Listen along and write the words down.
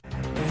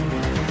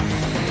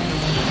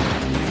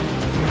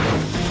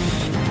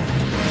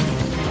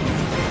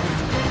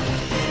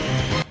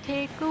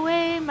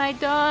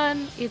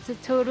dawn. It's a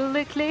total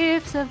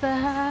eclipse of the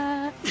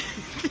heart.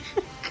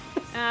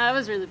 That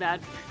was really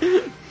bad.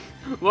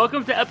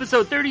 Welcome to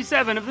episode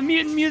 37 of the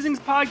Mutant Musings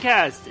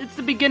podcast. It's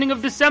the beginning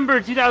of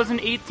December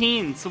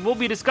 2018, so we'll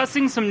be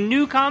discussing some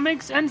new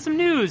comics and some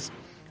news.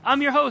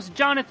 I'm your host,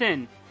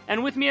 Jonathan,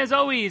 and with me as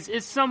always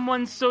is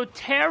someone so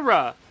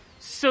terribly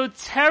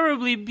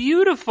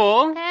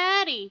beautiful.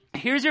 Patty.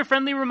 Here's your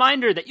friendly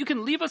reminder that you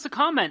can leave us a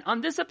comment on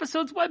this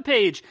episode's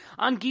webpage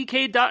on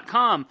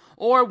geekade.com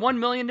or 1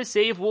 Million to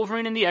Save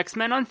Wolverine and the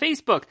X-Men on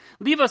Facebook.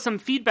 Leave us some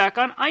feedback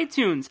on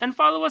iTunes and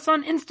follow us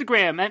on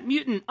Instagram at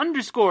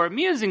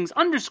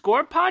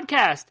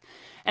mutant_musings_podcast.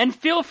 And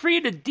feel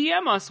free to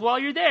DM us while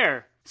you're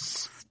there.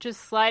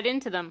 Just slide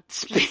into them.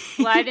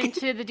 Slide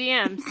into the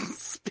DMs.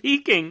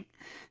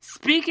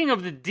 Speaking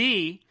of the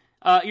D,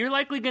 you're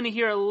likely going to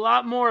hear a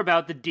lot more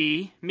about the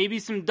D, maybe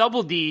some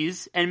double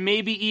Ds, and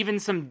maybe even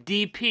some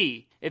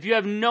DP. If you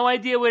have no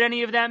idea what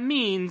any of that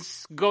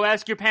means, go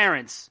ask your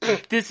parents.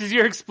 This is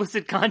your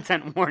explicit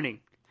content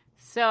warning.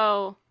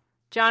 So,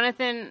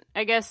 Jonathan,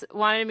 I guess,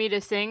 wanted me to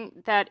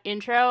sing that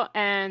intro,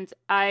 and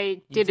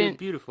I didn't. You did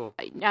beautiful.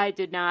 I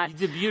did not. You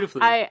did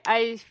beautifully.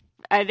 I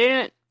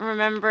didn't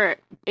remember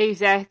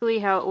exactly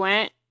how it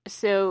went,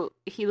 so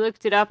he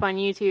looked it up on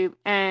YouTube,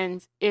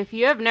 and if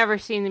you have never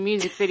seen the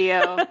music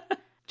video,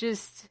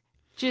 just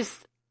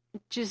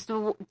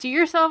do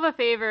yourself a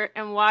favor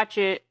and watch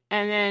it,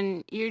 and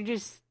then you're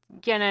just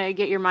gonna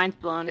get your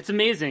mind blown. It's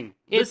amazing.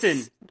 It's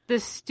Listen. the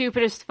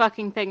stupidest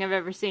fucking thing I've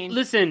ever seen.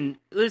 Listen.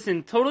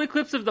 Total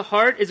Eclipse of the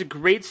Heart is a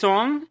great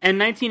song, and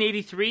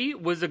 1983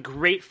 was a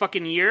great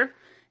fucking year.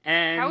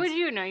 And how would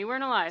you know? You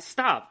weren't alive.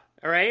 Stop.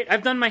 All right?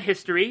 I've done my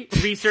history,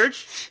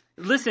 research.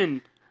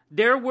 Listen,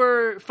 there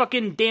were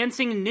fucking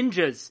dancing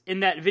ninjas in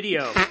that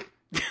video.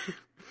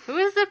 Who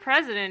was the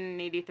president in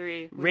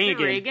 83?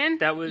 Reagan.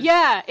 That was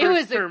it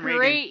was a great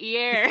Reagan.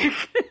 year.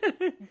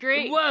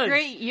 Great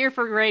year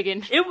for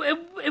Reagan. It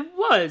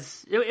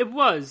was.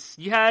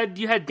 You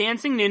had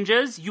dancing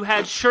ninjas. You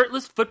had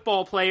shirtless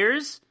football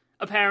players.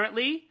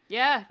 Apparently.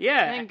 Yeah.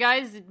 And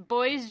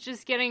boys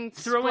just getting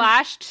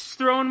splashed,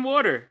 throwing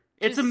water.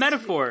 It's a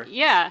metaphor.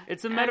 Yeah.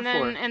 It's a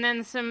metaphor. And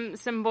then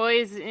some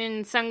boys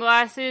in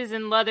sunglasses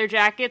and leather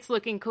jackets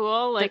looking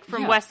cool, like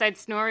from West Side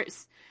Snorri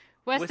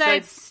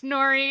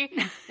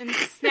and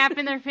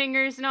snapping their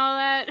fingers and all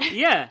that.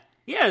 Yeah,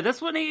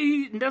 that's what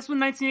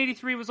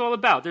 1983 was all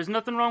about. There's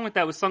nothing wrong with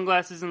that, with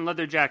sunglasses and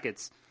leather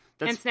jackets.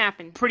 That's and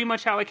snapping. Pretty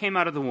much how I came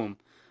out of the womb.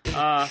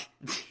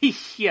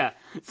 Yeah.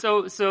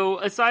 So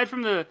aside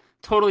from the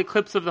Total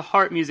Eclipse of the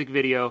Heart music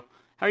video,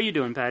 how are you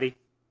doing, Patty?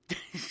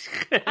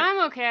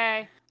 I'm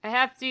okay. I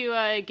have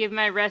to give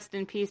my rest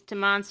in peace to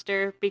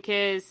Monster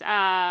because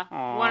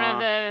one of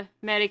the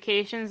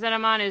medications that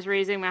I'm on is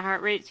raising my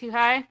heart rate too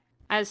high,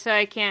 so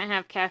I can't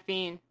have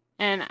caffeine,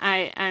 and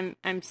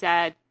I'm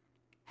sad.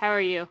 How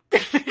are you?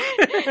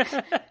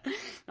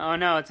 Oh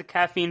no, it's a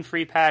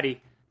caffeine-free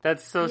Patty.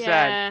 That's so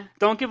sad.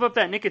 Don't give up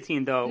that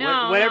nicotine, though.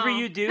 Whatever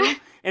you do,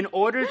 in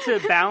order to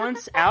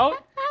balance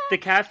out the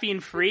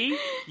caffeine-free,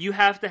 you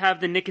have to have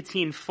the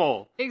nicotine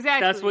full.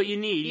 Exactly. That's what you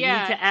need. You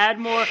need to add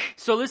more.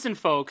 So listen,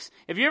 folks,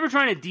 if you're ever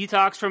trying to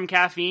detox from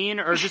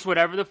caffeine or just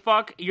whatever the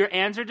fuck, your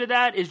answer to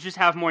that is just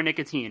have more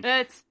nicotine.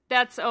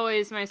 That's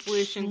always my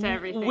solution to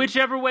everything.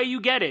 Whichever way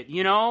you get it,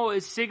 a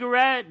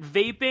cigarette,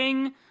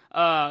 vaping,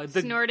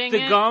 snorting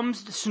the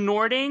gums,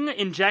 snorting,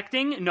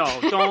 injecting. No,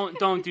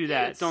 don't do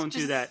that. Don't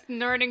do that.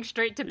 Snorting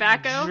straight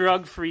tobacco.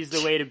 Drug free's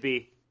the way to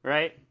be.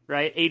 Right.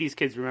 80s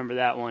kids remember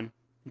that one,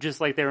 just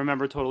like they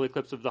remember Total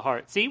Eclipse of the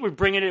Heart. See, we're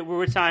bringing it.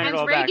 We're tying it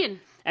all Reagan.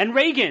 back. And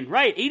Reagan,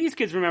 right? 80s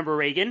kids remember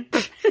Reagan.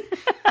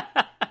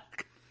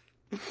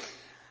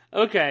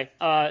 Okay,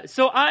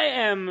 so I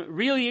am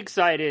really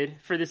excited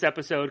for this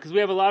episode because we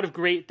have a lot of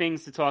great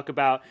things to talk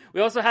about. We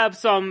also have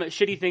some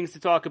shitty things to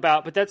talk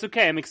about, but that's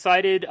okay. I'm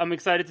excited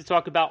to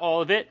talk about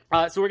all of it.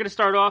 So we're going to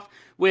start off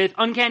with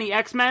Uncanny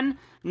X-Men.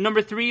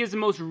 Number 3 is the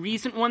most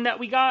recent one that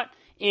we got.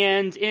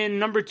 And in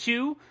number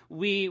 2,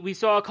 we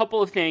saw a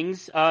couple of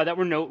things that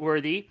were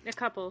noteworthy. A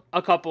couple.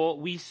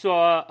 We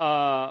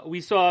saw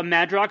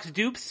Madrox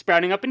dupes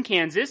sprouting up in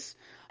Kansas.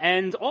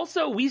 And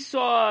also we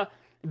saw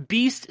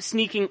Beast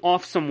sneaking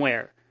off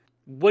somewhere.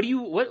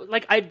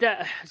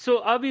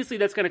 So obviously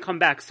that's going to come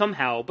back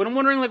somehow, but I'm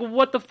wondering,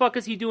 what the fuck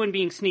is he doing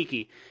being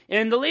sneaky?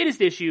 In the latest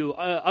issue,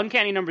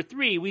 Uncanny number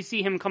 3, we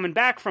see him coming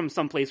back from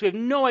someplace. We have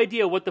no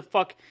idea what the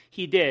fuck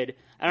he did.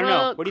 I don't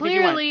know. What do you think he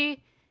went?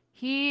 Clearly,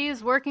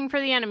 he's working for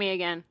the enemy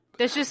again.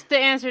 That's just the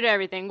answer to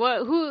everything.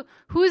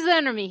 Who's the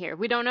enemy here?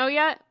 We don't know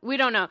yet? We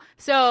don't know.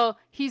 So,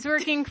 he's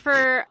working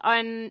for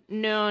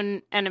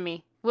unknown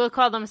enemy. We'll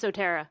call them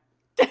Sotera.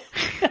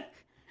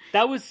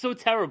 That was so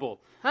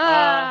terrible. No,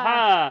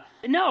 I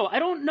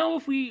don't know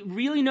if we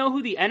really know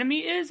who the enemy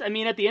is. I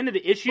mean, at the end of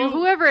the issue, well,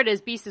 whoever it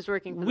is, Beast is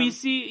working for them. We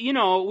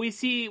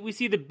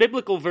see the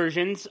biblical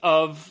versions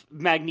of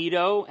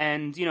Magneto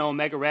and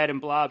Omega Red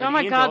and blah. Oh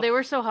my God, they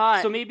were so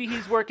hot. So maybe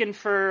he's working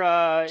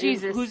for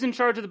Jesus. Who's in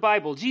charge of the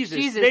Bible?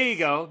 Jesus. There you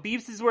go.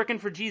 Beast is working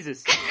for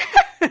Jesus.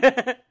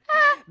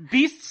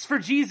 Beasts for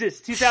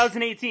Jesus,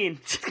 2018.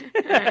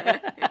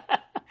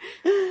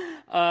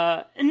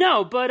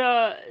 No, but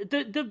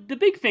the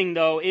big thing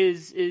though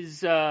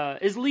is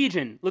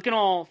Legion looking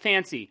all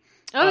fancy.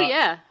 Oh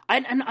yeah.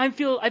 I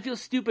feel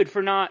stupid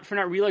for not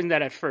realizing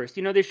that at first.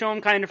 You know, they show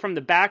him kind of from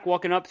the back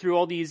walking up through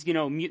all these, you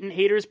know, mutant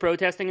haters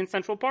protesting in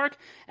Central Park,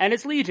 and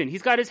it's Legion.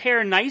 He's got his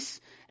hair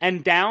nice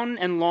and down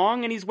and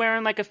long, and he's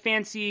wearing like a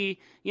fancy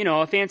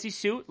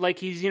suit, like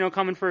he's, you know,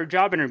 coming for a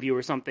job interview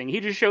or something. He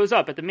just shows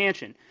up at the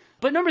mansion.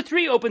 But number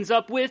 3 opens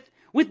up with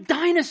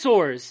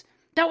dinosaurs.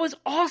 That was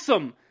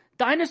awesome.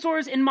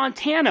 Dinosaurs in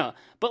Montana.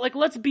 But like,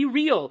 let's be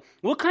real.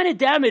 What kind of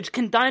damage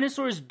can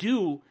dinosaurs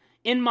do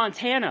in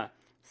Montana?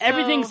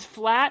 Everything's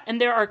flat,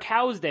 and there are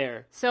cows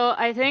there. So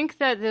I think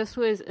that this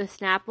was a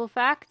Snapple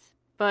fact,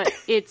 but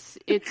it's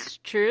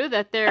true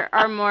that there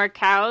are more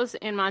cows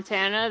in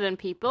Montana than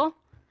people.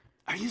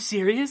 Are you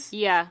serious?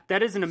 Yeah.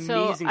 That is an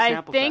amazing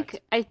Snapple fact.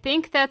 I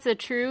think that's a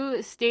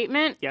true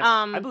statement. Yes,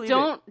 I believe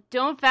it.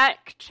 Don't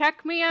fact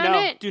check me on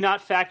it. No, do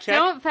not fact check.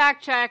 Don't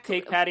fact check.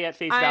 Take Patty at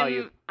face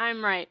value.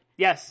 I'm right.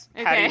 Yes,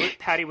 Okay.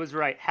 Patty was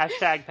right.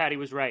 Hashtag Patty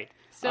was right.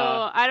 So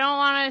I don't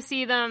want to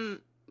see them,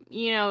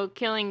 you know,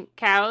 killing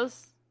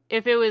cows.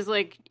 If it was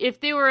like,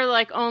 if they were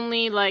like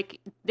only like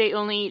they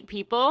only eat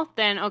people,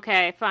 then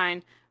okay,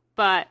 fine.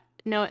 But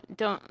no,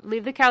 don't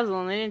leave the cows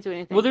alone. They didn't do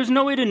anything. Well, there's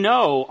no way to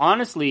know,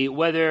 honestly,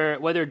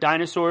 whether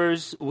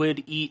dinosaurs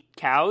would eat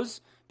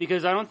cows,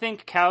 because I don't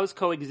think cows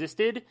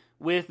coexisted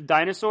with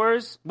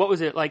dinosaurs. What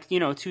was it, like, you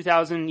know,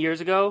 2,000 years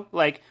ago?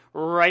 Like,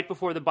 right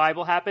before the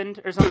Bible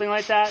happened or something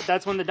like that?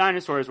 That's when the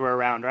dinosaurs were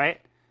around,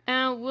 right?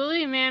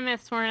 Woolly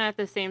mammoths weren't at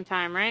the same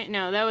time, right?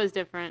 No, that was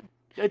different.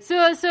 So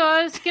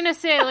I was gonna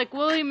say, like,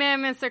 woolly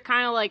mammoths are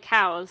kind of like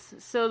cows.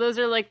 So those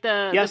are like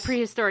the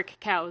prehistoric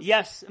cows.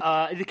 Yes,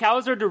 the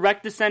cows are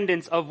direct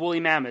descendants of woolly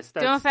mammoths.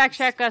 Don't fact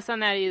check us on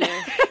that either.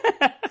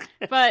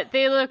 But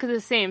they look the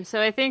same, so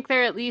I think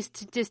they're at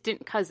least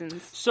distant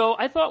cousins. So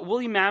I thought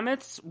woolly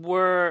mammoths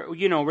were,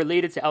 you know,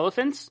 related to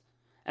elephants,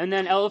 and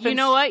then elephants. You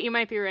know what? You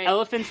might be right.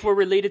 Elephants were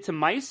related to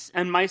mice,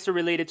 and mice are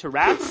related to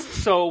rats.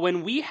 So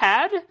when we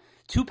had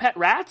 2 pet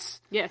rats,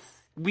 yes,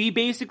 we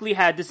basically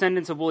had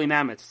descendants of woolly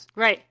mammoths.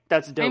 Right.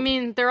 That's dope. I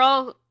mean, they're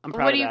all,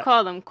 what do you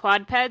call them?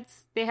 Quadpeds?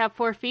 They have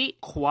 4 feet?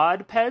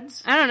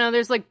 Quadpeds? I don't know.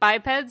 There's like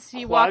bipeds.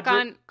 You walk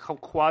on...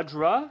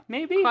 Quadra,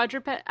 maybe?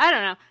 Quadruped? I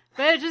don't know.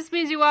 But it just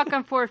means you walk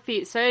on 4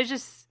 feet. So I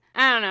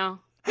don't know.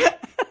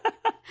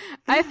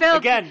 I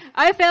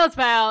failed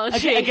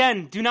biology.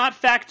 Again, do not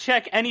fact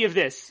check any of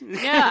this.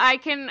 Yeah,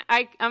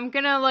 I'm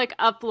gonna like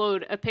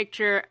upload a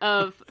picture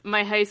of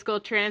my high school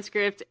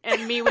transcript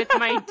and me with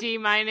my D-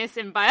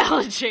 in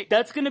biology.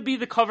 That's gonna be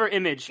the cover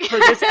image for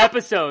this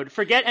episode.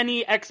 Forget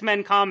any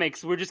X-Men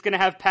comics. We're just gonna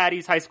have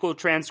Patty's high school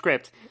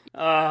transcript.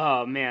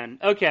 Oh man.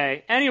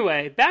 Okay.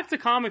 Anyway, back to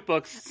comic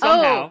books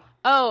somehow.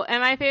 Oh,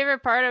 and my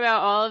favorite part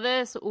about all of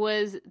this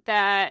was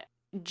that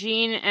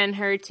Jean and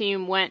her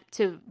team went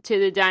to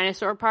the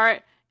dinosaur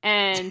part,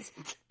 and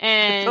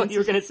I thought you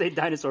were gonna say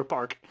dinosaur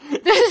park.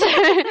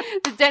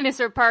 The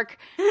dinosaur park.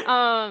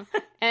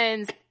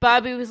 And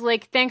Bobby was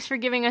like, "Thanks for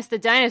giving us the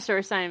dinosaur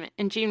assignment,"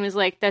 and Jean was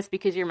like, "That's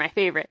because you're my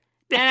favorite."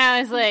 And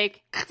I was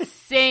like,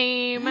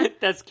 "Same."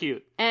 That's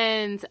cute.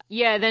 And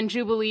yeah, then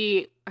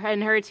Jubilee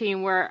and her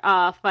team were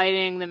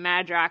fighting the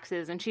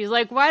Madroxes, and she's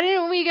like, "Why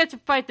didn't we get to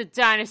fight the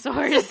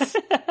dinosaurs?" It's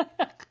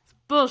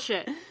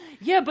bullshit.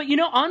 Yeah, but you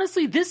know,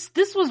 honestly, this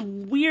was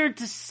weird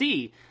to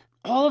see.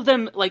 All of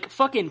them, like,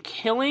 fucking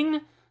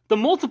killing the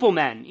multiple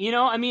men, you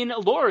know? I mean,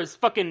 Laura's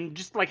fucking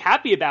just, like,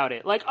 happy about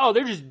it. Like, oh,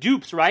 they're just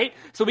dupes, right?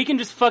 So we can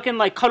just fucking,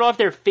 like, cut off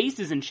their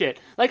faces and shit.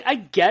 Like, I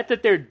get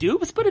that they're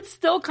dupes, but it's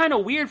still kind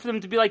of weird for them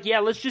to be like, yeah,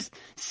 let's just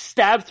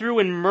stab through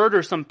and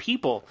murder some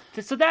people.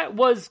 So that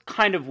was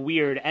kind of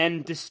weird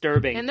and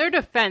disturbing. In their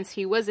defense,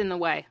 he was in the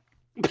way.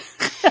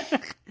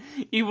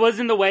 He was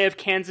in the way of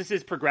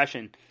Kansas's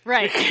progression.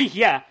 Right.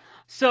 Yeah.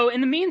 So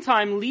in the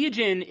meantime,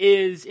 Legion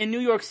is in New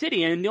York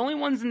City, and the only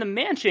ones in the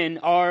mansion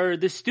are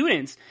the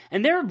students,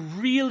 and they're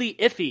really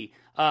iffy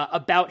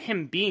about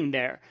him being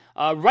there.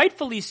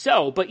 Rightfully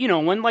so, but you know,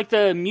 when like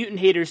the mutant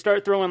haters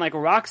start throwing like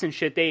rocks and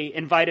shit, they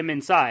invite him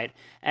inside,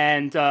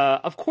 and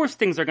of course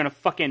things are gonna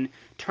fucking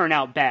turn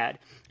out bad.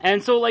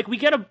 And so, like, we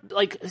get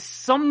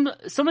some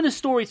of the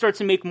story starts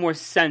to make more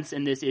sense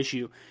in this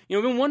issue. You know,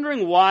 I've been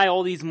wondering why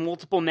all these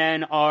multiple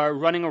men are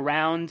running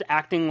around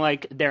acting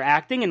like they're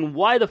acting, and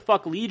why the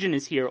fuck Legion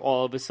is here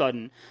all of a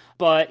sudden.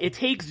 But it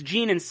takes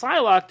Jean and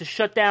Psylocke to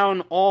shut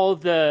down all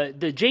the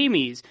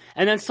Jamies,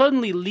 and then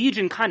suddenly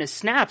Legion kind of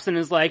snaps and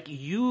is like,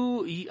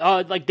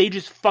 like, they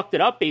just fucked it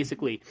up,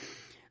 basically.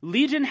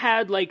 Legion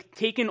had, like,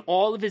 taken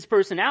all of his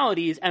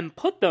personalities and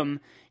put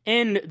them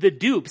in the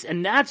dupes,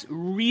 and that's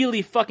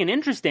really fucking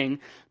interesting,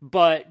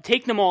 but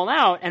take them all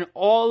out, and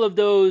all of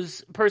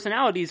those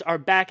personalities are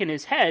back in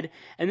his head,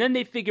 and then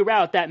they figure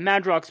out that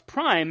Madrox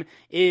Prime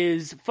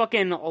is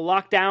fucking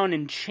locked down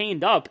and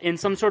chained up in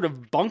some sort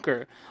of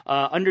bunker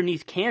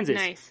underneath Kansas.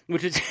 Nice.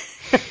 Which is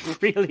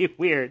really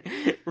weird.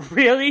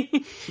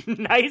 Really?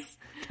 Nice?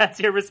 That's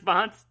your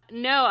response?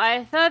 No,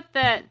 I thought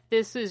that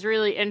this was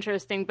really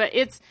interesting, but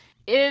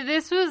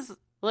this was,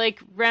 like,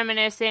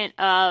 reminiscent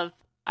of,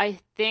 I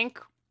think,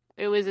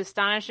 it was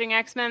Astonishing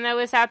X-Men that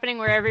was happening,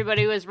 where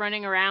everybody was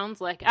running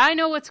around like, I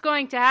know what's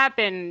going to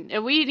happen.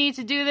 We need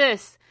to do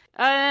this.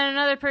 And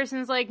another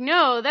person's like,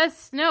 no,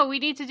 we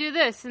need to do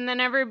this. And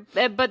then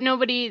but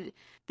nobody,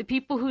 the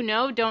people who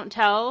know don't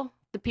tell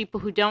the people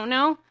who don't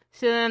know.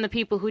 So then the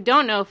people who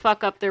don't know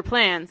fuck up their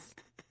plans.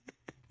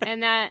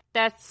 And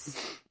that's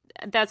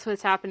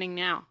what's happening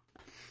now.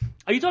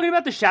 Are you talking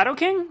about the Shadow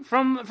King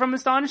from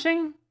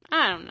Astonishing?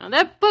 I don't know.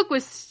 That book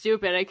was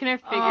stupid. I couldn't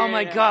figure it out. Oh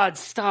my god,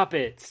 stop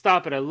it.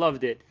 Stop it. I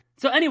loved it.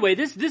 So anyway,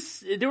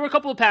 there were a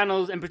couple of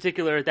panels in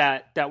particular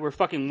that were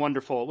fucking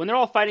wonderful. When they're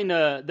all fighting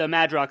the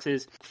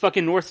Madroxes,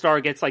 fucking North Star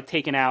gets like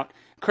taken out.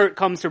 Kurt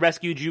comes to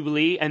rescue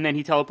Jubilee, and then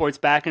he teleports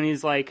back, and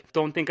he's like,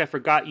 don't think I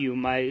forgot you,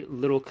 my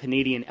little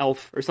Canadian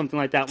elf, or something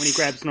like that, when he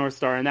grabs North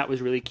Star, and that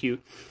was really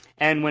cute.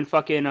 And when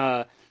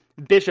fucking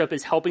Bishop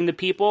is helping the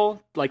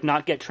people, like,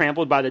 not get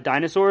trampled by the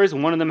dinosaurs,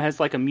 and one of them has,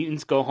 like, a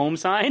mutants go home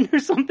sign or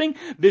something,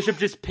 Bishop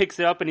just picks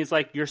it up, and he's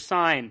like, your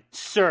sign,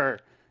 sir.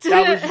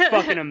 That was just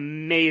fucking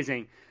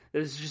amazing. It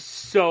was just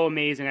so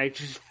amazing. I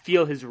just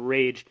feel his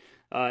rage.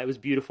 It was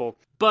beautiful.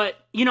 But,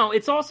 you know,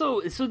 it's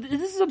also... So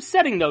this is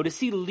upsetting, though, to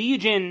see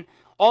Legion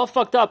all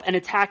fucked up and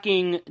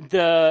attacking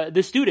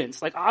the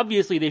students. Like,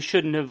 obviously they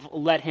shouldn't have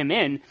let him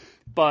in,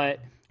 but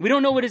we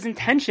don't know what his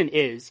intention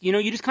is. You know,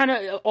 you just kind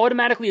of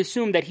automatically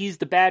assume that he's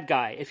the bad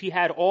guy. If he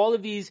had all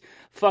of these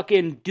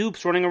fucking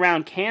dupes running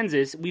around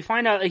Kansas, we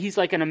find out that he's,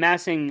 like,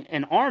 amassing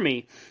an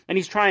army, and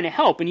he's trying to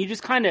help, and you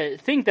just kind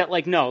of think that,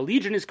 like, no,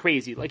 Legion is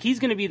crazy. Like, he's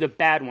going to be the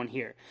bad one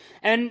here.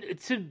 And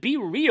to be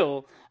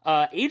real,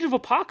 Age of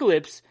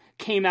Apocalypse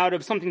came out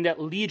of something that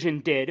Legion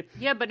did.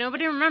 Yeah, but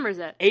nobody remembers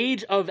it.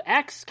 Age of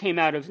X came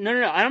out of... No.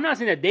 I'm not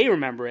saying that they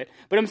remember it,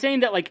 but I'm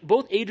saying that, like,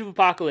 both Age of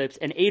Apocalypse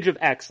and Age of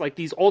X, like,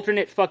 these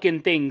alternate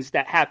fucking things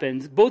that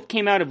happened, both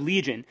came out of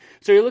Legion.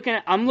 So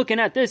I'm looking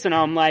at this, and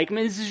I'm like,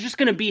 man, this is just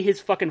gonna be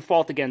his fucking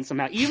fault again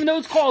somehow. Even though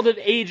it's called the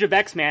Age of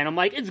X-Men, I'm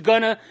like, it's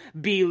gonna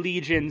be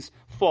Legion's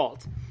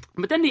fault.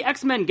 But then the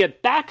X-Men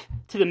get back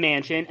to the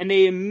mansion, and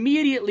they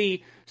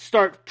immediately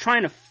start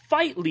trying to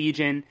fight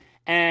Legion,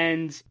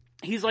 and...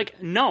 he's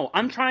like, no,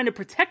 I'm trying to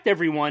protect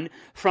everyone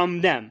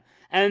from them.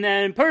 And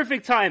then,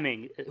 perfect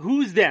timing.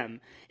 Who's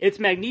them? It's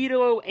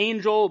Magneto,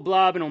 Angel,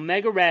 Blob, and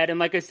Omega Red. And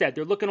like I said,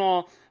 they're looking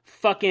all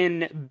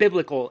fucking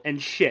biblical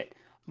and shit.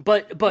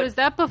 But was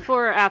that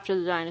before or after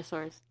the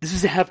dinosaurs? This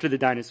is after the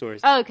dinosaurs.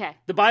 Oh, okay.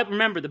 The Bible.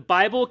 Remember, the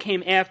Bible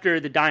came after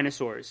the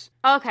dinosaurs.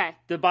 Okay.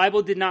 The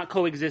Bible did not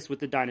coexist with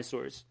the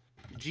dinosaurs.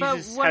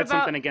 Jesus had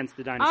something against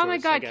the dinosaurs. Oh my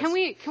god! Can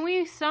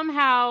we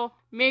somehow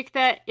make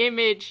that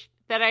image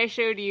that I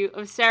showed you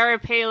of Sarah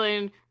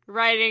Palin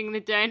riding the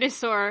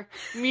dinosaur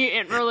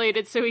mutant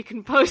related so we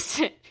can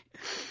post it?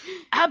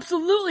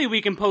 Absolutely,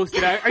 we can post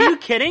it. Are you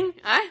kidding?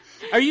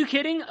 Are you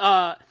kidding?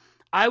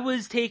 I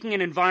was taking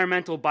an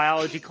environmental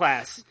biology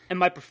class, and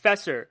my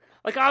professor,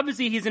 like,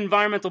 obviously he's an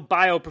environmental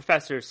bio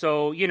professor,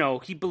 so, you know,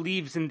 he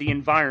believes in the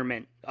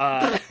environment.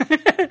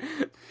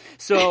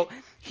 So...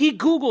 he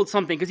Googled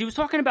something, because he was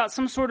talking about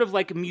some sort of,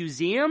 like,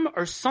 museum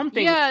or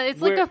something. Yeah,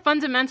 it's like a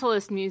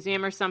fundamentalist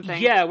museum or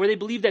something. Yeah, where they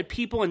believe that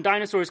people and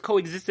dinosaurs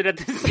coexisted at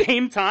the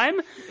same time.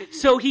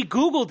 So he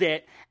Googled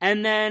it,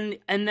 and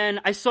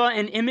then I saw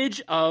an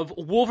image of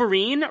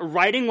Wolverine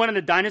riding one of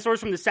the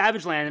dinosaurs from the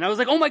Savage Land, and I was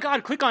like, oh my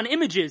god, click on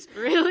images.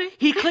 Really?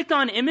 He clicked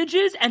on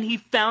images, and he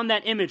found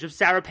that image of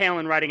Sarah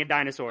Palin riding a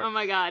dinosaur. Oh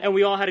my god. And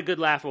we all had a good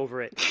laugh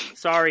over it.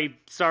 Sorry,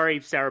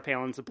 Sarah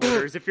Palin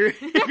supporters. If you're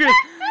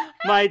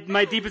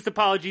my deepest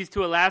apologies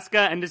to Alaska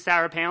and to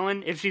Sarah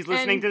Palin if she's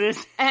listening to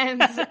this.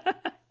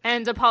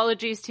 And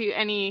apologies to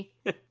any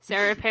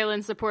Sarah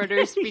Palin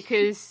supporters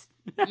because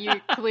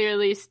you're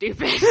clearly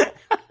stupid.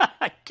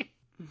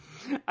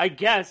 I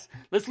guess.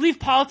 Let's leave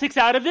politics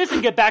out of this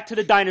and get back to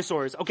the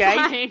dinosaurs, okay?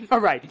 Fine. All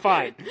right,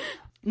 fine.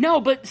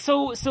 No, but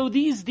so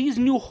these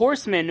new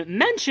horsemen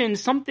mention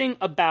something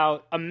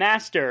about a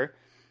master,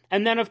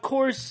 and then of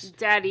course,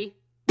 Daddy.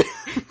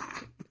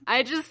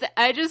 I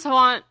just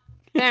want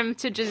them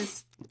to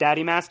just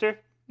Daddy Master?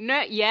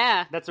 No,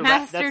 yeah. That's a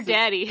Master rap,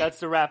 Daddy. That's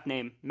the rap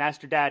name.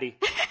 Master Daddy.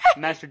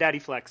 Master Daddy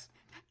Flex.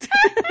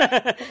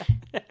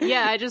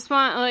 Yeah, I just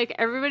want, like,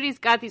 everybody's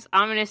got these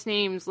ominous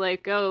names,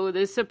 like, oh,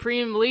 the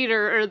Supreme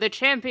Leader, or the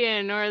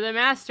Champion, or the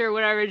Master,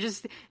 whatever.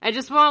 I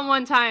just want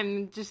one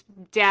time, just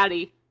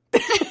Daddy.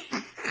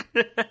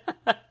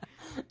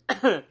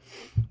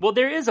 Well,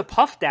 there is a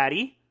Puff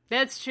Daddy.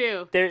 That's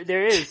true.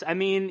 There is. I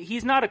mean,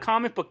 he's not a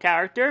comic book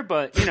character,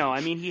 but, you know,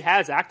 I mean, he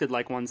has acted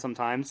like one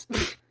sometimes.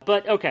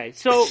 But, okay,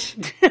 so...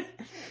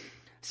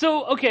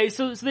 So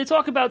they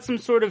talk about some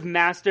sort of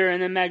master,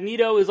 and then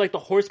Magneto is like the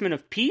horseman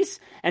of peace,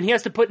 and he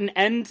has to put an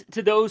end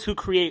to those who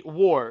create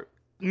war,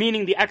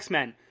 meaning the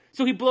X-Men.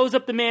 So he blows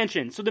up the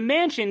mansion. So the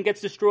mansion gets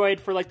destroyed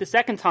for like the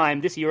second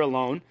time this year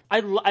alone. I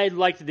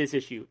liked this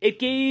issue. It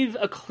gave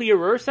a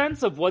clearer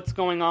sense of what's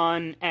going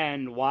on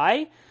and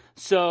why.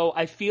 So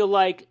I feel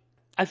like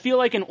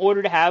in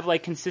order to have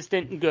like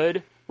consistent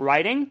good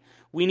writing,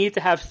 we need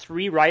to have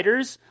 3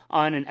 writers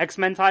on an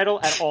X-Men title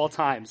at all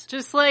times.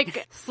 Just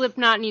like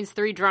Slipknot needs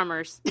 3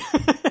 drummers.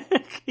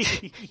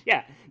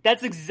 Yeah,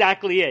 that's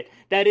exactly it.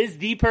 That is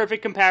the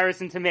perfect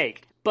comparison to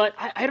make. But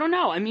I don't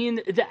know. I mean,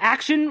 the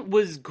action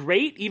was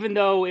great, even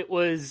though it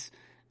was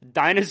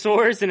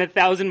dinosaurs and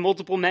 1,000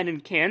 multiple men in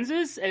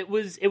Kansas. It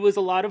was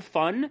a lot of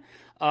fun.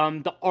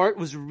 The art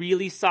was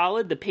really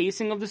solid. The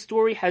pacing of the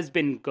story has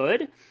been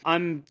good.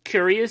 I'm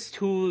curious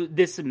who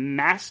this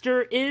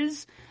master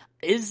is.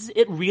 Is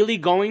it really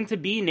going to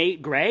be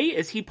Nate Gray?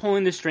 Is he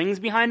pulling the strings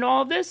behind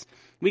all of this?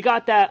 We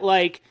got that,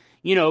 like,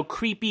 you know,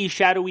 creepy,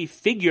 shadowy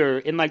figure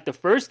in, like, the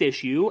first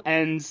issue,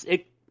 and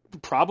it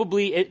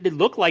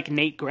looked like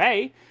Nate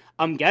Gray,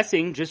 I'm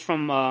guessing, just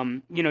from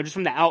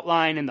the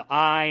outline and the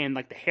eye and,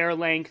 like, the hair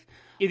length.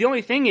 The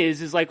only thing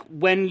is like,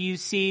 when you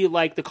see,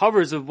 like, the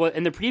covers of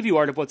and the preview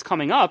art of what's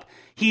coming up,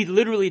 he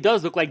literally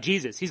does look like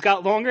Jesus. He's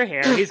got longer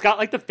hair. He's got,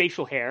 like, the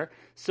facial hair.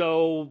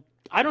 So,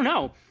 I don't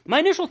know. My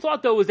initial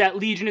thought, though, was that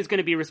Legion is going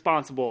to be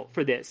responsible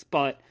for this,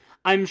 but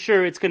I'm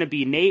sure it's going to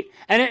be Nate.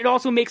 And it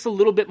also makes a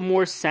little bit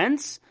more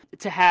sense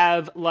to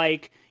have,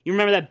 like, you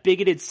remember that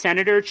bigoted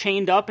senator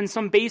chained up in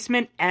some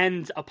basement,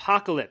 and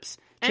Apocalypse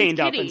chained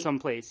up in some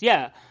place.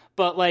 Yeah.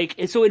 But, like,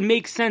 so it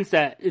makes sense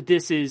that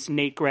this is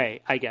Nate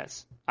Gray, I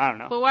guess. I don't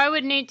know. But why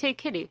would Nate take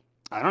Kitty?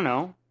 I don't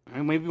know.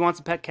 Maybe he wants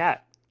a pet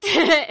cat.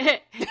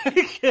 But,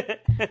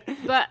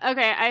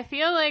 okay, I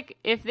feel like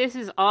if this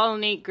is all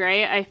Nate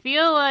Gray, I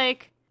feel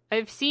like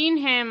I've seen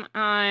him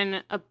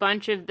on a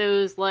bunch of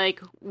those,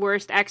 like,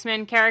 worst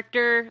X-Men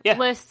character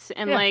lists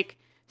and, like,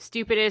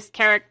 stupidest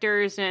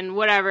characters and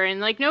whatever, and,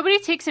 like, nobody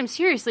takes him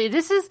seriously.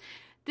 This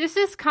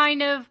is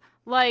kind of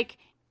like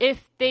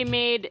if they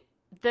made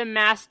the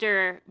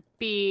Master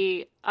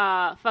be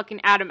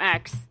fucking Adam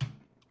X.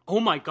 Oh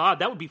my god,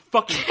 that would be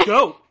fucking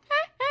dope.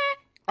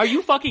 Are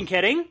you fucking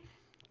kidding?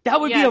 That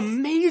would be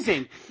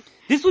amazing.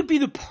 This would be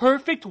the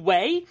perfect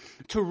way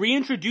to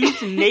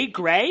reintroduce Nate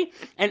Gray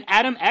and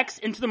Adam X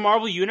into the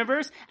Marvel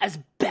Universe as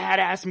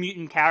badass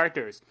mutant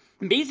characters.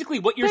 Basically,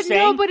 what you're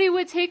saying... But nobody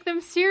would take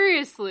them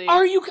seriously.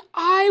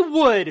 I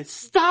would!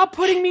 Stop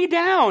putting me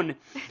down!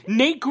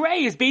 Nate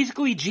Gray is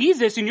basically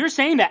Jesus, and you're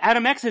saying that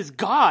Adam X is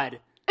God.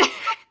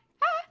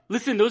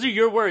 Listen, those are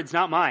your words,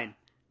 not mine.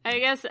 I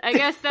guess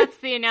that's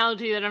the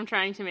analogy that I'm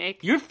trying to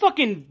make. You're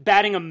fucking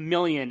batting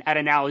 1,000,000 at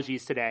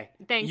analogies today.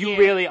 Thank you. You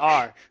really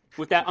are.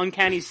 With that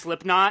uncanny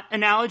Slipknot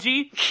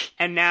analogy,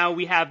 and now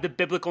we have the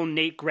biblical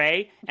Nate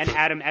Gray and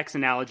Adam X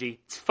analogy.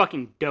 It's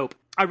fucking dope.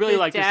 I really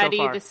like this so far. The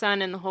Daddy, the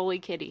Son, and the Holy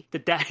Kitty. The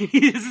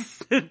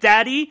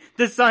Daddy,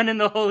 the Son, and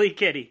the Holy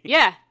Kitty.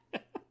 Yeah.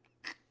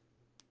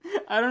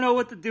 I don't know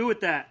what to do with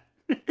that.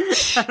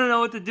 I don't know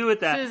what to do with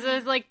that. So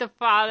it's like the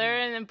father,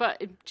 and then but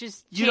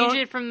change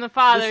it from the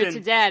father to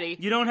daddy.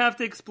 You don't have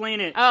to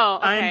explain it. Oh,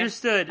 okay. I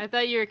understood. I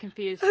thought you were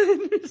confused. I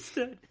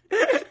understood.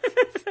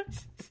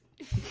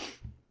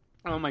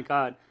 Oh my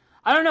god.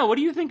 I don't know. What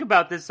do you think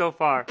about this so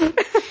far?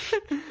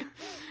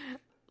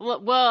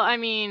 Well, I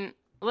mean,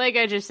 like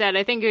I just said,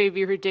 I think it would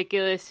be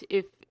ridiculous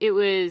if it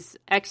was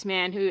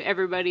X-Man who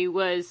everybody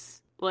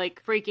was,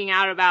 like, freaking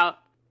out about.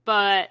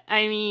 But,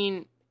 I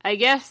mean, I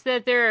guess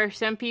that there are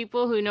some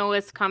people who know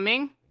what's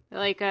coming,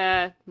 like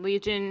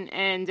Legion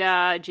and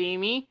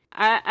Jamie.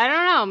 I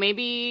don't know.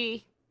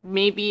 Maybe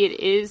it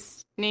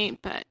is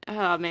Nate, but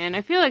oh man,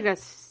 I feel like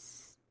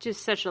that's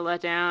just such a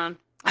letdown.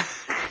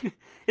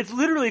 It's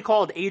literally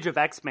called Age of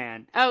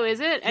X-Man. Oh,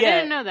 is it? I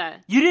didn't know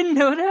that. You didn't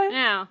know that?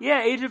 No.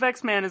 Yeah, Age of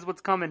X-Man is what's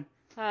coming.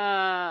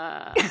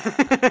 I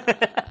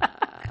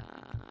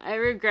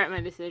regret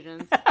my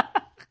decisions.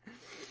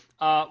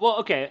 Well,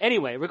 okay,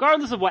 anyway,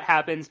 regardless of what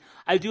happens,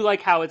 I do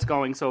like how it's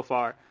going so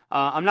far.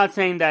 I'm not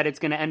saying that it's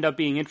going to end up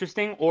being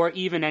interesting or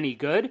even any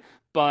good,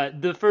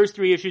 but the first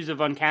 3 issues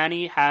of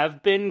Uncanny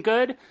have been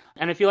good,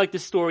 and I feel like the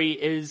story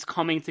is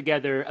coming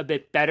together a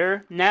bit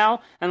better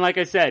now. And like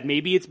I said,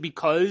 maybe it's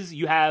because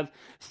you have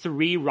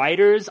 3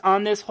 writers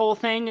on this whole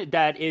thing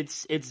that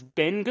it's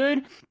been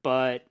good.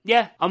 But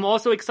yeah, I'm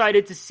also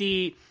excited to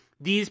see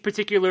these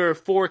particular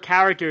 4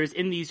 characters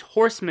in these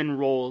horseman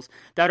roles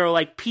that are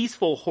like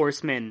peaceful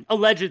horsemen,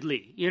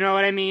 allegedly. You know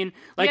what I mean?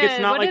 Like, yeah,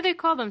 it's not what do they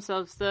call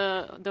themselves?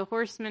 The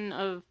horsemen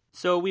of...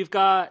 So we've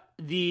got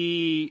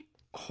the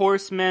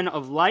horsemen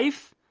of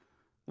life,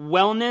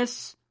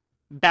 wellness,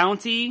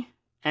 bounty,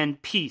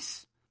 and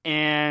peace.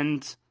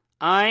 And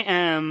I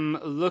am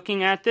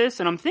looking at this,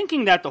 and I'm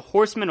thinking that the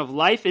horseman of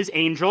life is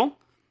Angel,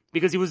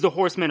 because he was the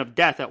horseman of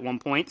death at one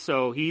point,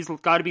 so he's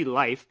got to be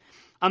life.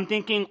 I'm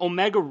thinking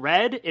Omega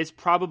Red is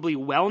probably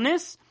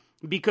wellness,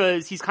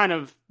 because he's kind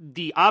of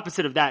the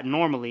opposite of that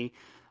normally.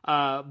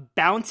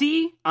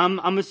 Bounty,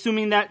 I'm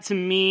assuming that to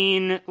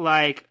mean,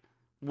 like,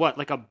 what,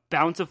 like a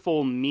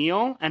bountiful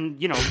meal?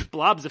 And, you know,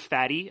 Blob's a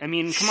fatty. I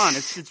mean, come on,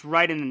 it's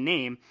right in the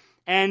name.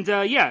 And,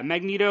 yeah,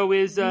 Magneto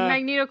is...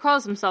 Magneto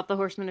calls himself the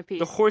Horseman of Peace.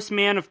 The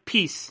Horseman of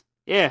Peace.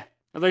 Yeah.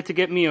 I'd like to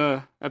get me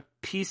a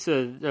piece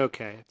of...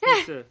 Okay. A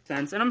piece of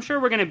sense. And I'm sure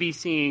we're going to be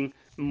seeing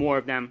more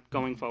of them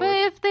going forward. But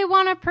if they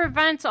want to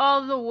prevent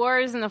all the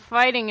wars and the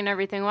fighting and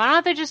everything, why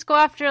don't they just go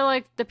after,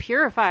 like, the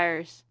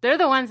Purifiers? They're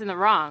the ones in the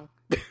wrong.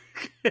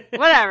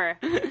 Whatever.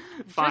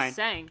 Fine. Just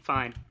saying.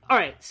 Fine. All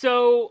right,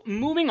 so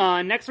moving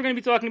on. Next, we're going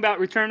to be talking about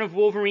Return of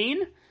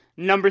Wolverine,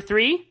 number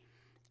 3.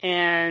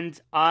 And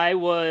I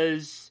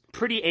was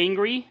pretty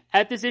angry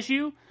at this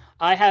issue.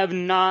 I have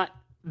not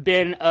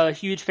been a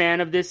huge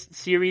fan of this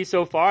series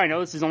so far. I know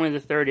this is only the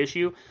 3rd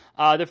issue.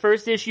 The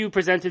first issue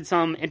presented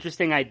some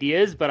interesting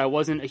ideas, but I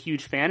wasn't a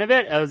huge fan of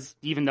it,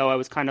 even though I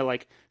was kind of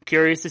like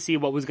curious to see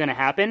what was going to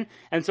happen.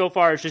 And so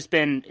far, it's just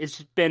been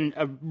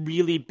a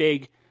really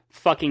big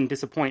fucking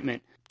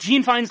disappointment.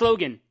 Jean finds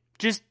Logan.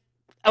 Just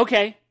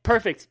okay,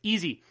 perfect,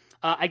 easy.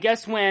 I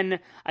guess when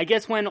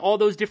all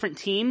those different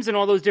teams and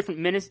all those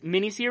different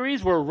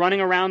miniseries were running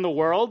around the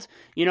world,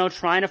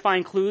 trying to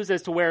find clues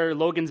as to where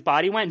Logan's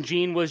body went,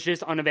 Jean was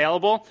just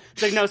unavailable.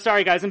 She's like, no,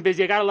 sorry guys, I'm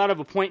busy. I got a lot of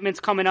appointments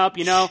coming up,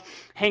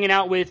 hanging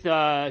out with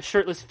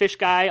shirtless fish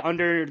guy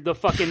under the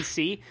fucking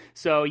sea.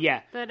 So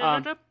yeah.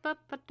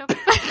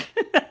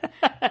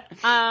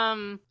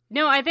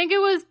 No, I think it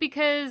was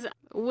because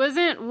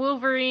wasn't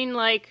Wolverine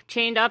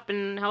chained up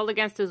and held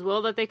against his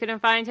will that they couldn't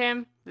find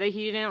him? That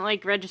he didn't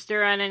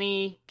register on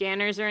any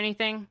scanners or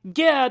anything?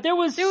 Yeah, there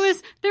was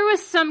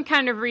some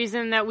kind of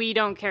reason that we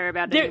don't care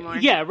about anymore.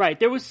 Yeah, right.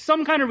 There was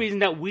some kind of reason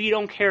that we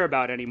don't care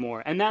about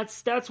anymore. And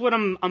that's what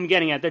I'm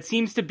getting at. That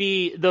seems to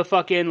be the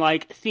fucking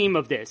theme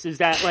of this, is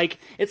that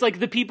it's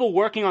the people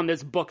working on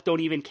this book don't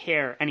even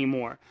care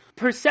anymore.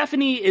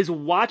 Persephone is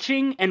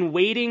watching and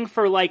waiting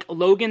for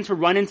Logan to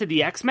run into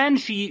the X-Men.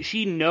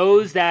 She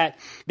knows that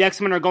the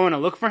X-Men are going to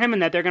look for him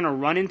and that they're going to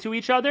run into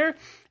each other.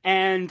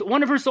 And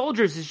one of her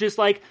soldiers is just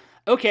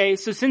okay,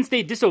 so since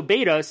they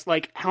disobeyed us,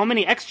 how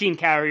many X-Gene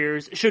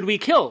carriers should we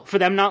kill for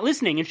them not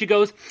listening? And she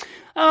goes,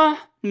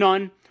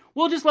 none.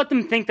 We'll just let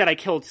them think that I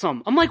killed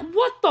some. I'm like,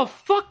 what the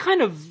fuck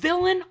kind of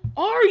villain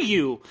are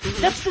you?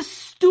 That's the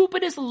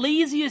stupidest,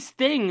 laziest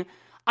thing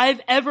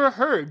I've ever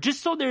heard.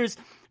 Just so there's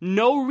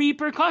no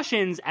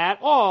repercussions at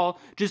all.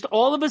 Just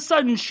all of a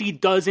sudden, she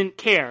doesn't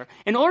care.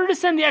 In order to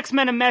send the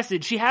X-Men a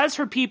message, she has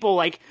her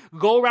people,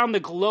 go around the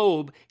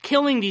globe,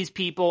 killing these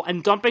people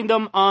and dumping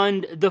them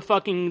on the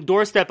fucking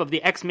doorstep of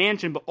the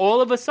X-Mansion. But all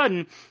of a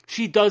sudden,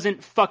 she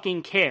doesn't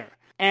fucking care.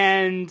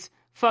 And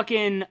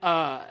fucking,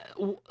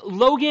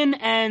 Logan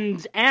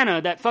and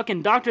Anna, that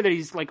fucking doctor that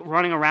he's,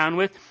 running around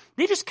with,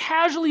 they just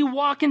casually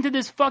walk into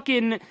this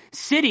fucking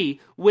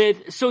city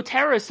with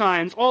Sotera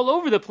signs all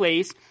over the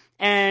place.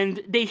 And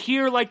they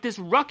hear this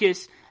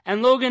ruckus,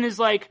 and Logan is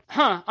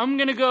I'm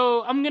gonna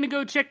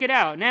go check it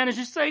out. And Anna's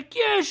just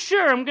yeah,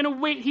 sure, I'm gonna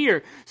wait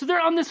here. So they're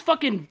on this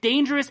fucking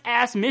dangerous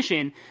ass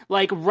mission,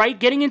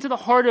 getting into the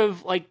heart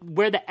of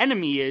where the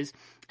enemy is.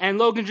 And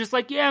Logan's just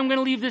yeah, I'm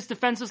gonna leave this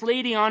defenseless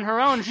lady on her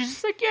own. And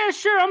she's just yeah,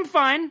 sure, I'm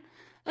fine.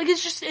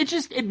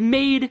 It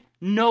made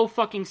no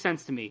fucking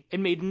sense to me. It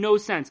made no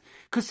sense.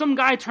 Cause some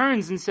guy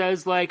turns and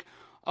says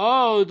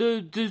oh,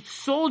 the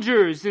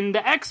soldiers and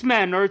the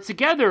X-Men are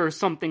together or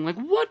something.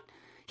 What?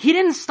 He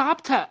didn't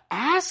stop to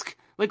ask?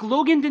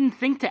 Logan didn't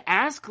think to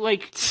ask?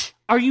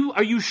 Are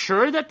you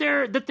sure that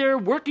they're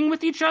working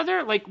with each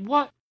other?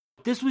 What?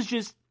 This was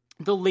just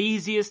the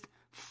laziest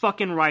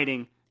fucking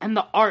writing. And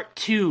the art,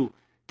 too.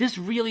 This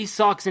really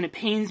sucks, and it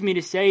pains me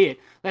to say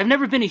it. I've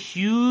never been a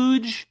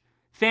huge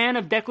fan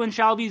of Declan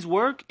Shalvey's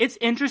work. It's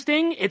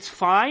interesting, it's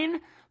fine,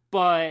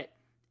 but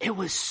it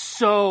was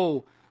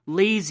so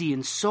lazy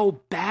and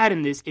so bad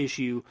in this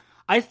issue.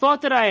 I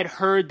thought that I had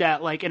heard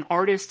that an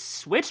artist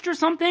switched or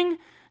something.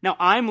 Now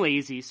I'm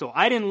lazy, so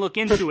I didn't look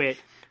into it.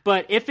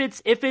 But if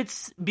it's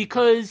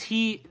because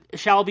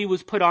Shalvey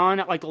was put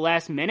on at the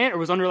last minute or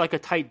was under a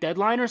tight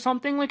deadline or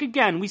something,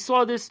 again, we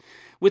saw this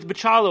with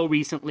Bachalo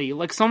recently.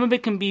 Some of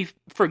it can be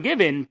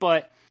forgiven,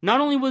 but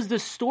not only was the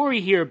story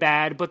here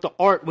bad, but the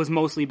art was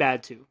mostly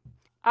bad too.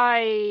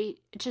 I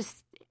just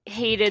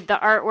hated the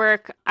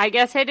artwork. I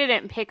guess I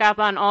didn't pick up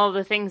on all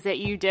the things that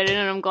you did,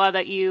 and I'm glad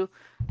that you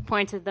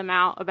pointed them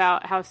out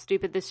about how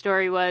stupid the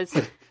story was.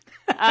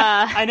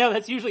 I know,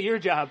 that's usually your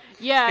job.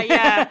 Yeah.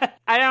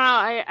 I don't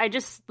know. I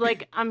just,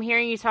 I'm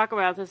hearing you talk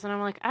about this, and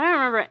I'm I don't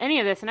remember any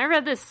of this, and I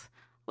read this,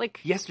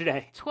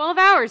 yesterday. 12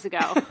 hours ago.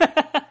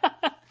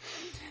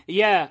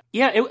 Yeah,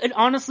 it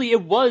honestly,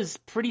 it was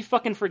pretty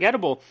fucking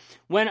forgettable.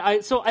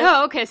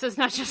 Oh, okay, so it's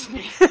not just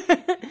me.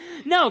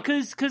 No,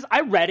 cause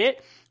I read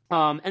it.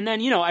 And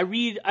then, I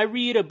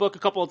read a book a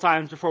couple of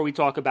times before we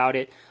talk about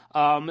it.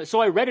 So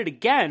I read it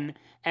again,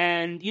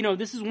 and,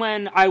 this is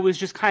when I was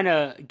just kind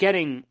of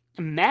getting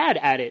mad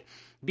at it,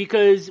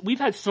 because we've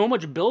had so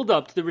much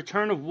build-up to the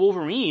return of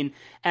Wolverine,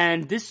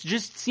 and this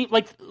just seemed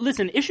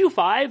listen, issue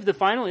 5, the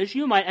final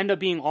issue, might end up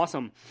being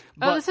awesome.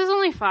 But, this is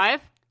only 5?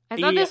 I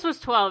thought this was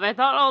 12. I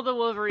thought all the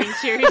Wolverine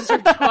series were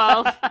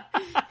 12.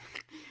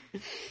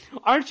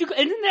 Aren't you?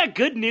 Isn't that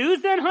good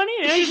news then, honey?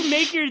 You just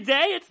make your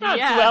day. It's not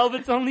 12.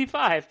 It's only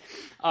 5.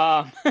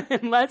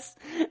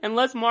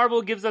 Unless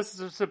Marvel gives us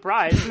a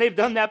surprise, and they've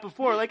done that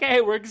before.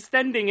 Hey, we're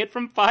extending it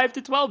from 5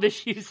 to 12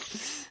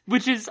 issues,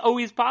 which is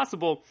always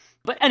possible.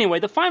 But anyway,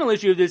 the final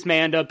issue of this may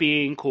end up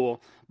being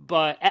cool.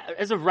 But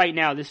as of right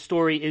now, this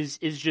story is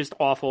just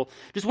awful.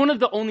 Just one of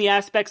the only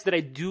aspects that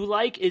I do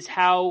like is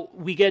how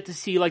we get to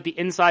see like the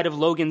inside of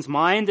Logan's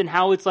mind and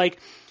how it's like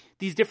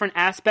these different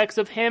aspects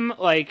of him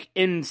like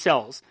in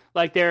cells.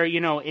 Like they're,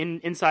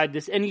 inside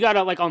this, and you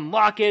gotta like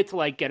unlock it to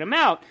like get him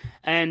out.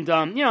 And,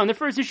 in the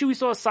first issue we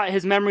saw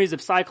his memories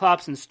of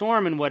Cyclops and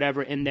Storm and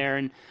whatever in there.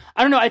 And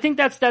I don't know, I think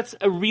that's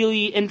a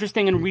really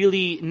interesting and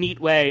really neat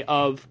way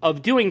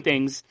of doing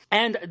things.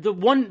 And the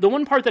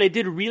one part that I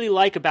did really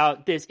like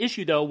about this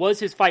issue though was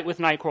his fight with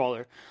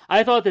Nightcrawler.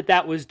 I thought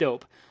that was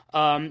dope.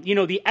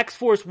 The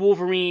X-Force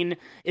Wolverine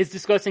is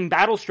discussing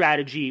battle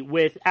strategy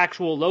with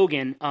actual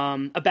Logan,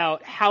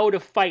 about how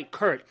to fight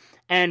Kurt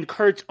and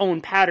Kurt's own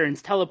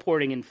patterns,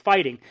 teleporting and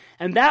fighting.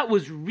 And that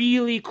was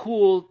really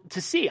cool to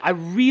see. I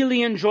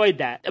really enjoyed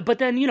that. But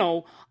then,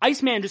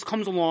 Iceman just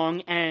comes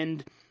along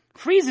and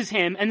freezes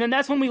him, and then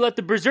that's when we let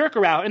the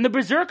Berserker out. And the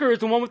Berserker is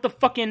the one with the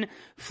fucking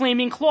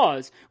flaming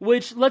claws,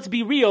 which, let's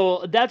be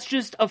real, that's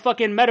just a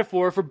fucking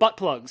metaphor for butt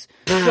plugs.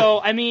 So,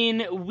 I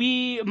mean,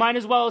 we might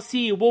as well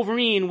see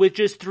Wolverine with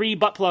just 3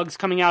 butt plugs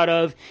coming out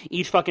of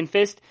each fucking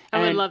fist.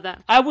 I would love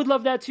that. I would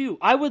love that too.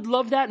 I would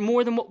love that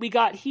more than what we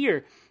got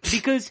here.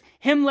 Because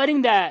him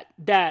letting that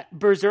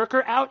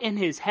Berserker out in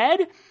his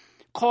head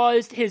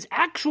caused his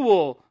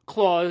actual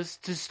claws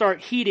to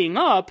start heating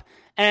up,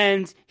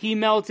 and he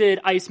melted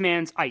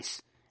Iceman's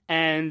ice.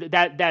 And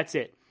that's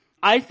it.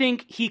 I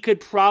think he could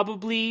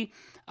probably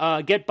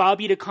get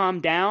Bobby to calm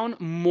down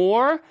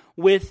more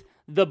with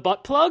the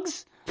butt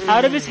plugs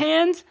out of his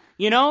hand.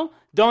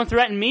 Don't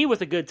threaten me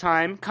with a good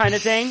time kind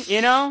of thing.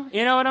 You know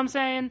what I'm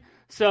saying?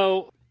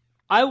 So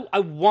I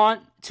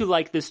want to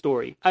like this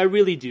story. I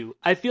really do.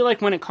 I feel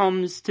like when it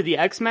comes to the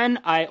X-Men,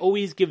 I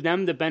always give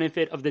them the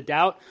benefit of the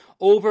doubt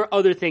over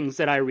other things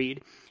that I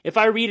read. If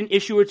I read an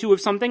issue or two of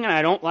something and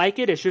I don't like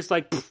it, it's just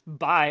like,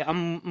 bye,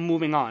 I'm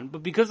moving on.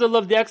 But because I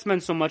love the X-Men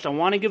so much, I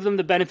want to give them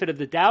the benefit of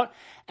the doubt,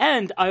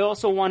 and I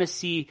also want to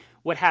see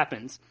what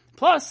happens.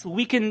 Plus,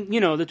 we can,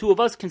 the two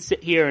of us can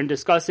sit here and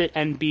discuss it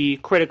and be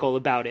critical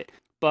about it.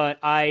 But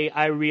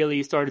I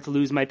really started to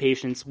lose my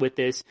patience with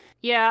this.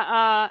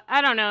 Yeah,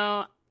 I don't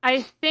know.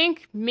 I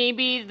think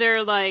maybe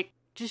they're like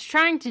just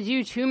trying to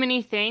do too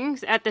many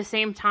things at the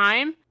same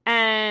time,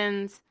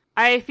 and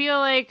I feel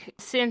like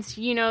since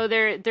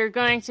they're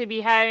going to be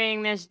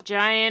having this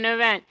giant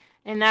event,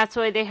 and that's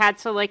why they had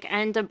to like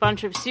end a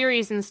bunch of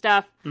series and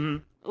stuff. Mm-hmm.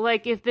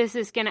 Like if this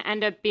is going to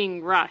end up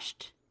being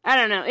rushed, I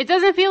don't know. It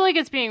doesn't feel like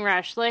it's being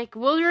rushed. Like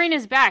Wolverine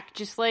is back,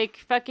 just like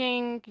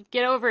fucking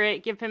get over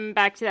it, give him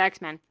back to the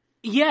X-Men.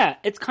 Yeah,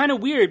 it's kind of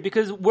weird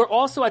because we're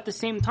also at the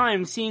same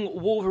time seeing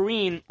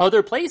Wolverine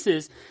other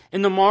places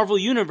in the Marvel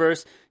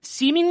Universe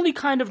seemingly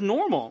kind of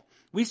normal.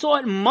 We saw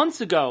it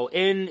months ago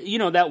in,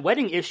 that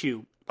wedding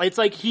issue. It's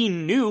like he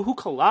knew who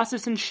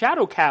Colossus and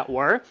Shadowcat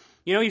were.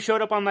 He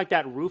showed up on like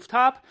that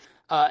rooftop.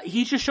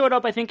 He just showed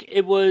up, I think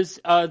it was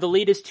the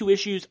latest 2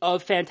 issues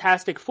of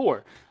Fantastic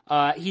Four.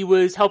 He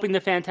was helping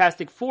the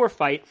Fantastic Four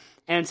fight,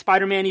 and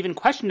Spider-Man even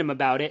questioned him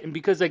about it. And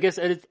because I guess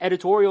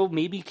editorial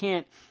maybe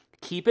can't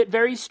keep it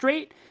very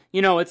straight,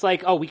 it's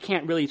like, oh, we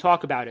can't really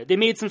talk about it. They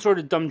made some sort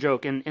of dumb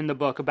joke in the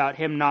book about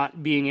him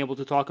not being able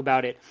to talk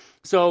about it.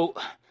 So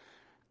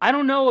I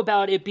don't know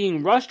about it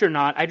being rushed or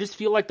not. I just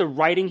feel like the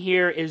writing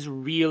here is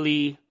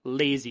really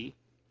lazy.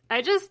 I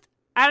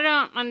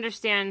don't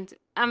understand.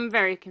 I'm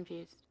very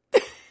confused.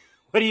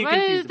 What are you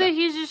confused about?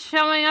 He's just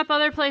showing up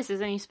other places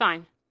and he's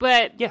fine.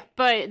 But yeah.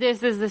 But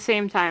this is the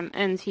same time,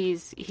 and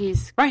he's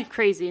right.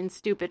 Crazy and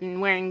stupid and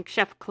wearing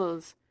chef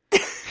clothes.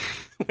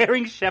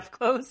 Wearing chef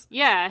clothes?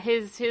 Yeah,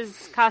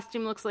 his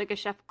costume looks like a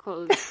chef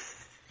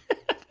clothes.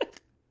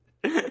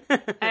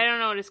 I don't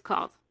know what it's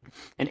called.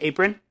 An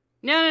apron?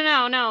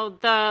 No.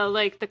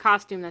 The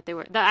costume that they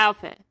wear, the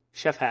outfit.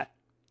 Chef hat.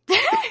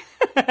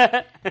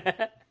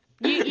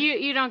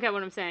 You don't get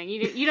what I'm saying.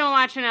 You don't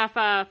watch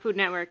enough Food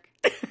Network.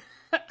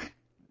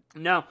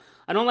 No,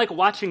 I don't like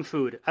watching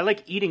food. I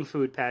like eating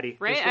food, Patty.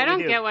 Right? I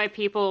don't get why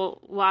people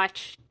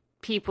watch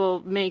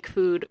people make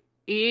food.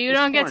 You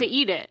don't get to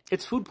eat it.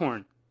 It's food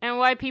porn. And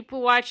why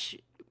people watch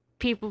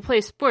people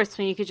play sports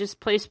when you could just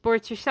play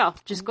sports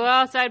yourself. Just go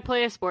outside,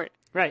 play a sport.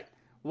 Right.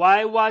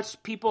 Why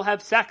watch people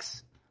have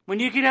sex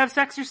when you can have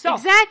sex yourself?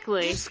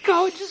 Exactly.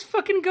 Just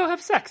fucking go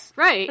have sex.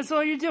 Right. That's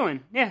all you're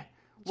doing. Yeah.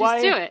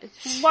 Just do it.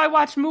 Why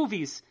watch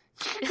movies?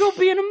 Go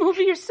be in a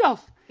movie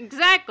yourself.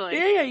 Exactly.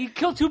 Yeah, you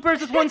kill 2 birds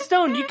with 1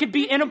 stone. You could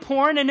be in a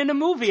porn and in a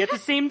movie at the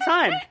same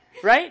time.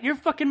 Right? You're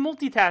fucking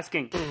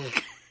multitasking.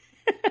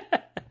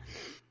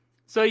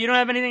 So you don't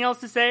have anything else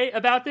to say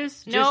about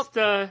this? Nope.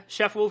 Just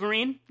Chef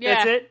Wolverine?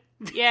 Yeah. That's it?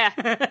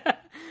 Yeah.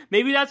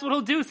 Maybe that's what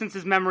he'll do since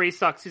his memory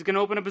sucks. He's going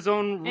to open up his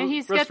own and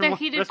he's got the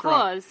heated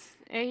claws.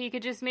 And he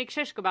could just make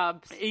shish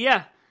kebabs.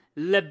 Yeah.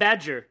 Le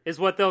Badger is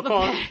what they'll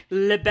call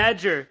Le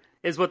Badger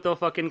is what they'll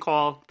fucking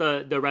call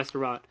the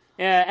restaurant.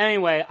 Yeah,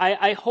 anyway,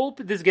 I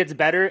hope this gets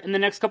better in the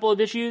next couple of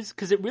issues,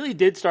 because it really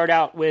did start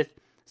out with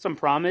some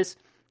promise.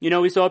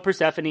 We saw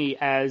Persephone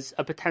as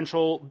a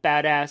potential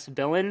badass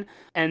villain,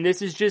 and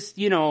this is just,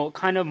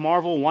 kind of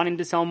Marvel wanting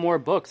to sell more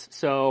books.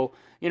 So,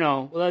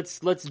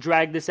 let's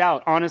drag this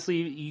out. Honestly,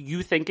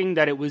 you thinking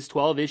that it was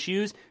 12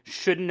 issues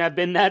shouldn't have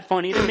been that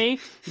funny to me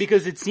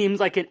because it seems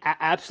like an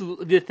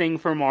absolutely the thing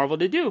for Marvel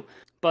to do.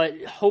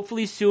 But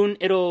hopefully soon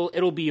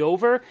it'll be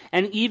over.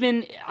 And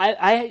even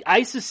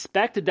I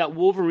suspect that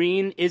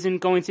Wolverine isn't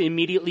going to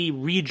immediately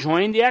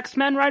rejoin the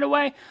X-Men right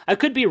away. I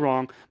could be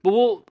wrong, but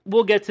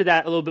we'll get to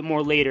that a little bit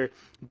more later.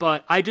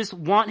 But I just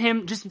want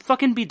him, just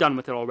fucking be done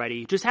with it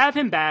already. Just have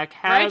him back.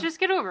 Right, just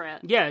get over it.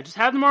 Yeah, just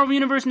have the Marvel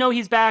Universe know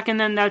he's back, and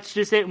then that's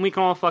just it, and we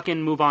can all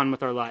fucking move on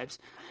with our lives.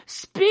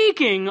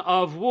 Speaking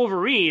of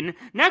Wolverine,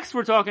 next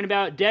we're talking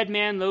about Dead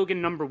Man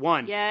Logan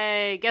 #1.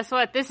 Yay, guess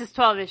what? This is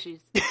 12 issues.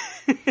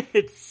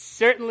 It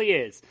certainly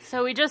is.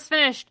 So we just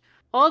finished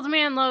Old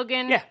Man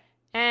Logan. Yeah.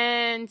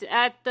 And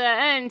at the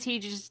end, he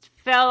just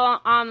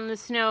fell on the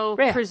snow,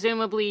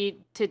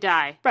 presumably to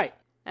die. Right.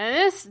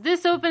 And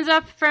this opens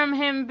up from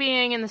him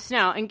being in the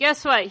snow. And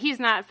guess what? He's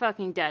not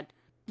fucking dead.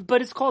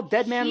 But it's called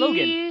Dead Man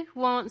Logan. He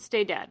won't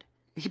stay dead.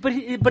 But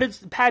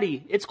it's,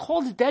 Patty, it's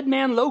called Dead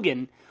Man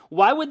Logan.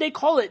 Why would they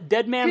call it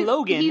Dead Man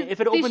Logan if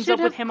it opens up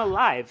with him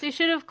alive? They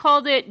should have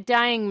called it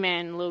Dying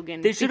Man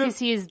Logan because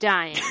he is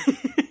dying.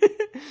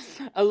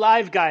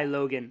 Alive Guy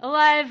Logan.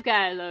 Alive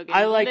Guy Logan.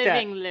 I like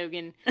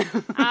Living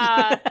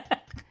that.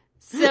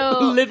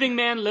 Logan. Living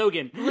Man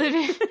Logan.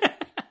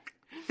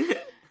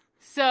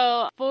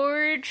 So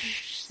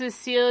Forge,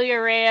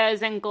 Cecilia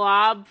Reyes, and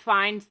Glob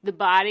find the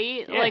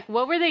body. Yeah. Like,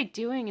 what were they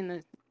doing in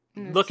the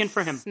looking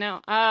for him?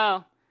 Snow.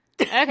 Oh,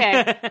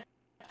 okay.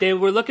 They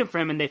were looking for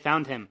him and they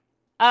found him.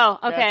 Oh,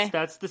 okay.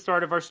 That's the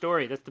start of our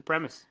story. That's the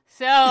premise.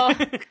 So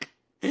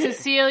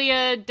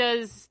Cecilia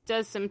does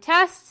some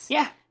tests.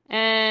 Yeah.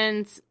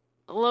 And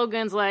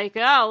Logan's like,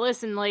 oh,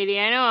 listen, lady,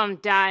 I know I'm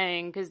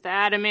dying because the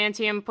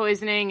adamantium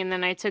poisoning, and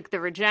then I took the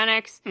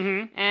Regenix,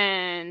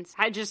 and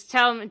I just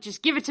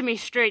give it to me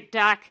straight,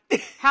 Doc.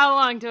 How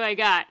long do I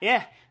got?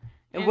 Yeah.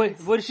 And what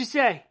did she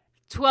say?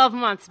 12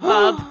 months,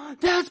 bub.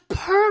 That's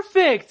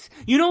perfect.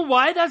 You know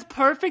why that's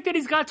perfect that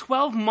he's got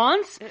 12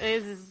 months?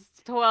 It's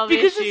 12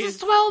 because issues. This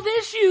is 12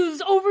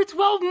 issues over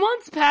 12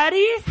 months, Patty.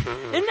 Isn't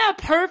that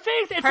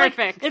perfect? It's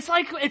perfect. It's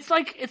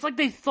like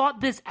they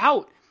thought this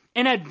out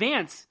in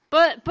advance.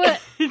 But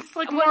it's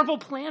like Marvel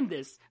planned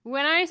this.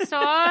 When I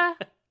saw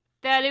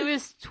that it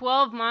was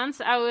 12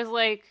 months, I was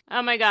like,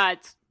 oh my god,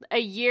 a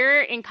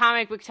year in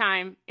comic book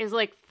time is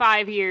like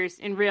 5 years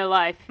in real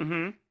life.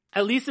 Mm-hmm.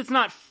 At least it's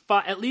not.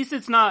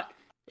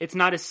 It's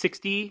not a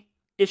 60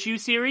 issue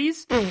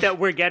series that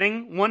we're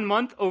getting 1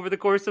 month over the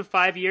course of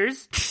 5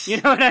 years. You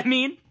know what I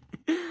mean?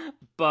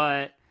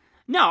 But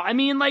no, I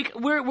mean, like,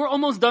 we're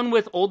almost done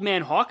with Old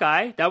Man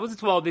Hawkeye. That was a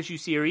 12 issue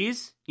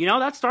series. You know,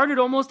 that started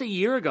almost a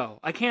year ago.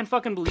 I can't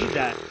fucking believe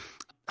that.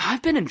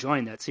 I've been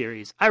enjoying that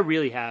series. I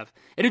really have.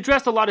 It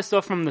addressed a lot of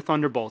stuff from the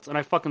Thunderbolts, and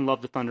I fucking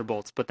love the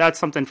Thunderbolts, but that's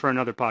something for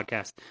another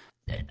podcast.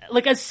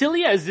 Like, as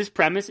silly as this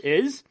premise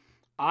is,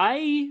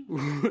 I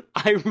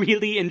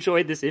really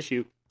enjoyed this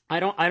issue. I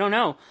don't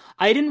know.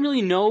 I didn't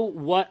really know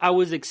what I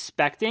was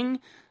expecting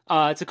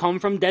to come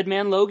from Dead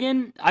Man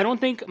Logan. I don't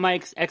think my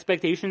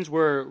expectations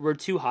were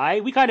too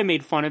high. We kind of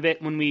made fun of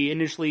it when we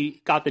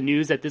initially got the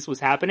news that this was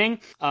happening,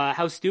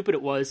 how stupid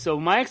it was. So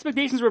my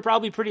expectations were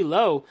probably pretty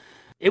low.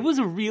 It was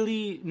a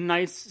really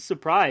nice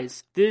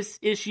surprise. This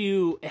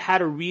issue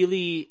had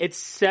it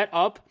set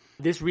up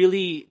this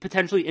really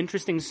potentially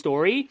interesting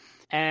story,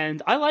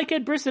 and I like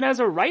Ed Brisson as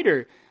a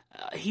writer.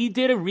 He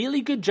did a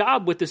really good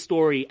job with the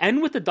story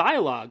and with the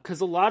dialogue,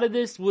 because a lot of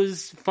this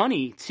was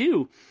funny,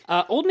 too.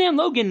 Old Man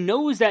Logan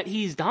knows that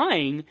he's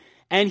dying,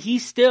 and he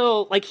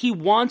still, he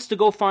wants to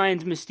go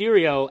find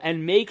Mysterio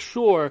and make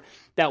sure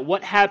that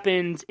what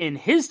happened in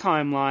his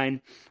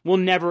timeline will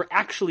never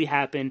actually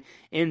happen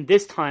in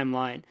this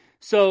timeline.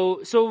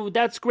 So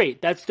that's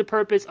great. That's the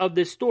purpose of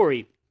this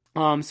story.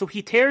 So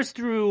he tears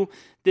through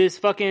this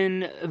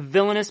fucking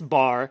villainous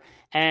bar,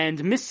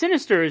 and Miss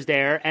Sinister is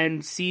there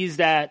and sees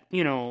that,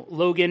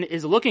 Logan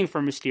is looking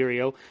for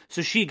Mysterio.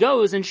 So she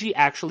goes and she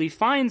actually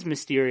finds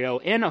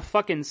Mysterio in a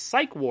fucking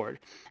psych ward.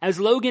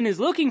 As Logan is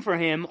looking for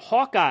him,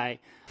 Hawkeye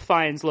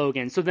finds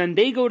Logan. So then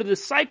they go to the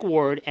psych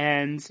ward,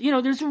 and,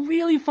 there's a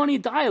really funny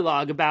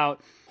dialogue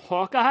about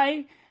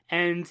Hawkeye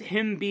and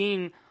him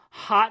being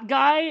Hot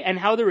Guy, and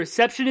how the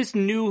receptionist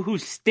knew who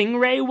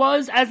Stingray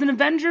was as an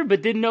Avenger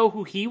but didn't know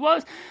who he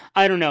was.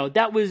 I don't know.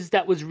 That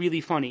was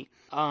really funny.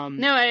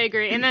 No, I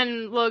agree. And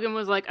then Logan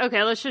was like,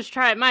 okay, let's just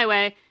try it my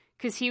way,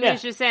 because he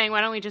was just saying,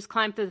 why don't we just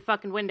climb through the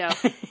fucking window?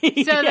 So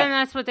then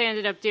that's what they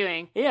ended up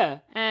doing. Yeah.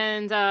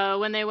 And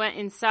when they went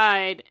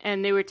inside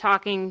and they were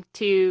talking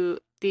to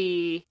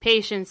the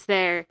patients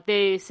there,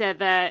 they said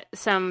that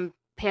some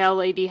pale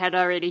lady had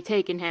already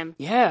taken him.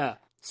 Yeah.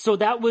 So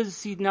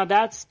now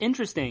that's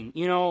interesting.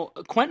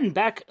 Quentin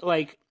Beck,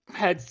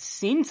 had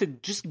seemed to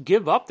just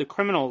give up the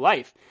criminal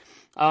life.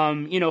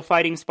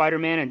 Fighting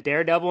Spider-Man and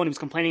Daredevil, and he was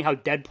complaining how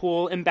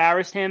Deadpool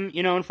embarrassed him,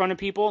 in front of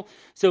people.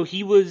 So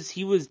he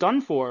was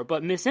done for.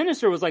 But Miss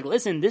Sinister was like,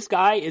 listen, this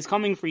guy is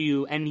coming for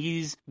you, and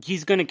he's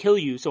gonna kill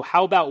you. So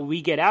how about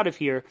we get out of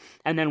here,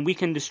 and then we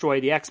can destroy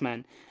the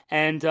X-Men.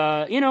 And,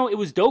 it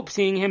was dope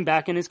seeing him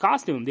back in his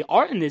costume. The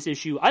art in this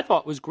issue I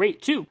thought was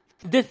great, too.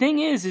 The thing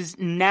is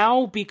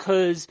now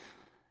because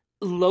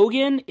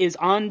Logan is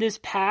on this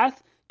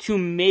path to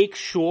make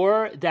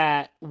sure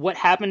that what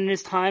happened in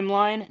his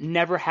timeline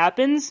never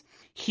happens,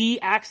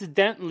 he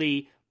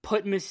accidentally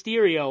put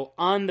Mysterio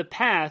on the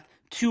path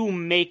to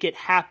make it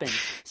happen.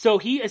 So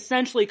he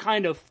essentially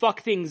kind of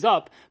fucked things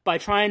up by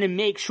trying to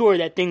make sure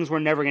that things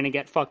were never going to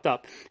get fucked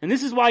up. And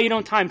this is why you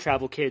don't time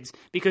travel, kids,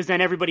 because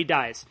then everybody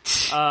dies.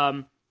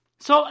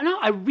 So, no,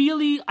 I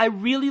really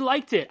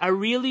liked it. I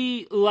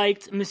really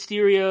liked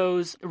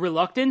Mysterio's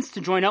reluctance to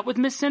join up with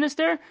Miss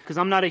Sinister, because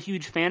I'm not a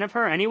huge fan of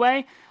her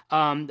anyway.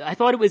 I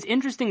thought it was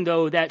interesting,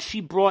 though, that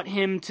she brought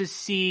him to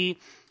see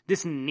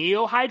this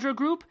Neo-Hydra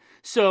group.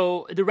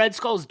 So, the Red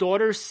Skull's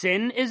daughter,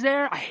 Sin, is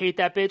there. I hate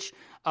that bitch.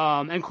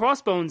 And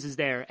Crossbones is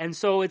there. And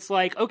so it's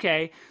like,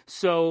 okay,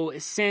 so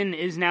Sin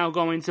is now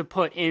going to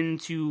put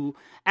into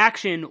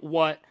action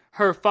what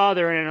her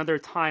father in another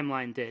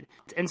timeline did.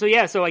 And so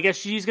so I guess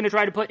she's going to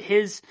try to put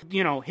his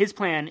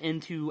plan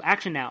into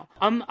action now.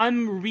 I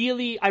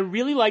really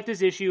like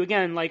this issue.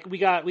 Again, like we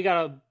got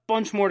a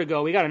bunch more to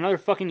go. We got another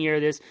fucking year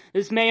of this.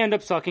 This may end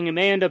up sucking. It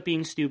may end up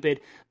being stupid,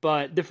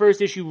 but the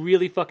first issue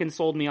really fucking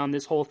sold me on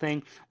this whole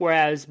thing.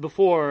 Whereas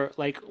before,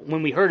 like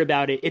when we heard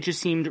about it, it just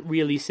seemed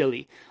really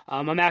silly.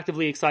 I'm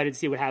actively excited to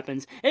see what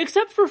happens,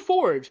 except for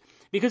Forge.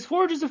 Because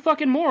Forge is a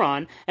fucking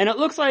moron, and it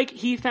looks like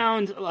he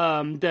found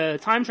the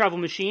time travel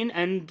machine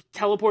and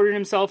teleported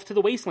himself to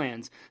the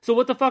Wastelands. So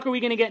what the fuck are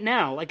we gonna get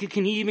now? Like,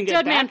 can he even get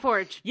Dead back? Man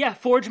Forge. Yeah,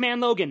 Forge Man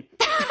Logan.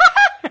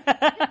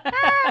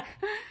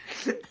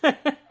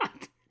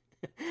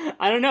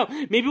 I don't know.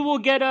 Maybe we'll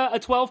get a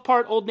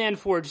 12-part Old Man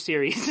Forge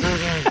series.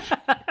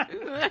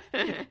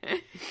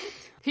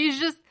 He's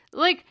just,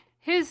 like,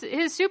 his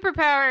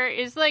superpower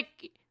is, like,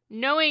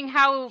 knowing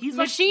how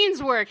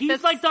machines work.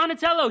 He's like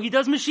Donatello. He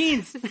does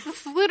machines.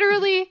 That's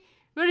literally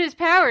what his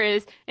power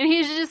is. And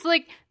he's just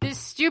like this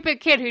stupid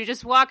kid who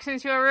just walks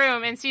into a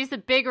room and sees the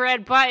big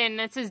red button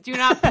that says do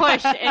not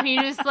push. And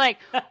he's just like,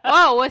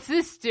 oh, what's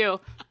this do?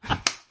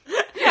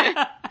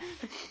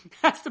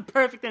 That's the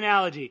perfect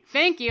analogy.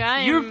 Thank you.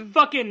 I'm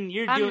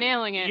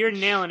nailing it. You're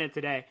nailing it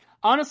today.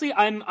 Honestly,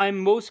 I'm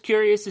most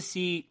curious to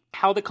see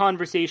how the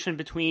conversation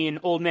between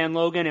Old Man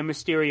Logan and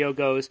Mysterio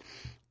goes.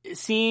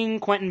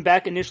 Seeing Quentin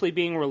Beck initially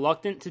being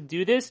reluctant to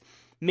do this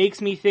makes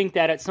me think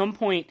that at some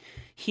point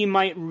he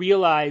might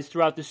realize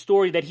throughout the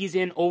story that he's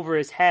in over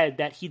his head,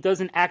 that he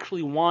doesn't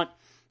actually want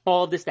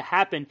all of this to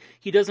happen.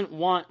 He doesn't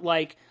want,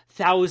 like,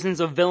 thousands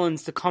of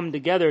villains to come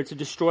together to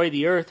destroy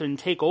the Earth and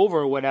take over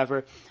or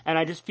whatever. And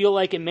I just feel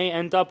like it may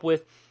end up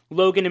with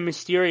Logan and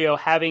Mysterio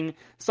having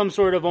some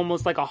sort of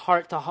almost like a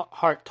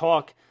heart-to-heart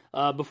talk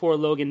before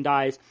Logan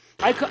dies.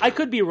 I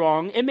could be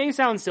wrong. It may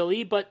sound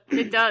silly, but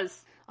it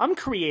does. I'm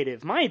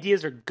creative. My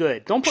ideas are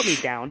good. Don't put me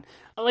down.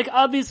 Like,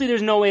 obviously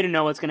there's no way to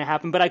know what's going to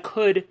happen, but I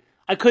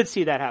could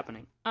see that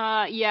happening.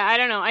 Yeah, I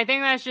don't know. I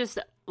think that's just,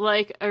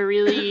 like, a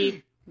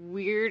really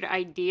weird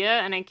idea,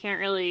 and I can't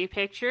really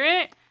picture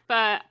it.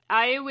 But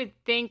I would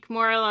think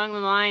more along the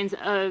lines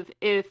of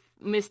if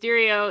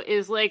Mysterio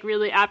is, like,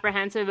 really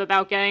apprehensive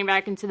about getting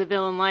back into the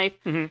villain life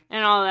and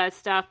all that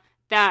stuff,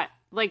 that,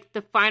 like,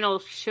 the final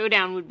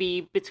showdown would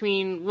be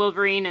between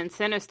Wolverine and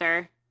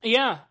Sinister.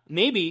 Yeah,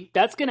 maybe.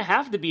 That's going to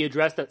have to be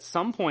addressed at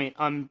some point,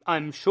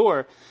 I'm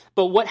sure.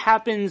 But what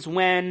happens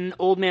when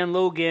Old Man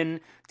Logan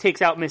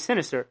takes out Miss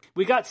Sinister?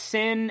 We got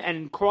Sin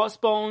and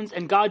Crossbones,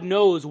 and God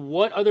knows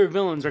what other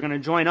villains are going to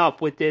join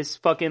up with this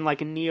fucking,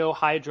 like,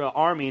 Neo-Hydra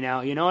army now,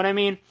 you know what I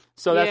mean?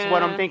 So that's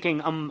what I'm thinking.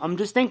 I'm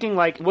just thinking,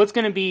 like, what's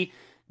going to be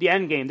the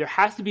end game? There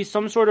has to be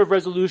some sort of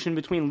resolution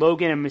between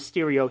Logan and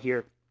Mysterio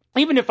here.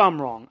 Even if I'm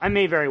wrong, I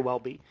may very well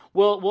be.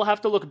 We'll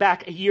have to look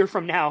back a year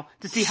from now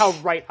to see how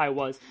right I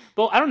was.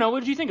 But I don't know. What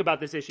did you think about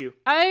this issue?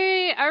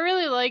 I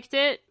really liked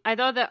it. I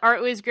thought the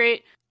art was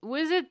great.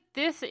 Was it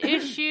this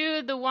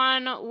issue, the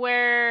one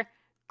where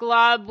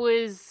Glob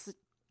was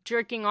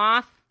jerking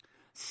off?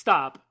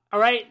 Stop. All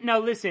right. Now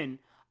listen.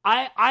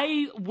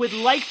 I would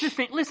like to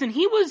think. Listen,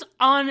 he was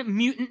on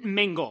Mutant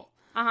Mingle.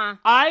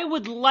 I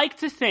would like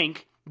to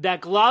think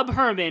that Glob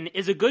Herman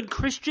is a good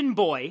Christian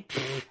boy,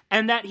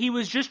 and that he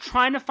was just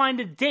trying to find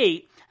a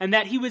date, and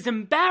that he was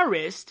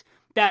embarrassed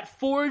that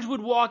Forge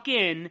would walk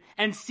in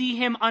and see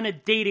him on a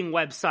dating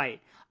website.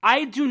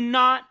 I do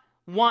not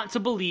want to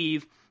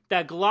believe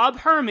that Glob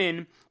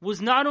Herman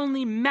was not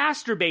only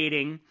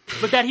masturbating,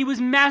 but that he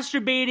was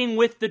masturbating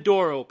with the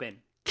door open.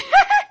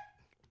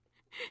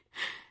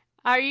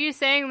 Are you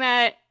saying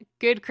that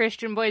good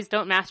Christian boys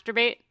don't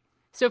masturbate?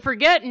 So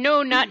forget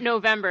No Nut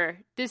November.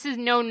 This is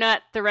No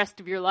Nut the rest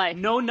of your life.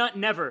 No Nut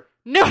Never.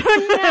 No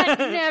Nut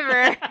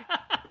Never.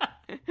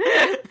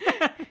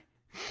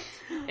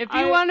 If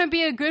you want to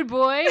be a good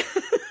boy,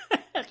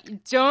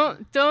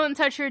 don't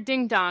touch your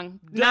ding dong.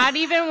 Not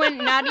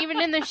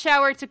even in the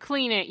shower to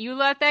clean it. You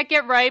let that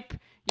get ripe.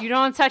 You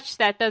don't touch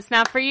that. That's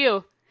not for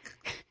you.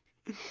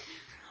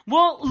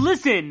 Well,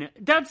 listen,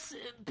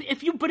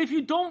 if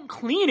you don't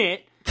clean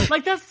it,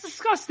 like, that's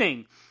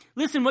disgusting.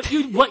 Listen, what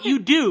you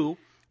do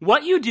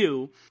What you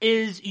do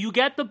is you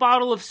get the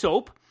bottle of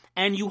soap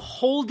and you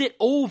hold it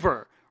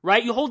over,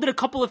 right? You hold it a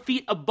couple of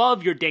feet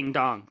above your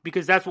ding-dong,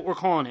 because that's what we're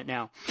calling it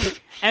now.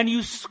 And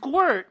you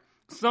squirt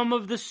some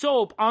of the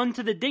soap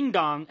onto the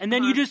ding-dong, and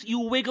then you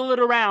wiggle it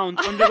around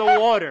under the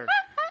water.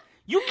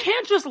 You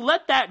can't just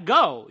let that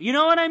go. You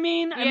know what I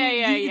mean?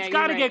 It's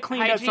got to get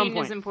cleaned at some point.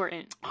 Hygiene is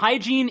important.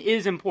 Hygiene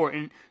is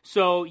important,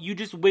 so you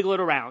just wiggle it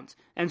around,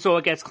 and so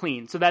it gets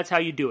clean. So that's how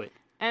you do it.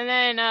 And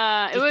then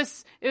it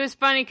was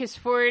funny because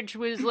Forge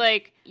was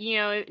like,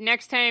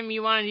 next time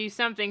you want to do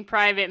something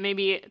private,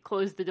 maybe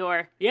close the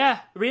door.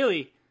 Yeah,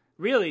 really.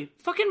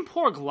 Fucking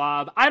poor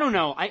Glob. I don't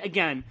know.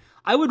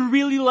 I would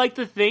really like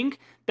to think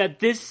that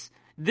this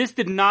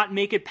did not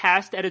make it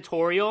past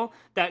editorial,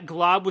 that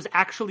Glob was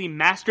actually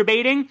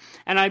masturbating,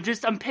 and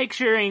I'm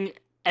picturing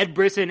Ed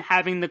Brisson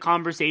having the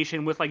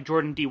conversation with like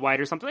Jordan D. White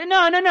or something.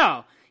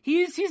 No.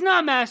 He's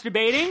not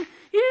masturbating.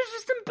 He's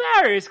just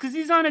embarrassed because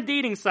he's on a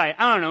dating site.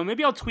 I don't know.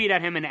 Maybe I'll tweet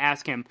at him and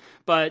ask him.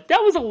 But that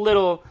was a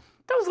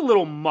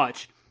little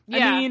much.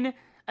 Yeah.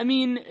 I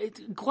mean,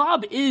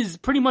 Glob is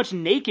pretty much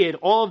naked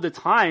all of the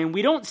time.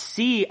 We don't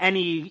see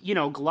any,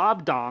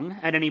 Glob dong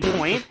at any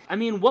point. I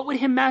mean, what would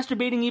him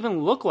masturbating even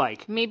look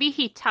like? Maybe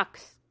he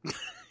tucks.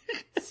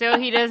 So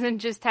he doesn't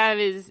just have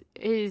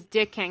his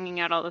dick hanging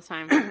out all the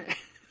time.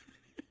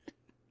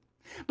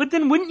 But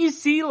then wouldn't you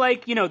see,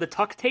 like, the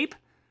tuck tape?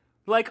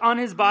 Like, on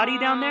his body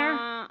down there?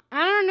 I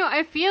don't know.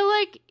 I feel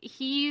like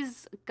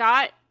he's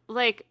got,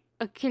 like,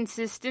 a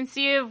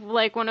consistency of,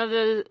 like, one of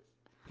the...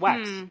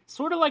 Wax.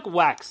 Sort of like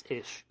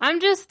wax-ish. I'm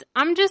just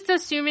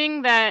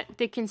assuming that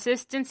the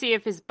consistency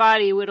of his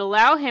body would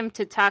allow him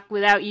to tuck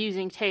without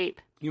using tape.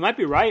 You might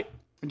be right.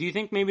 Do you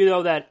think maybe,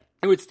 though, that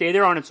it would stay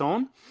there on its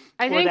own?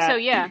 I think so,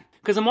 yeah.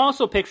 Because I'm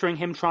also picturing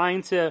him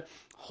trying to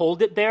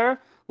hold it there,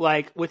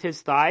 like, with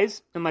his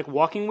thighs and, like,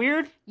 walking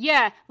weird.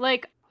 Yeah,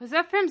 like... Was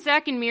that from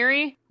Zack and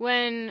Miri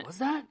when... Was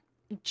that?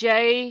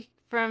 Jay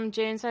from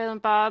Jay and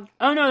Silent Bob?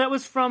 Oh, no, that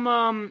was from...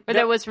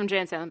 that was from Jay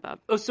and Silent Bob.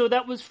 Oh, so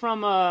that was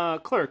from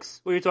Clerks,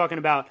 what you're talking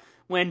about.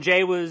 When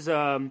Jay was...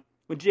 when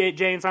Jay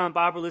and Silent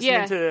Bob were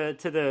listening to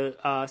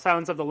the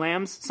Silence of the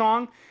Lambs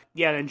song.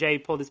 Yeah, then Jay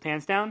pulled his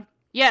pants down.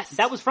 Yes.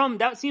 That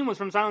scene was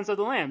from Silence of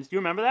the Lambs. Do you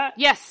remember that?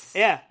 Yes.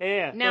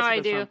 Yeah. Now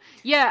I do.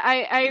 Yeah,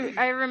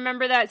 I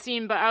remember that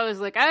scene, but I was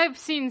like, I've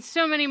seen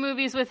so many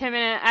movies with him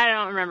in it, I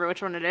don't remember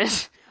which one it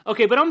is.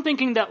 Okay, but I'm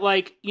thinking that,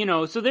 like,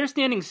 so they're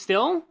standing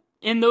still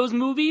in those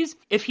movies.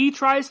 If he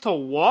tries to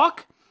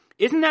walk,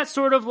 isn't that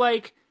sort of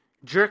like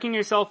jerking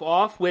yourself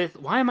off with,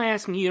 why am I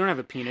asking you? You don't have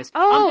a penis.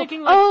 Oh, I'm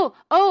thinking like,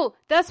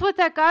 that's what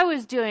that guy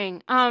was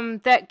doing.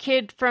 That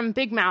kid from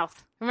Big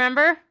Mouth.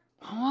 Remember?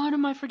 What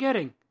am I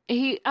forgetting?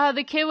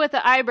 The kid with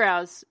the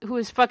eyebrows who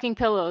was fucking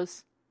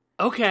pillows.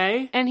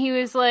 Okay. And he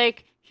was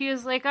like,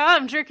 oh,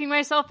 I'm jerking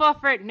myself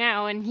off right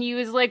now. And he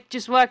was like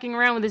just walking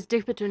around with his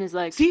dick between his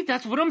legs. See,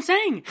 that's what I'm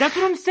saying.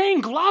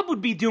 Glob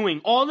would be doing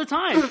all the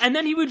time. And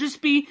then he would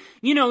just be,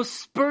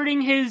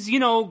 spurting his,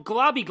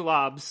 globby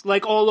globs,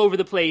 like all over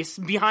the place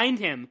behind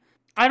him.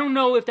 I don't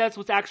know if that's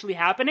what's actually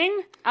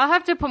happening. I'll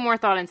have to put more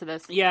thought into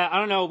this. Yeah, I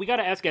don't know. We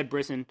gotta ask Ed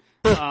Brisson.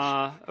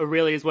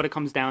 Really is what it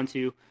comes down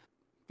to.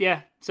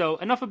 Yeah, so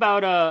enough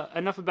about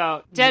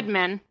dead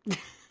men.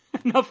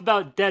 Enough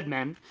about dead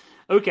men.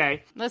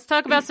 Okay. Let's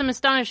talk about some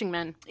astonishing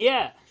men.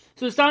 Yeah.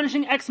 So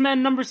Astonishing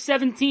X-Men number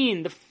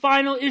 17, the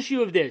final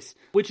issue of this,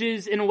 which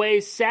is in a way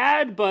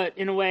sad, but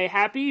in a way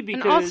happy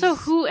because... And also,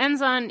 who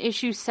ends on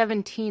issue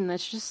 17?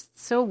 That's just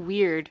so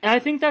weird. And I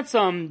think that's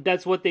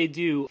what they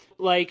do.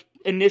 Like,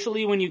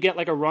 initially when you get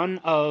like a run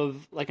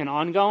of like an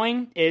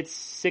ongoing, it's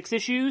 6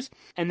 issues,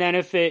 and then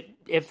if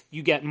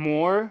you get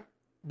more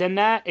than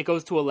that, it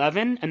goes to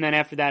 11, and then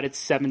after that, it's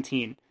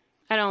 17.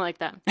 I don't like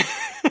that.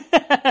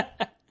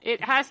 It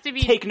has to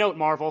be... Take note,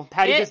 Marvel.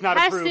 Patty does not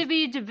approve. It has to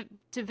be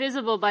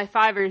divisible by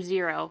 5 or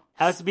 0.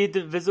 Has to be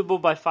divisible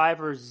by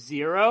 5 or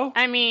 0?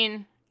 I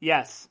mean...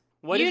 Yes.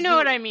 What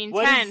I mean.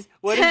 10.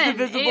 What 10. Is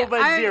divisible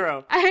by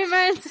 0?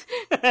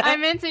 I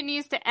meant it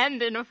needs to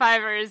end in a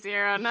 5 or a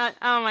 0. Not...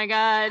 Oh my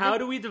god. How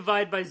do we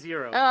divide by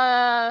 0?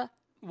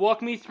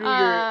 Walk me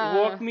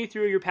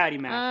through your Patty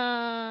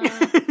math.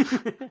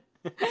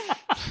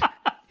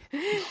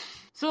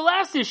 So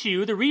last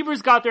issue, the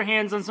Reavers got their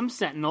hands on some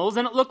Sentinels,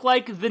 and it looked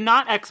like the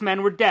not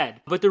X-Men were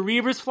dead. But the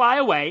Reavers fly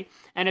away,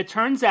 and it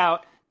turns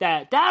out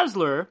that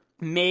Dazzler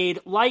made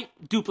light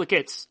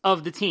duplicates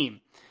of the team.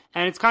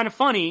 And it's kind of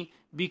funny,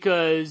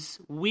 because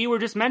we were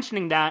just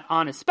mentioning that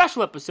on a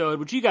special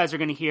episode, which you guys are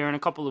going to hear in a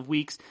couple of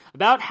weeks,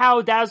 about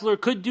how Dazzler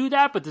could do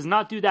that, but does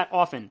not do that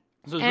often.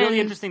 So it's really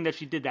interesting that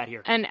she did that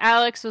here. And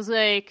Alex was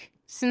like,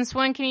 since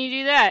when can you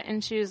do that?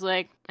 And she was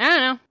like, I don't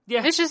know.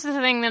 Yeah. It's just a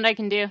thing that I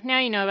can do. Now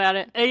you know about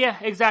it. Yeah,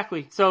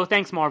 exactly. So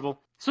thanks, Marvel.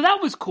 So that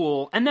was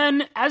cool. And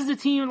then as the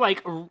team,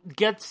 like,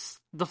 gets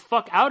the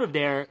fuck out of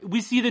there,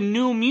 we see the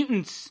New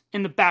Mutants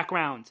in the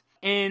background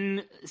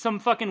in some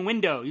fucking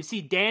window. You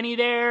see Danny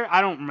there?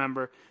 I don't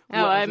remember.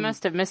 Oh, I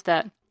must have missed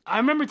that. I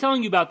remember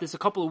telling you about this a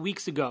couple of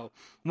weeks ago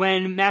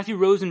when Matthew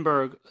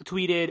Rosenberg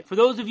tweeted, for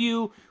those of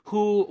you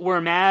who were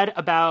mad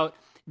about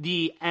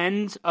the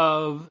end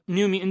of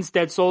New Mutants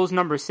Dead Souls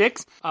number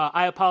 6,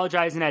 I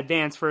apologize in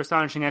advance for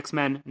Astonishing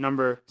X-Men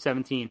number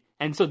 17.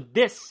 And so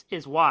this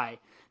is why.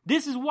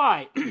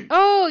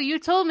 Oh, you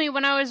told me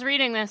when I was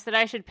reading this that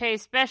I should pay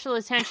special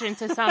attention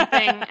to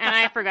something, and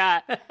I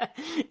forgot.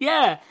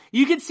 Yeah,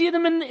 you could see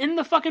them in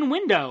the fucking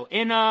window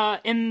in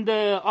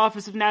the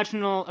Office of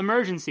National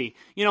Emergency.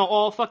 You know,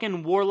 all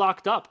fucking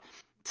warlocked up.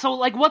 So,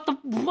 like, what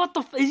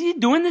the is he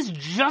doing this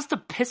just to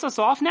piss us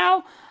off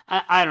now?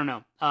 I don't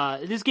know.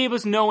 This gave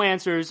us no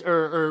answers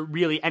or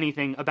really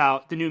anything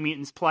about the New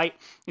Mutants' plight,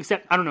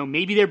 except, I don't know,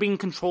 maybe they're being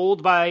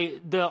controlled by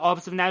the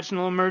Office of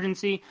National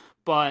Emergency,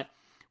 but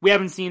we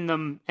haven't seen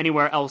them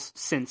anywhere else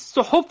since.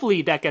 So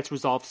hopefully that gets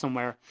resolved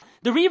somewhere.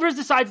 The Reavers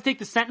decide to take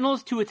the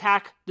Sentinels to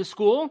attack the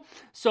school,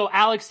 so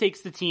Alex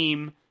takes the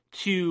team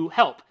to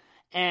help.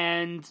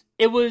 And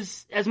it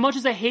was, as much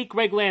as I hate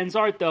Greg Land's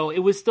art, though, it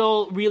was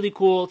still really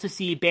cool to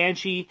see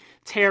Banshee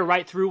tear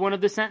right through one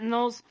of the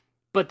Sentinels.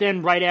 But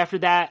then right after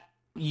that,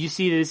 you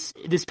see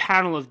this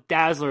panel of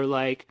Dazzler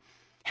like,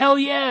 hell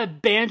yeah,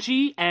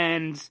 Banshee,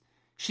 and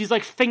she's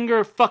like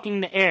finger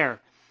fucking the air.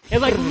 It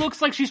like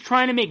looks like she's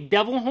trying to make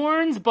devil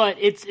horns, but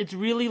it's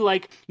really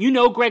like, you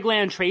know, Greg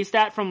Land traced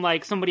that from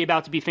like somebody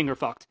about to be finger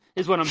fucked,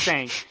 is what I'm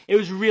saying. It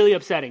was really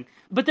upsetting.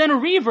 But then a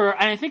Reaver,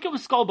 and I think it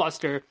was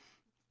Skullbuster,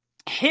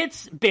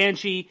 hits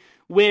Banshee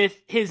with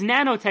his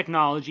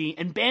nanotechnology,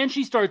 and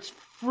Banshee starts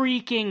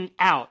freaking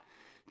out.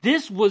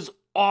 This was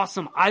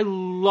awesome. I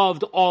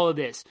loved all of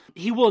this.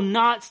 He will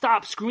not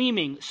stop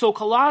screaming. So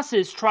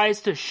Colossus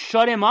tries to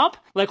shut him up,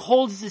 like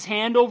holds his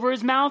hand over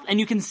his mouth, and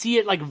you can see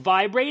it like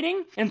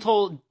vibrating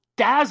until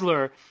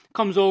Dazzler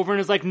comes over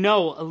and is like,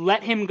 no,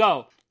 let him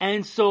go.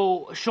 And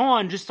so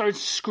Sean just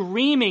starts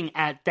screaming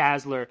at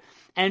Dazzler,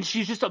 and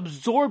she's just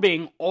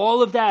absorbing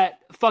all of that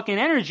fucking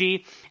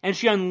energy, and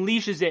she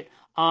unleashes it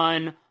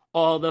on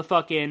all the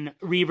fucking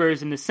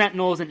Reavers and the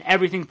Sentinels, and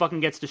everything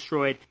fucking gets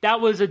destroyed. That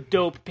was a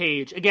dope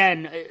page.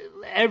 Again,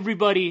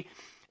 everybody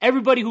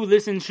who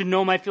listens should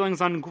know my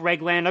feelings on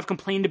Greg Land. I've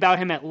complained about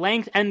him at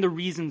length and the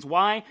reasons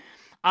why.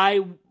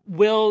 I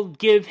will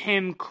give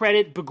him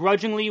credit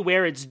begrudgingly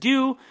where it's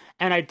due,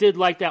 and I did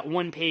like that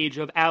one page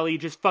of Allie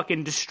just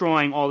fucking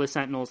destroying all the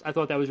Sentinels. I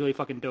thought that was really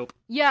fucking dope.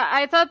 Yeah,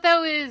 I thought that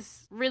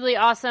was really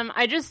awesome.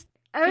 I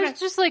was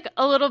just like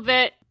a little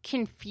bit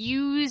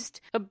confused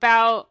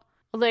about,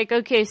 like,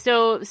 okay,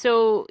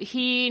 so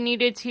he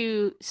needed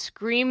to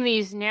scream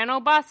these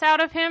nanobots out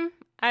of him?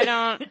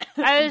 I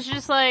was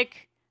just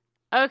like,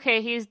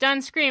 okay, he's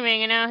done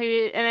screaming, and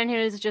then he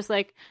was just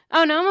like,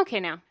 oh no, I'm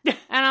okay now. And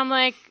I'm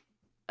like,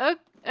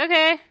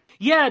 okay.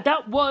 Yeah,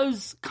 that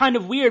was kind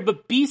of weird,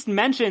 but Beast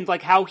mentioned,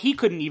 like, how he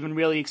couldn't even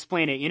really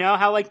explain it, you know?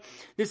 How, like,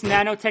 this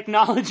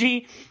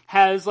nanotechnology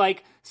has,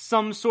 like,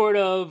 some sort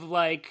of,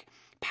 like,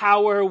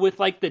 power with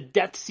like the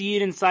death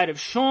seed inside of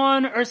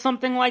Sean or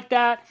something like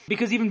that,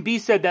 because even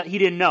Beast said that he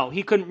didn't know.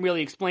 He couldn't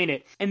really explain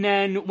it. And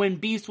then when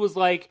Beast was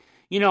like,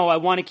 you know, I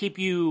want to keep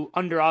you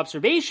under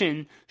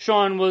observation,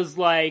 Sean was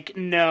like,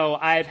 no,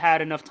 I've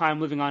had enough time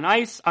living on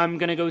ice. I'm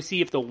going to go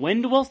see if the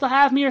wind will still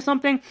have me or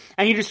something.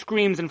 And he just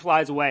screams and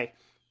flies away.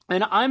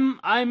 And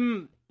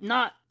I'm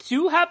not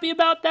too happy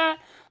about that,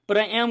 but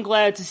I am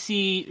glad to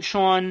see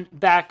Sean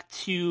back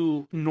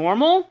to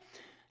normal.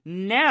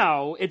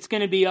 Now it's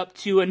going to be up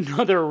to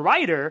another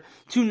writer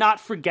to not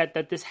forget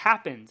that this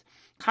happened.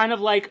 Kind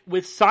of like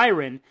with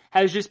Siren,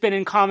 has just been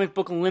in comic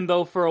book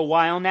limbo for a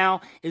while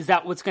now. Is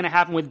that what's going to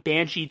happen with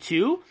Banshee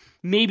too?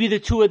 Maybe the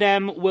two of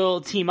them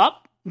will team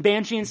up,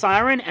 Banshee and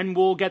Siren, and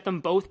we'll get them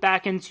both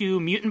back into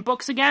mutant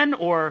books again,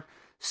 or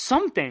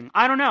something.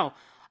 I don't know.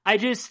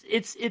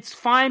 It's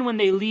fine when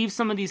they leave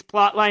some of these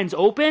plot lines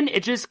open.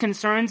 It just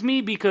concerns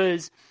me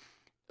because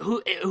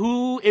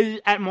who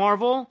is at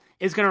Marvel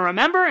is going to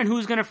remember and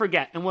who's going to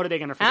forget, and what are they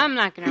going to forget? I'm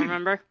not going to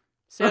remember,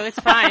 so it's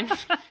fine.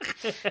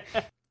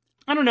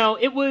 I don't know.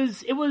 It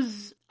was.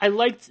 I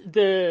liked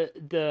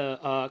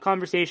the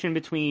conversation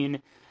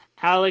between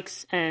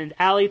Alex and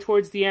Allie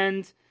towards the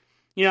end.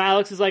 You know,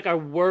 Alex is like, I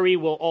worry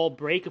we'll all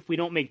break if we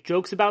don't make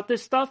jokes about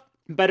this stuff.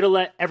 Better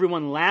let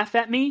everyone laugh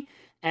at me.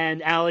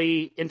 And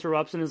Allie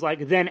interrupts and is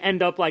like, then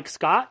end up like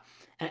Scott.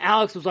 And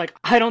Alex was like,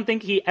 I don't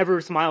think he ever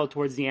smiled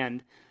towards the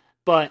end.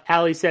 But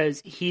Allie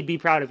says, he'd be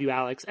proud of you,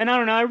 Alex. And I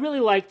don't know, I really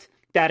liked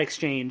that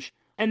exchange.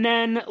 And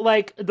then,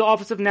 like, the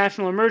Office of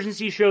National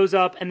Emergency shows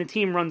up and the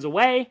team runs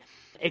away,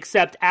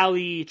 except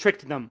Allie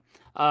tricked them.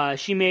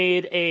 She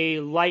made a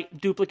light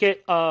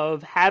duplicate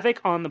of Havoc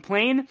on the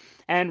plane,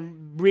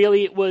 and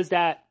really it was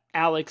that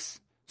Alex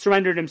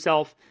surrendered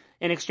himself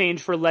in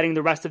exchange for letting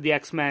the rest of the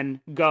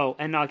X-Men go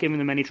and not giving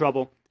them any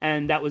trouble.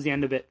 And that was the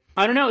end of it.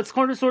 I don't know, it's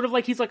sort of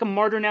like he's like a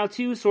martyr now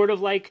too, sort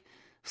of like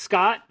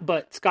Scott,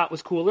 but Scott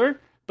was cooler.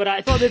 But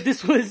I thought that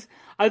this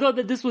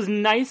was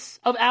nice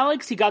of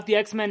Alex. He got the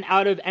X-Men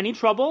out of any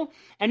trouble.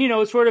 And, you know,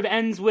 it sort of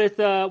ends with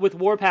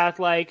Warpath,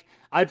 like,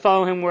 I'd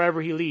follow him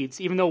wherever he leads.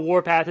 Even though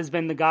Warpath has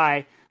been the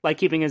guy, like,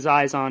 keeping his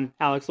eyes on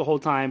Alex the whole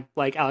time.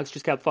 Like, Alex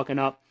just kept fucking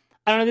up.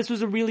 I don't know, this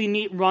was a really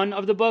neat run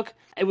of the book.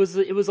 It was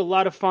a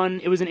lot of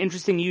fun. It was an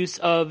interesting use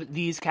of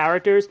these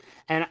characters,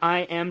 and I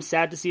am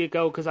sad to see it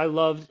go because I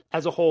loved,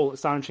 as a whole,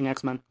 Astonishing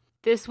X-Men.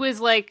 This was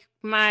like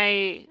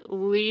my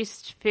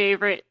least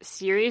favorite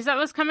series that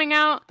was coming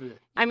out.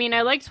 I mean,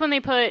 I liked when they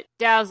put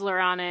Dazzler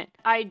on it.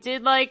 I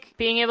did like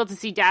being able to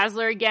see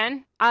Dazzler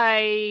again.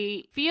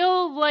 I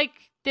feel like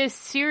this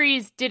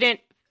series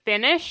didn't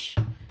finish.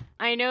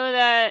 I know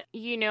that,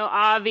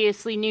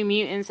 obviously New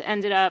Mutants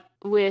ended up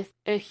with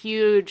a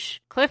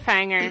huge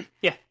cliffhanger.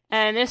 Yeah.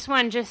 And this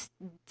one just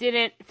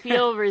didn't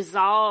feel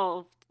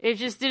resolved. It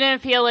just didn't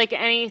feel like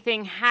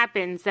anything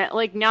happens, that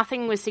like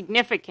nothing was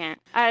significant.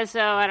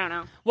 So I don't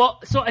know. Well,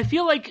 so I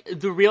feel like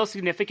the real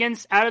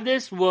significance out of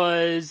this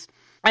was,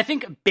 I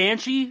think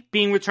Banshee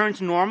being returned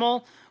to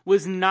normal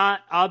was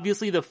not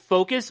obviously the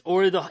focus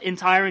or the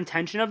entire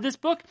intention of this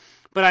book,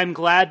 but I'm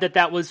glad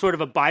that was sort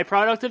of a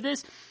byproduct of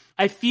this.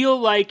 I feel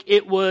like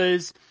it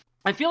was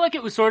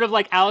sort of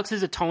like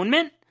Alex's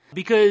atonement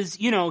because,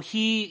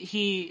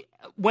 he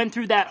went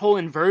through that whole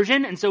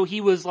inversion, and so he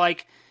was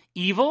like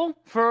evil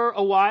for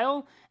a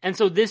while, and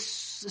so this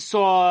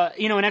saw,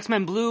 in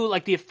X-Men Blue,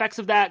 like the effects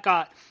of that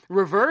got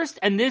reversed,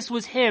 and this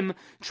was him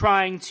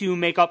trying to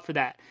make up for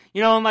that.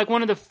 In like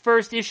one of the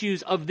first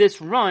issues of this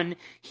run,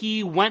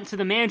 he went to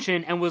the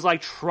mansion and was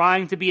like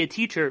trying to be a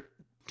teacher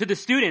to the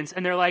students,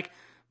 and they're like,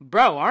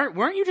 bro,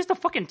 weren't you just a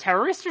fucking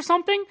terrorist or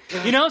something?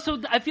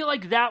 So I feel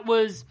like that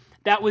was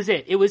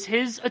it. It was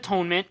his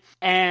atonement,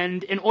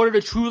 and in order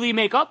to truly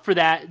make up for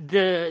that,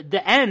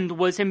 the end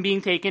was him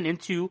being taken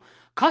into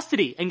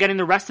custody and getting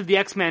the rest of the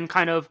X-Men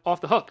kind of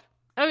off the hook.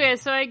 Okay,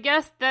 so I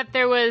guess that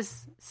there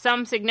was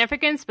some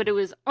significance, but it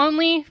was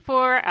only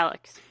for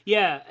Alex.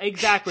 Yeah,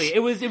 exactly. It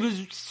was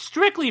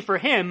strictly for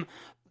him,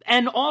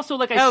 and also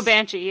like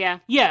Banshee, yeah.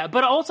 Yeah,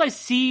 but also I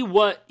see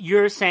what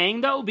you're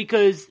saying though,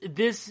 because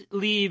this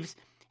leaves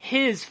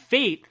his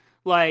fate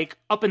like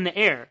up in the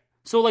air.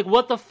 So like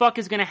what the fuck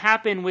is going to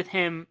happen with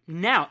him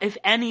now, if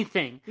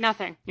anything?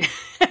 Nothing.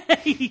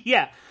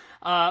 Yeah.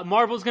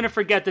 Marvel's going to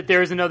forget that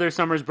there is another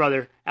Summers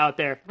brother out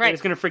there. Right.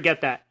 He's going to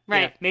forget that.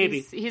 Right. Yeah,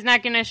 maybe. He's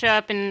not going to show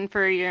up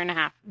for a year and a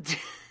half.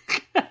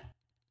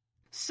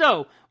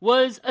 So,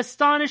 was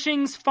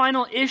Astonishing's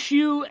final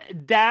issue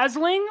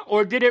dazzling,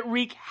 or did it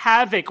wreak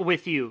havoc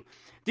with you?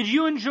 Did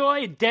you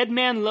enjoy Dead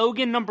Man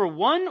Logan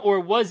 #1, or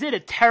was it a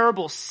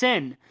terrible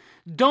sin?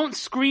 Don't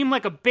scream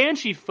like a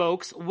banshee,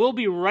 folks. We'll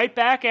be right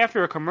back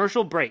after a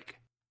commercial break.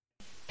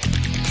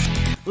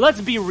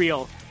 Let's be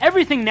real.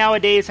 Everything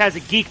nowadays has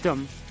a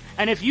geekdom.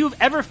 And if you've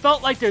ever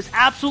felt like there's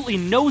absolutely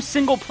no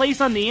single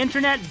place on the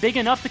internet big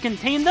enough to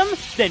contain them,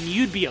 then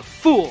you'd be a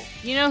fool.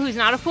 You know who's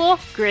not a fool?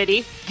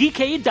 Gritty.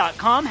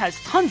 Geekade.com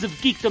has tons of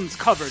geekdoms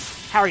covered.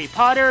 Harry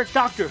Potter,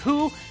 Doctor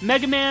Who,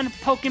 Mega Man,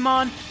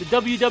 Pokemon, the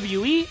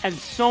WWE, and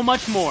so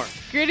much more.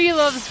 Gritty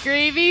loves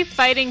gravy,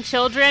 fighting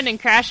children, and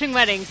crashing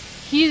weddings.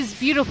 He is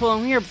beautiful,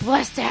 and we are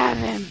blessed to have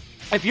him.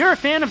 If you're a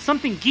fan of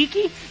something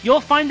geeky,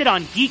 you'll find it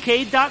on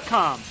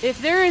Geekade.com.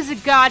 If there is a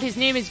god, his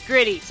name is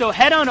Gritty. So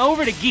head on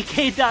over to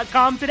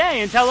Geekade.com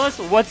today and tell us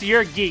what's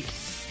your geek.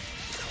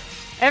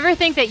 Ever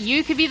think that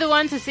you could be the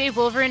one to save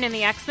Wolverine and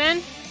the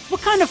X-Men?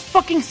 What kind of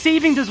fucking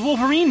saving does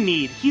Wolverine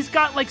need? He's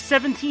got like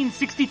 17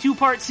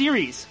 62-part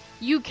series.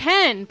 You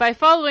can, by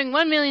following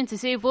 1 Million to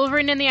Save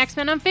Wolverine and the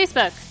X-Men on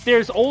Facebook.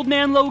 There's Old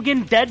Man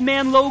Logan, Dead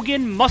Man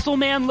Logan, Muscle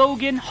Man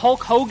Logan,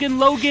 Hulk Hogan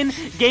Logan,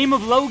 Game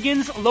of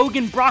Logans,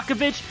 Logan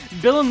Brockovich,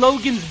 Bill and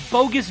Logan's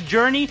Bogus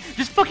Journey.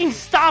 Just fucking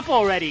stop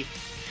already.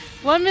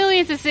 1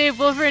 Million to Save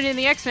Wolverine and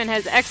the X-Men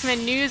has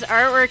X-Men news,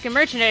 artwork, and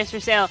merchandise for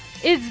sale.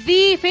 It's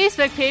the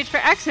Facebook page for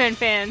X-Men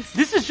fans.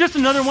 This is just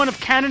another one of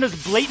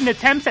Canada's blatant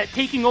attempts at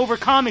taking over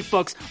comic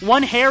books,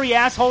 one hairy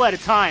asshole at a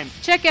time.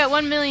 Check out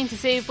 1 Million to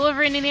Save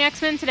Wolverine and the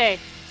X-Men today.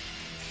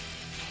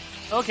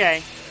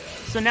 Okay,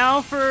 so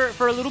now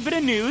for a little bit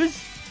of news.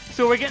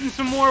 So we're getting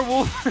some more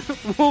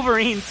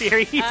Wolverine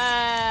series.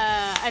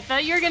 I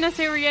thought you were going to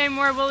say we're getting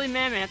more woolly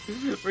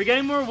mammoths. We're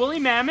getting more woolly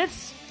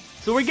mammoths.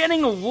 So we're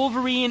getting a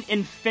Wolverine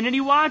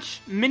Infinity Watch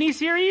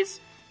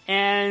miniseries,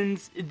 and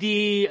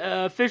the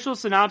official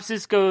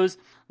synopsis goes,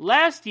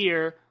 last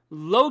year,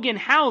 Logan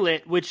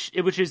Howlett, which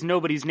is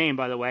nobody's name,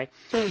 by the way,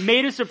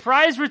 made a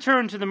surprise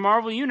return to the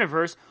Marvel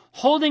Universe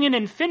holding an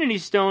Infinity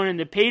Stone in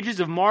the pages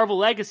of Marvel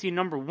Legacy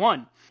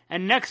 #1.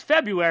 And next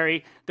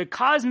February, the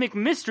cosmic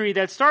mystery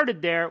that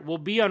started there will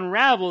be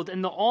unraveled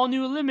in the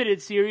all-new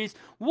limited series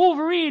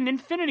Wolverine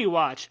Infinity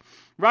Watch.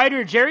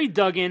 Writer Jerry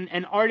Duggan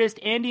and artist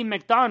Andy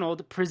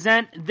McDonald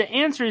present the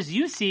answers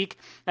you seek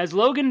as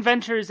Logan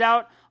ventures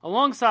out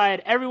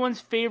alongside everyone's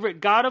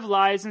favorite god of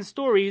lies and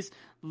stories,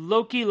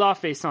 Loki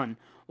Laufeyson.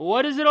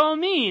 What does it all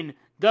mean?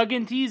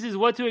 Duggan teases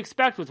what to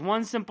expect with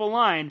one simple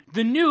line: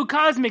 the new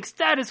cosmic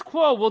status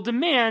quo will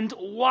demand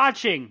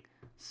watching.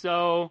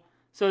 So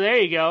there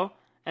you go.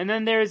 And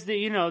then there's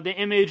the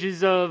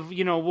images of,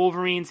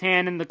 Wolverine's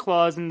hand and the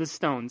claws and the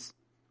stones.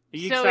 Are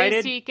you excited? So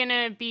is he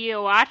gonna be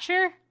a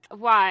watcher?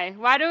 Why?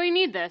 Why do we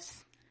need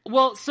this?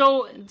 Well,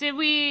 so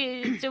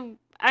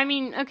I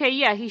mean, okay,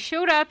 yeah, he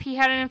showed up. He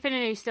had an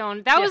Infinity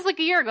Stone. That was like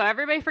a year ago.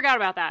 Everybody forgot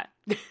about that.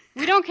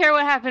 We don't care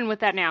what happened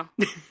with that now.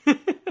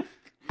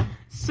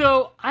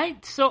 So I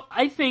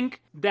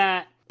think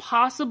that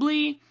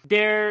possibly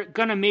they're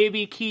gonna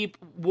maybe keep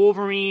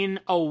Wolverine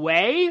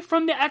away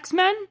from the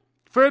X-Men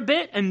for a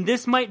bit, and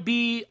this might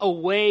be a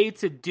way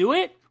to do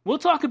it. We'll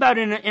talk about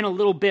it in a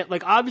little bit.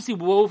 Like, obviously,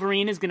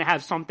 Wolverine is gonna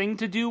have something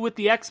to do with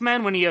the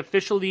X-Men when he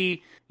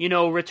officially,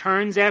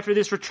 returns after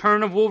this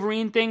Return of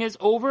Wolverine thing is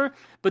over.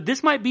 But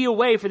this might be a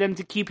way for them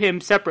to keep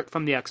him separate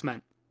from the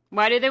X-Men.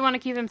 Why do they want to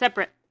keep him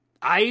separate?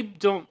 I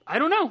don't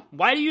know.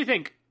 Why do you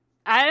think?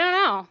 I don't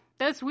know.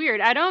 That's weird.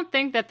 I don't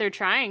think that they're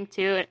trying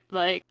to,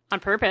 on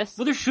purpose.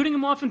 Well, they're shooting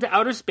him off into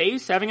outer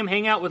space, having him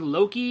hang out with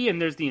Loki,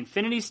 and there's the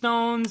Infinity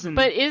Stones.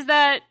 But is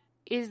that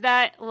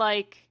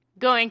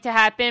going to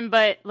happen,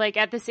 but,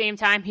 at the same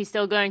time, he's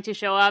still going to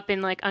show up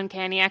in,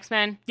 Uncanny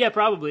X-Men? Yeah,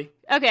 probably.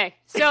 Okay,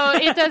 so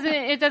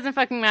it doesn't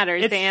fucking matter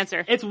is the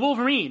answer. It's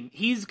Wolverine.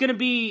 He's gonna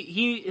be,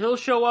 he'll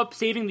show up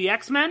saving the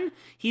X-Men.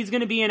 He's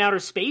gonna be in outer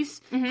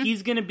space. Mm-hmm.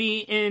 He's gonna be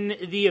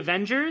in the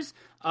Avengers.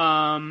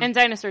 And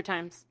Dinosaur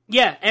Times.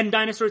 Yeah, and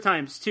Dinosaur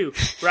Times, too.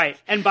 Right,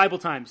 and Bible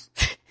Times.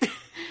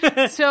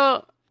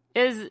 So,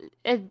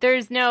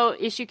 there's no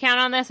issue count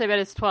on this? I bet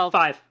it's 12.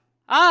 5.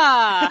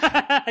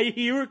 Ah!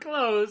 You were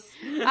close.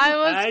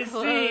 I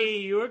close.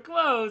 See, you were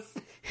close.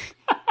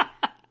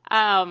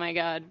 Oh my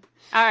god.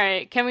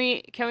 Alright, can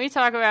we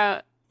talk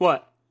about...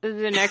 What?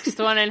 The next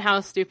one and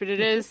how stupid it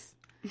is?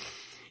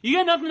 You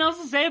got nothing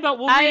else to say about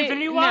Wolverine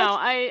Infinity Watch? No,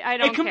 I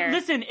don't care.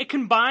 Listen, it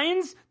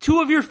combines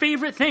two of your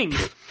favorite things.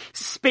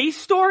 Space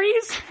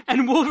stories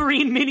and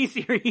Wolverine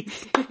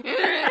miniseries.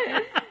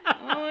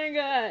 Oh my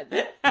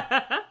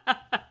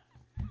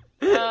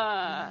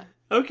god.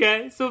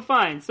 Okay, so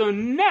fine. So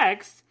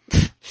next...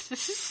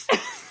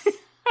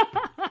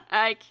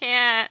 I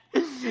can't.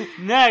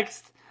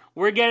 Next,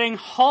 we're getting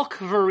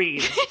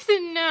Hulkverine.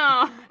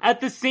 No.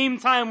 At the same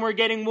time, we're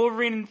getting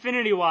Wolverine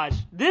Infinity Watch.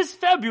 This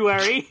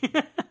February...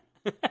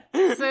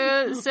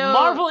 So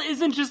Marvel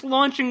isn't just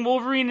launching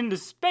Wolverine into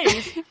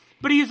space,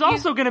 but he's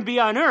also going to be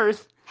on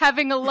Earth.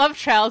 Having a love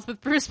child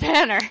with Bruce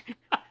Banner.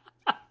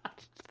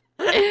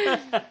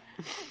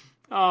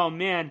 Oh,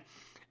 man.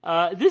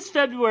 This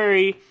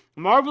February,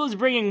 Marvel is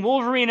bringing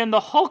Wolverine and the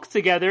Hulk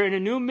together in a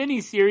new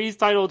miniseries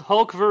titled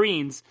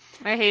Hulkverines.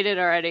 I hate it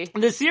already.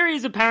 The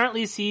series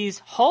apparently sees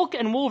Hulk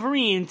and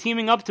Wolverine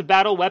teaming up to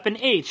battle Weapon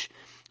H,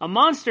 a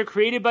monster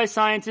created by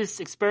scientists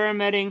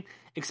experimenting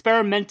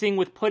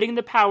with putting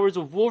the powers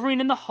of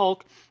Wolverine and the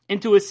Hulk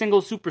into a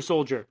single super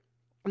soldier.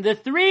 The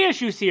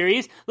 3-issue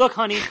series, look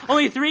honey,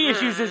 only 3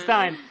 issues this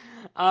time,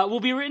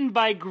 will be written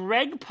by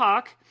Greg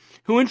Pak,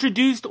 who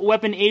introduced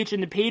Weapon H in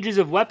the pages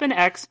of Weapon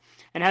X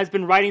and has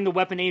been writing the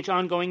Weapon H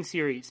ongoing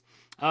series.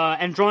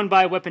 And drawn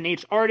by Weapon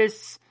H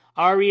artists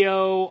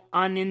Ario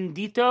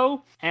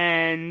Anindito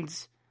and...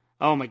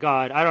 Oh my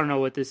god, I don't know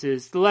what this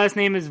is. The last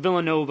name is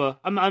Villanova.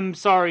 I'm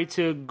sorry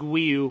to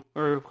Guiu,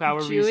 or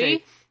however you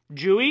say.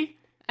 Jewy?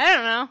 I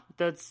don't know.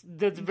 That's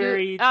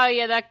very... Oh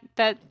yeah,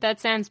 that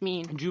sounds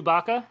mean.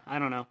 Chewbacca? I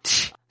don't know.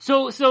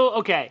 So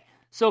okay.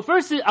 So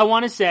first I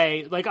want to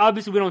say,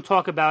 obviously we don't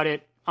talk about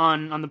it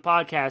on the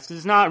podcast, because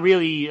it's not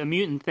really a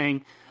mutant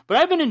thing, but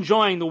I've been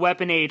enjoying the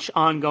Weapon H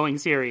ongoing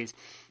series.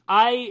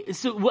 I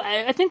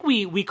think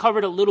we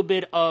covered a little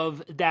bit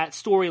of that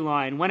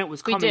storyline when it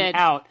was coming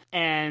out,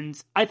 and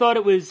I thought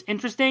it was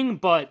interesting,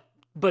 but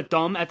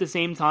dumb at the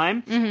same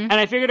time. Mm-hmm. And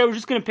I figured I was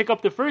just going to pick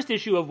up the first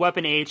issue of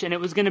Weapon H, and it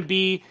was going to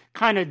be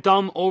kind of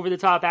dumb,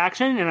 over-the-top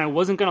action, and I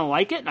wasn't going to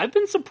like it. And I've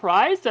been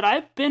surprised that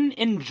I've been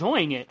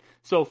enjoying it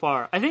so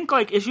far. I think,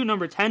 issue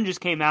number 10 just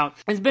came out.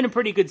 It's been a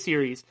pretty good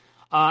series.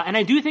 And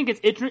I do think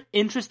it's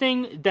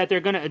interesting that they're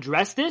going to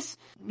address this,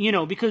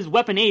 because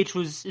Weapon H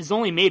is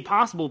only made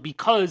possible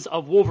because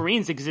of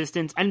Wolverine's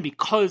existence and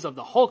because of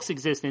the Hulk's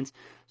existence.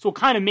 So it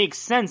kind of makes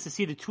sense to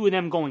see the two of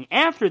them going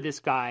after this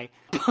guy.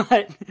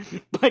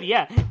 But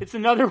yeah, it's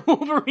another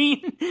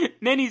Wolverine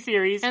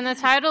miniseries. And the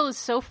title is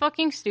so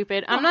fucking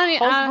stupid. I'm not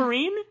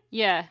Hulkverine?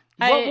 Yeah.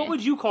 What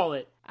would you call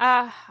it?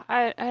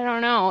 I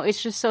don't know.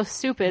 It's just so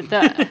stupid.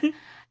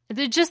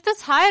 Just the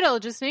title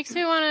just makes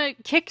me want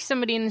to kick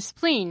somebody in the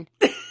spleen.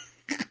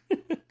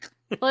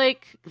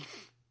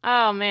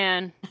 Oh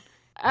man.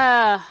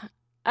 I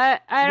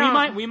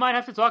don't... We might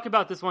have to talk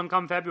about this one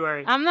come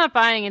February. I'm not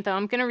buying it though.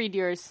 I'm gonna read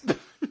yours.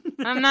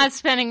 I'm not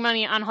spending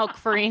money on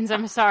Hulkverines.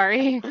 I'm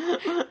sorry.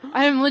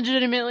 I'm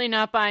legitimately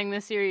not buying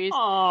this series.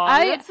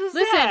 Aw, that's so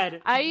sad.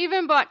 Listen, I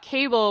even bought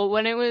cable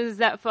when it was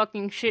that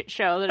fucking shit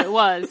show that it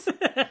was.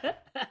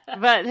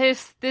 But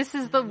this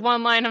is the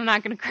one line I'm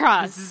not going to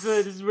cross.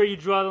 This is where you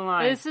draw the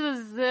line. This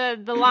is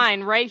the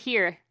line right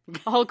here.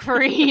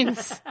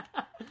 Hulkverines.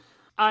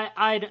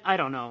 I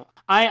don't know.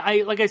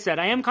 I like I said,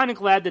 I am kind of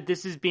glad that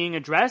this is being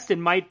addressed. It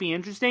might be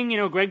interesting.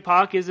 Greg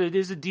Pak is a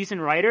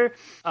decent writer.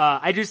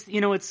 I just,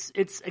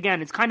 it's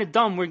kind of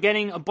dumb. We're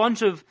getting a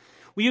bunch of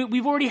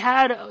we've already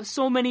had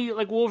so many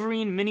like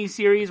Wolverine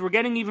miniseries. We're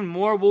getting even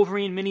more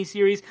Wolverine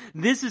miniseries.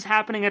 This is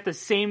happening at the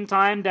same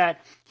time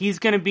that he's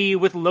going to be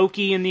with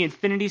Loki and the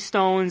Infinity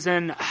Stones,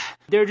 and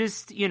they're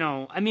just,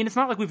 I mean, it's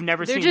not like we've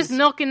never seen. They're just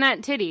milking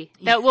that titty,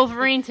 that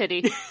Wolverine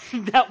titty,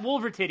 that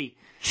Wolver titty.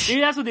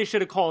 Maybe that's what they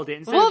should have called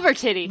it. Wolver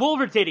titty.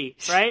 Wolver titty,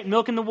 right?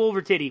 Milking the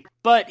Wolver titty.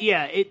 But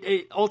yeah,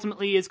 it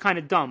ultimately is kind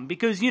of dumb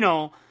because,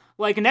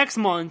 like next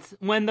month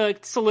when the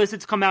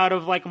solicits come out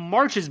of like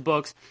March's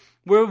books,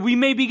 where we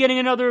may be getting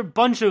another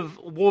bunch of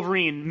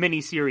Wolverine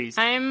miniseries.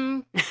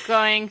 I'm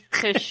going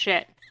to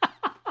shit.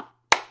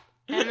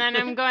 And then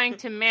I'm going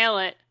to mail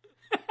it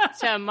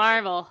to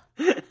Marvel.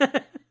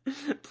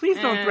 Please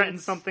don't threaten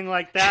something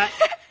like that.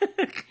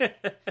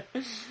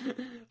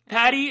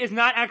 Patty is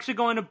not actually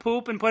going to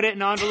poop and put it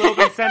in an envelope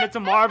and send it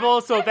to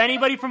Marvel. So if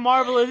anybody from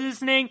Marvel is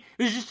listening,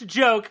 it was just a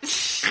joke.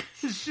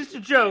 It's just a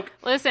joke.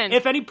 Listen.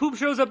 If any poop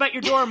shows up at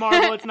your door,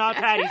 Marvel, it's not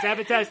Patty's.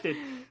 Have it tested.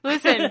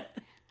 Listen.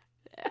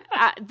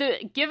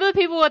 Give the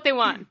people what they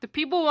want. The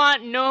people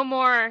want no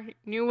more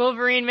new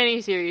Wolverine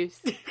miniseries.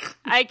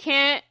 I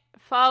can't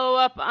follow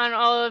up on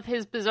all of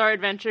his bizarre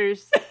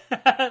adventures.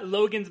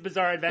 Logan's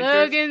Bizarre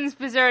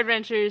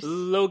Adventures.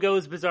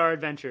 Logo's Bizarre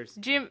Adventures.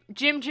 Jim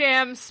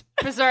Jam's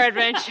Bizarre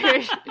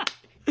Adventures.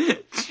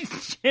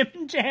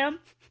 Jim Jam?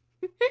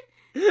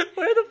 Where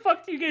the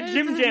fuck do you get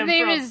Jim Jam from? His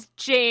name is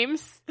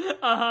James.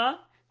 Uh-huh.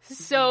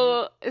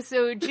 So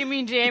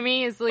Jimmy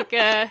Jammy is like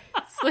a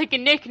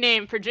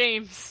nickname for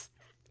James.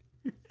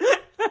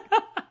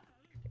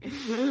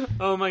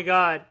 Oh my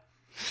god.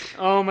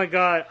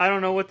 I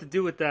don't know what to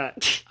do with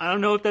that. I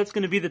don't know if that's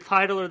going to be the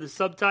title or the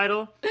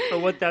subtitle or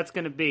what that's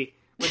going to be.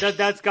 But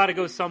that's got to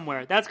go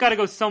somewhere. That's got to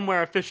go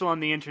somewhere official on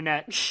the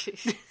internet.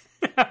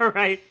 All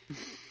right,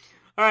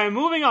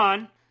 moving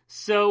on.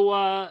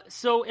 So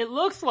it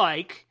looks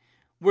like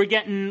we're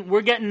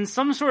getting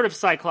some sort of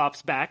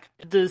Cyclops back.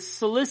 The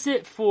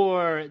solicit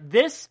for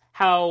this,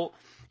 how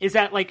is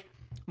that like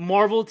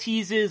Marvel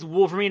teases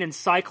Wolverine and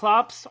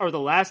Cyclops are the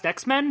last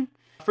X-Men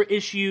for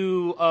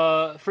issue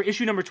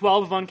number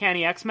 12 of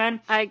Uncanny X-Men.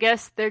 I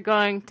guess they're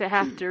going to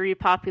have to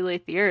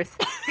repopulate the Earth.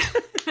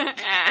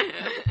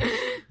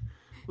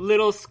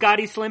 Little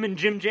Scotty Slim and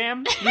Jim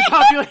Jam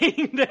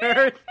repopulating the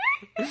Earth.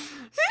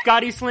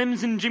 Scotty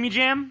Slims and Jimmy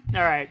Jam.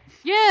 All right.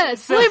 Yeah,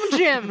 Slim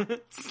Jim.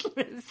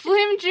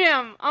 Slim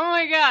Jim. Oh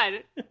my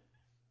god.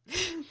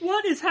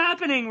 What is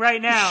happening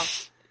right now?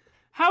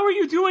 How are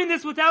you doing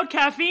this without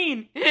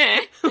caffeine?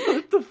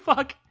 What the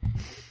fuck?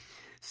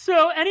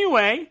 So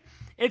anyway,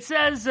 it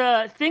says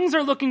things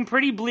are looking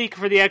pretty bleak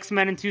for the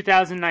X-Men in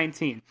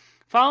 2019.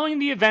 Following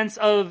the events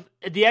of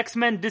the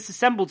X-Men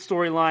Disassembled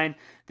storyline,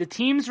 the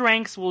team's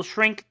ranks will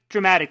shrink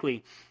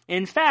dramatically.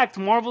 In fact,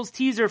 Marvel's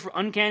teaser for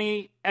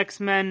Uncanny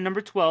X-Men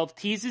number 12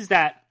 teases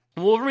that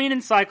Wolverine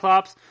and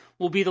Cyclops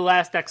will be the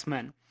last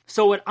X-Men.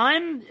 So what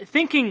I'm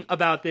thinking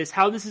about this,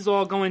 how this is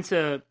all going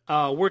to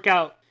work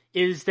out,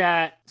 is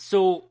that,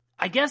 so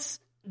I guess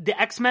the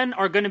X-Men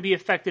are going to be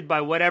affected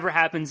by whatever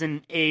happens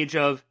in Age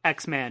of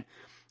X-Men.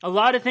 A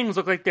lot of things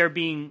look like they're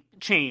being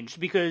changed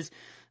because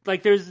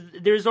like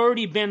there's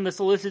already been the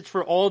solicits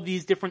for all of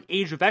these different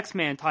Age of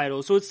X-Men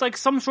titles. So it's like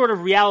some sort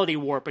of reality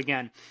warp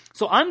again.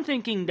 So I'm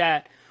thinking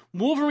that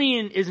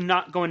Wolverine is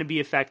not going to be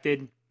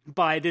affected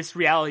by this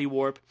reality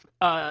warp.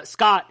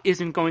 Scott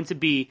isn't going to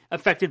be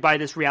affected by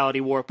this reality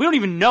warp. We don't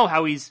even know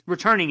how he's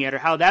returning it or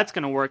how that's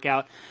going to work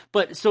out.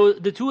 But so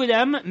the two of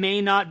them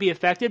may not be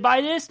affected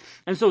by this,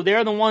 and so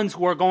they're the ones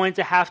who are going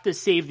to have to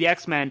save the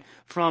X-Men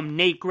from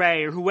Nate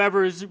Gray or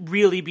whoever's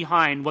really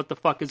behind what the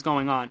fuck is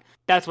going on.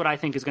 That's what I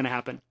think is going to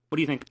happen. What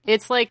do you think?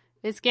 It's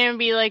going to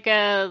be like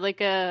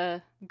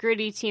a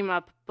gritty team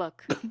up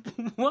book.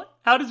 What?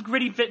 How does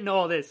gritty fit into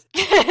all this?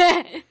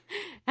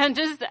 I'm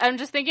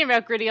just thinking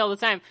about gritty all the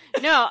time.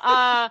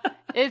 No,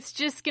 it's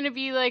just gonna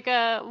be like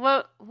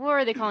what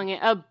are they calling it?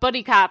 A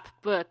buddy cop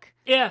book.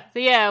 Yeah. So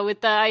yeah,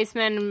 with the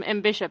Iceman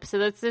and Bishop. So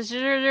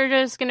they're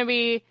just gonna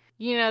be,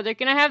 they're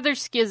gonna have their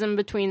schism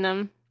between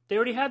them. They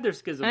already had their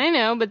schism. I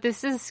know, but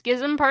this is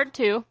schism part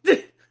 2.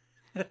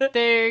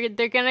 They're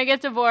gonna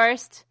get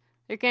divorced.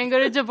 They're gonna go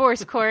to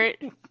divorce court.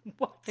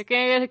 What? They're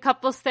gonna get a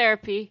couples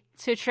therapy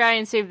to try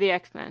and save the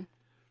X-Men.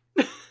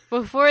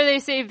 Before they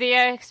save the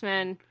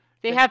X-Men,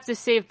 they have to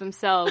save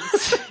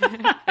themselves.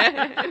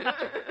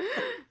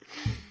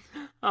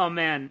 Oh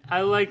man,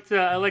 I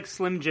like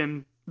Slim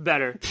Jim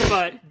better,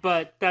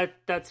 but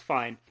that's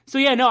fine. So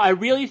yeah, no, I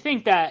really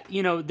think that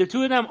the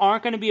two of them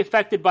aren't going to be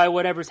affected by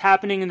whatever's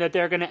happening, and that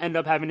they're going to end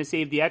up having to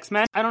save the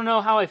X-Men. I don't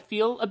know how I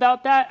feel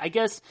about that. I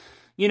guess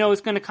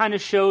it's going to kind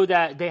of show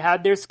that they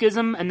had their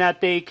schism and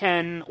that they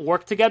can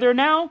work together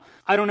now.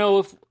 I don't know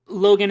if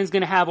Logan is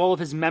going to have all of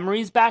his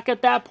memories back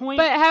at that point.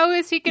 But how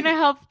is he going to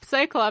help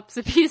Cyclops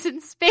if he's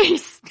in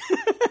space?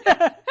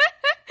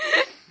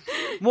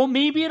 Well,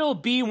 maybe it'll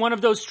be one of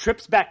those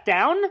trips back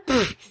down.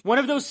 One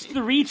of those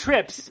 3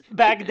 trips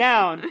back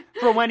down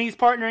for when he's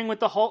partnering with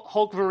the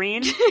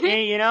Hulkverine.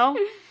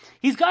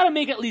 He's got to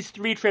make at least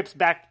 3 trips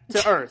back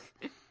to Earth,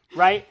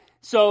 right?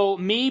 So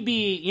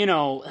maybe, he's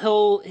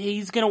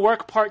going to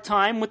work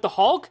part-time with the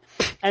Hulk,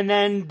 And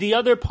then the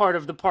other part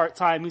of the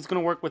part-time, he's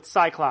going to work with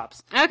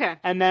Cyclops. Okay.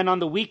 And then on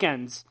the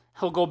weekends,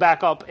 he'll go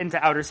back up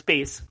into outer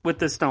space with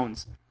the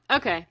stones.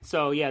 Okay.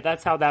 So, yeah,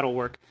 that's how that'll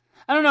work.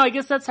 I don't know. I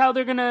guess that's how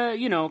they're gonna,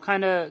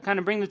 kind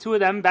of bring the two of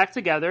them back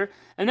together.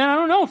 And then I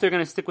don't know if they're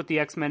gonna stick with the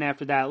X-Men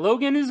after that.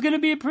 Logan is gonna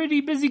be a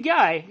pretty busy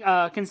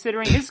guy,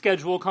 considering his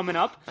schedule coming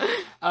up.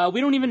 We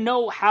don't even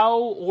know how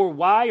or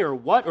why or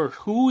what or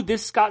who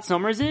this Scott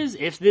Summers is.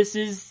 If this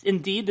is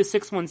indeed the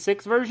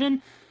 616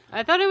 version.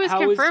 I thought it was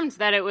confirmed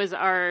that it was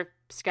our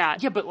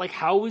Scott. Yeah, but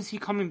how is he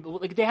coming?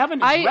 They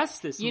haven't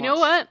addressed this. You know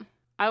what?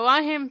 I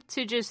want him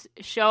to just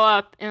show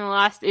up in the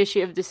last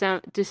issue of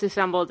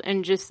Disassembled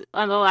and just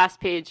on the last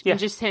page, and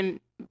just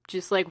him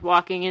just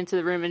walking into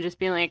the room and just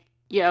being like,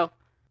 "Yo,"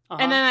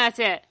 and then that's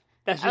it.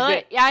 That's just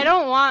it. Yeah, I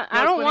don't want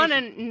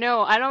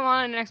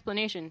an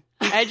explanation.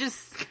 I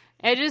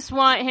just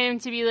want him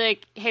to be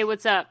like, "Hey,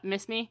 what's up?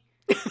 Miss me?"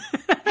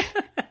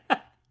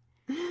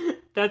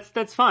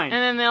 That's fine.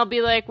 And then they'll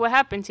be like, "What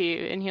happened to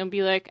you?" And he'll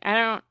be like, "I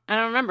don't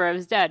remember. I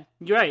was dead."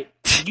 You're right.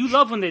 You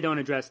love when they don't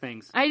address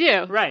things. I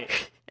do. Right.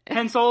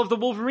 Hence all of the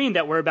Wolverine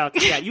that we're about to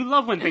get. You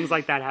love when things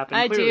like that happen.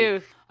 I clearly.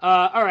 do.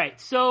 All right.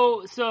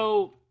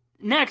 So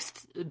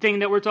next thing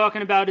that we're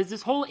talking about is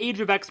this whole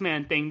Age of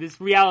X-Men thing,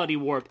 this reality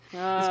warp.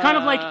 It's kind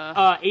of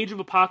like Age of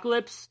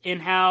Apocalypse in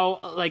how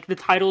the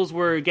titles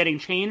were getting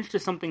changed to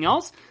something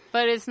else.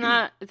 But it's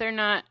not. They're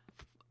not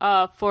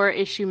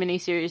 4-issue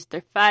miniseries.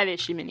 They're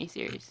 5-issue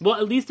miniseries. Well,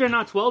 at least they're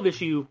not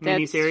 12-issue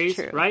miniseries,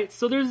 true. Right?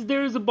 So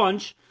there's a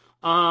bunch.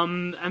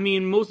 I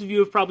mean, most of you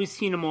have probably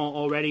seen them all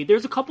already.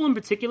 There's a couple in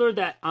particular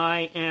that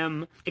I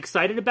am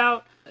excited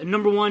about.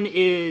 Number one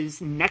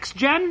is Next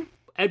Gen.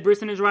 Ed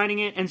Brisson is writing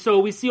it. And so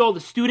we see all the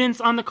students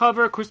on the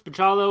cover. Chris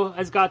Bachalo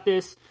has got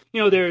this.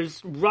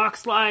 There's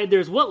Rockslide.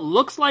 There's what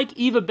looks like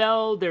Eva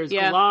Bell. There's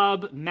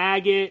Glob,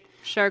 Maggot.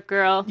 Shark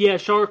Girl. Yeah,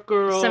 Shark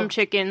Girl. Some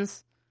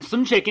chickens.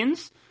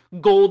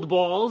 Gold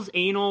Balls.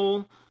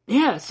 Anal.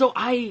 Yeah, so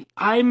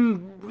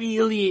I'm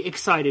really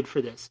excited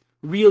for this.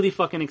 Really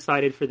fucking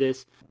excited for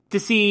this. To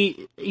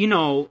see,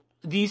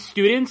 these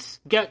students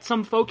get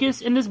some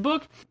focus in this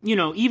book.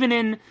 Even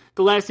in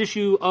the last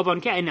issue of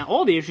Uncanny, now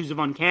all the issues of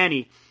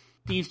Uncanny,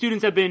 the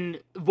students have been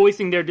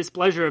voicing their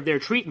displeasure of their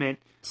treatment.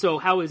 So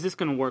how is this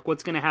going to work?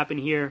 What's going to happen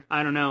here?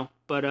 I don't know.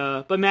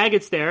 But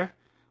Maggot's there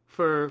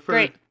for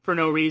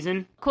no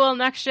reason. Cool.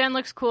 Next Gen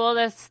looks cool.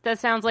 That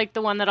sounds like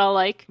the one that I'll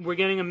like. We're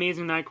getting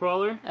Amazing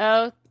Nightcrawler.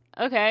 Oh,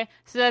 okay.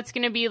 So that's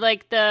going to be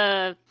like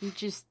the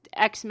just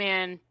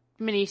X-Men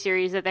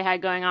miniseries that they had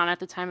going on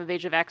at the time of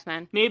Age of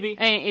X-Men. Maybe.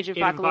 And Age of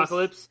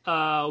Apocalypse.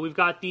 We've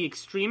got the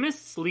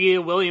Extremists.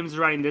 Leah Williams is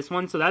writing this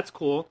one, so that's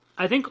cool.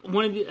 I think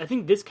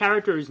this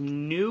character is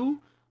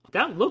new.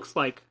 That looks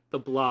like the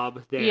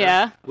Blob there.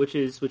 Yeah. Which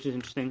is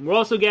interesting. We're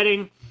also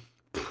getting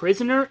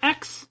Prisoner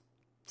X.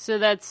 So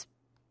that's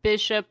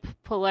Bishop,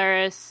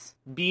 Polaris,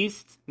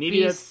 Beast.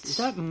 Maybe is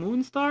that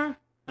Moonstar?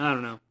 I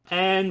don't know.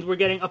 And we're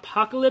getting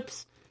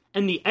Apocalypse.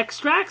 And the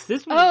Extracts,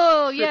 this one.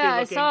 Oh, yeah,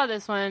 I saw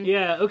this one.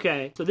 Yeah,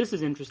 okay. So this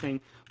is interesting.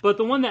 But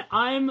the one that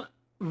I'm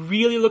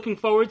really looking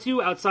forward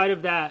to, outside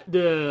of that,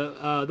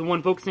 the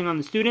one focusing on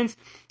the students,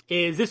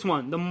 is this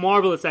one, The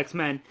Marvelous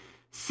X-Men.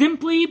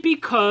 Simply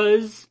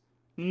because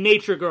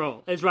Nature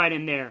Girl is right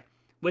in there.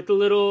 With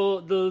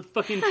the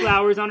fucking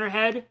flowers on her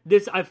head.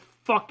 I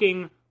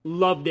fucking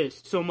love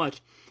this so much.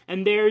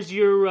 And there's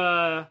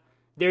your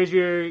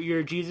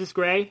Jesus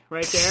Gray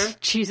right there.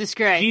 Jesus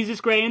Gray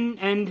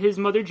and his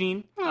mother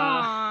Jean. Aww,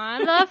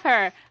 I love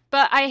her.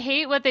 But I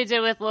hate what they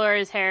did with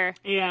Laura's hair.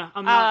 Yeah,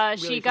 I'm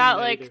not really she got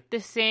either. the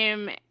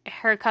same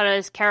haircut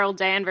as Carol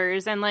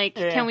Danvers, and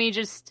can we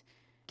just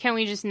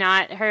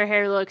not? Her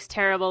hair looks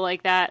terrible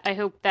like that. I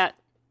hope that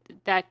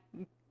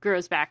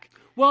grows back.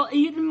 Well,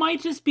 it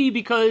might just be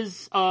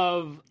because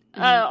of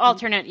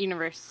alternate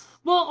universe.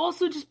 Well,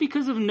 also just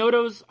because of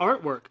Noto's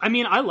artwork. I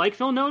mean, I like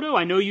Phil Noto.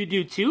 I know you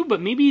do too, but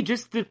maybe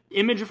just the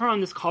image of her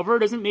on this cover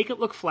doesn't make it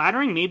look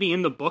flattering. Maybe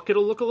in the book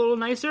it'll look a little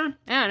nicer.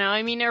 I don't know.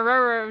 I mean,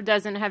 Aurora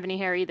doesn't have any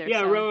hair either. Yeah,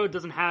 so. Aurora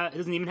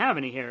doesn't even have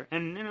any hair.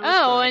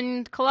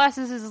 And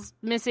Colossus is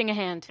missing a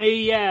hand.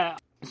 Yeah.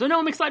 So no,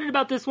 I'm excited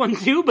about this one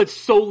too, but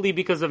solely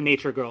because of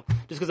Nature Girl.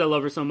 Just because I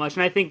love her so much,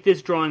 and I think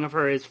this drawing of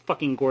her is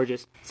fucking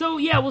gorgeous. So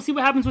yeah, we'll see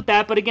what happens with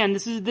that, but again,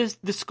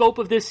 the scope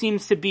of this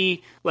seems to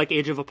be like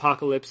Age of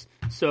Apocalypse.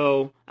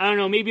 So, I don't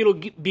know, maybe it'll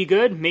be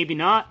good, maybe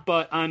not,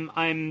 but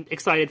I'm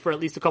excited for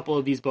at least a couple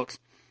of these books.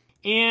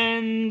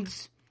 And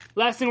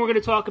last thing we're going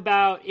to talk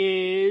about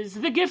is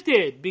The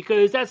Gifted,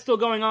 because that's still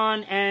going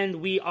on, and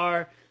we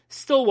are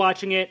still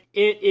watching it.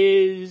 It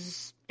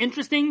is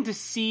interesting to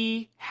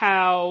see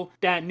how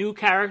that new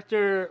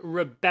character,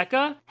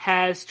 Rebecca,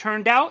 has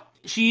turned out.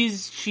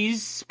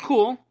 She's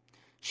cool.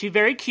 She's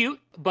very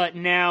cute, but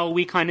now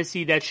we kind of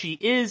see that she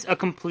is a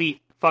complete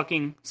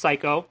fucking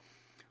psycho.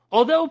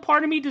 Although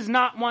part of me does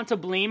not want to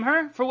blame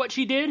her for what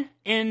she did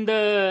in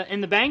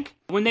the bank.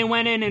 When they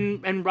went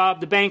in and robbed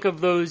the bank of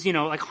those,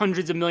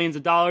 hundreds of millions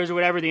of dollars or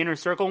whatever, the Inner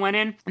Circle went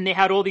in, and they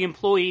had all the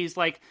employees,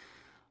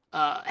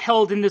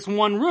 held in this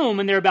one room,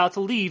 and they're about to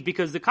leave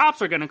because the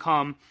cops are going to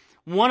come.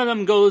 One of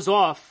them goes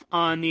off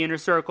on the Inner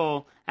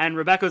Circle And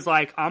Rebecca's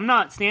like, I'm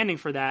not standing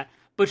for that.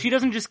 But she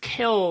doesn't just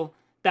kill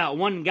that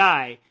one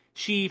guy.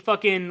 She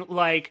fucking,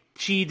 like,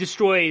 she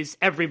destroys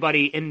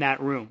everybody in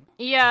that room.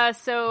 Yeah,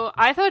 so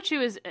I thought she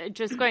was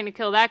just going to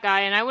kill that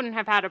guy, and I wouldn't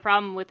have had a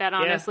problem with that,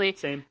 honestly. Yeah,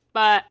 same.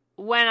 But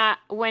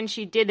when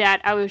she did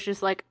that, I was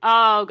just like,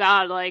 oh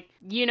god, like,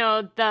 you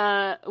know,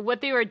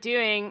 what they were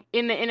doing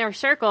in the inner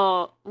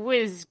circle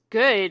was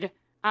good.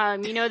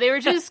 You know, they were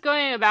just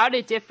going about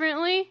it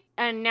differently,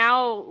 and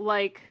now,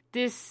 like,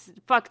 this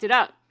fucked it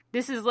up.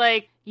 This is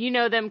like, you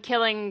know, them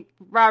killing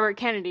Robert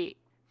Kennedy.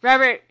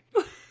 Robert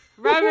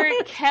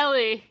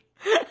Kelly.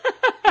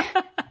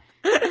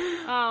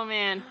 Oh,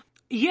 man.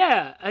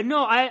 Yeah,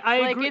 no,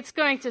 I like, agree. it's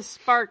going to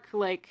spark,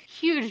 like,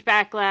 huge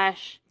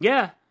backlash.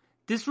 Yeah.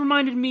 This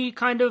reminded me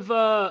kind of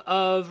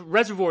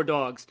Reservoir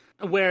Dogs,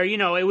 where, you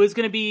know, it was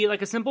going to be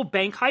like a simple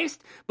bank heist,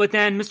 but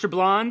then Mr.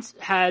 Blonde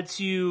had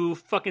to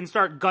fucking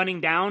start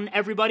gunning down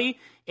everybody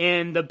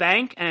in the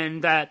bank,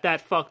 and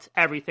that fucked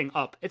everything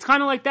up. It's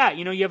kind of like that,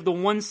 you know, you have the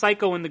one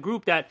psycho in the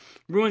group that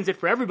ruins it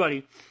for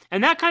everybody.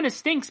 And that kind of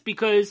stinks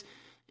because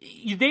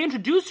they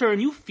introduce her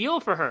and you feel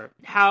for her,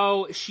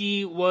 how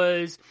she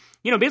was,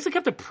 you know, basically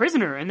kept a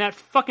prisoner in that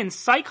fucking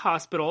psych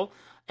hospital,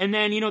 and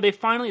then, you know,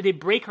 they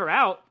break her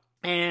out,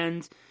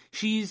 and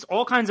she's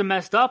all kinds of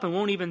messed up and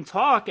won't even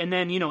talk. And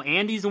then, you know,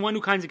 Andy's the one who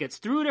kind of gets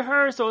through to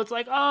her. So it's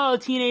like, oh,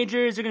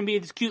 teenagers are going to be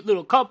this cute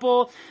little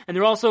couple. And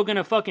they're also going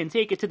to fucking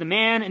take it to the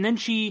man. And then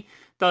she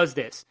does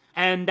this.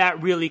 And that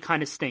really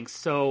kind of stinks.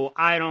 So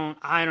I don't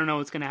know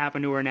what's going to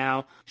happen to her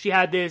now. She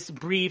had this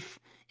brief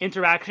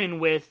interaction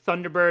with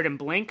Thunderbird and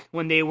Blink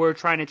when they were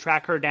trying to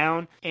track her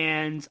down.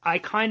 And I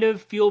kind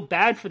of feel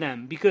bad for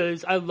them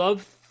because I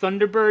love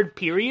Thunderbird,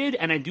 period.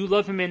 And I do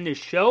love him in this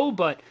show,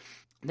 but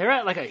they're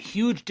at like a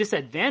huge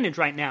disadvantage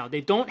right now.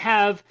 They don't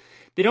have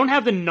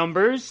the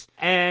numbers,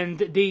 and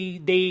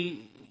they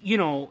you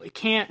know,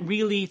 can't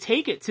really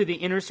take it to the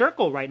inner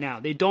circle right now.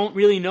 They don't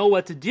really know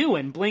what to do,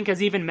 and Blink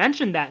has even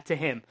mentioned that to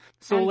him.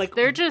 So and like,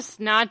 they're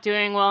just not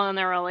doing well in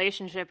their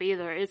relationship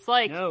either. It's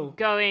like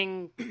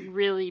going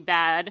really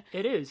bad.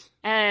 It is.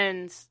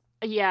 And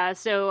yeah,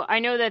 so I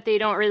know that they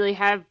don't really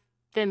have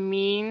the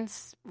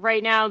means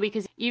right now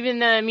because even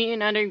the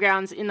mutant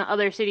undergrounds in the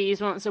other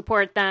cities won't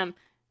support them.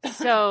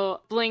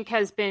 So Blink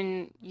has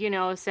been, you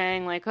know,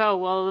 saying like, oh,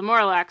 well, the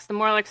Morlocks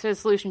is the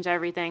solution to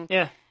everything.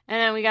 Yeah. And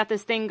then we got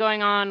this thing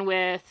going on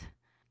with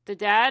the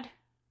dad.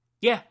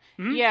 Yeah.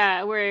 Mm-hmm.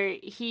 Yeah, where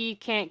he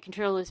can't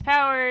control his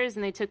powers,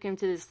 and they took him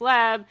to this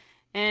lab,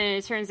 and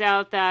it turns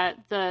out that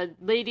the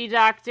lady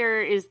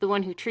doctor is the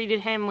one who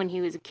treated him when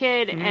he was a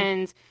kid, Mm-hmm.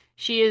 and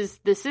she is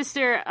the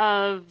sister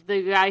of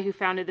the guy who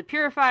founded the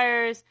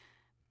purifiers,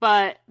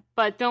 but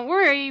don't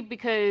worry,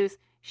 because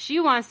she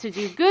wants to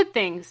do good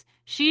things.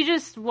 She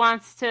just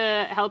wants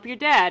to help your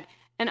dad.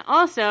 And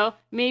also,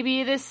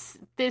 maybe this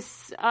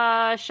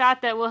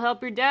shot that will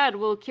help your dad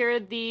will cure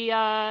the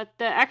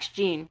X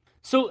gene.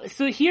 So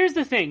here's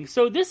the thing.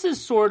 So this is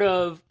sort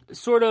of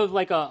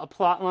like a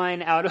plot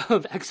line out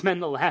of X-Men: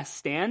 The Last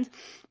Stand,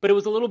 but it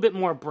was a little bit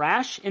more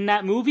brash in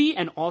that movie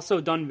and also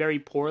done very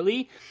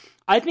poorly.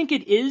 I think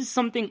it is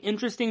something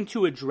interesting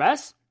to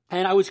address,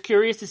 and I was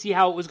curious to see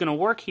how it was going to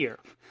work here.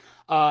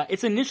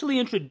 It's initially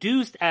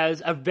introduced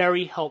as a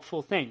very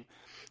helpful thing.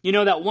 You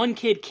know, that one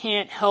kid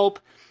can't help,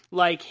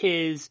 like,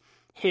 his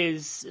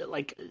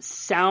like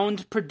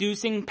sound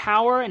producing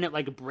power, and it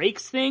like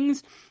breaks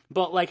things,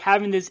 but like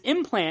having this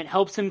implant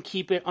helps him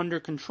keep it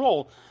under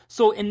control.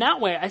 So in that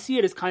way, I see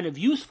it as kind of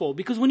useful,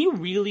 because when you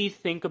really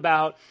think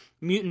about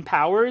mutant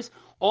powers,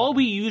 all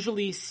we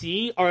usually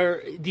see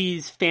are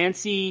these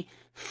fancy,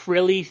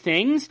 frilly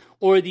things,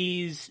 or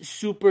these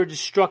super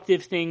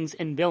destructive things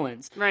and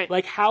villains. Right.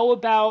 Like, how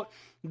about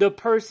the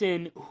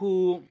person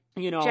who,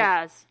 you know,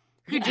 Jazz,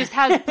 who just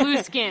has blue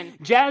skin.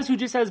 Jazz, who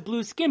just has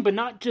blue skin, but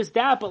not just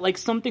that, but like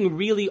something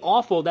really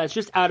awful that's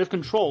just out of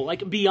control.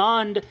 Like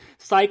beyond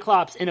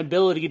Cyclops'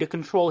 inability to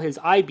control his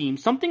eye beam,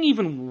 something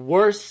even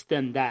worse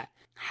than that.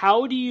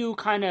 How do you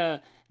kind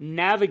of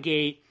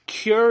navigate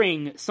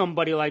curing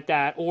somebody like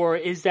that? Or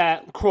is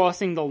that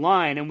crossing the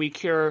line and we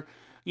cure,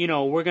 you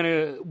know, we're going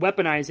to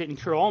weaponize it and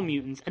cure all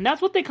mutants? And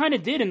that's what they kind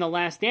of did in The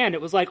Last Stand.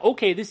 It was like,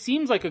 okay, this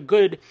seems like a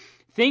good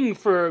thing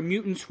for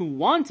mutants who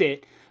want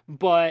it,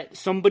 but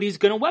somebody's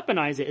going to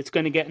weaponize it. It's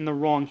going to get in the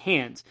wrong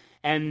hands.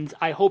 And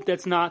I hope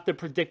that's not the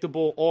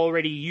predictable,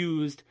 already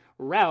used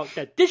route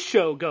that this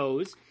show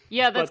goes.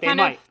 Yeah, that's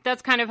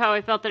kind of how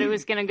I felt that it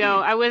was going to go.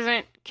 I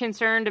wasn't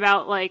concerned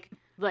about like,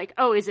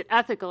 oh, is it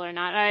ethical or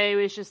not? I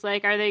was just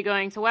like, are they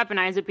going to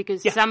weaponize it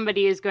because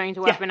somebody is going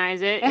to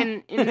weaponize it?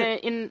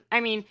 And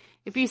I mean,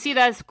 if you see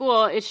that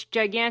school, it's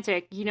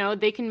gigantic. You know,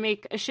 they can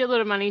make a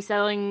shitload of money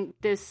selling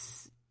this,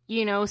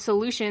 you know,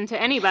 solution to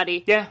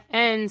anybody. Yeah.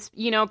 And,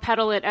 you know,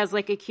 peddle it as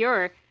like a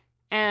cure.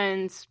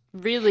 And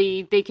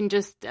really, they can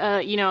just,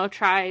 you know,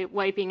 try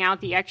wiping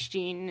out the X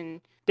gene.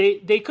 And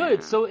They could.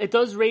 Yeah. So it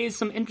does raise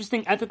some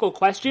interesting ethical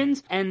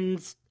questions.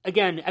 And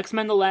again,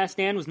 X-Men: The Last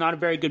Stand was not a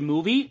very good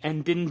movie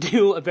and didn't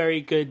do a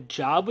very good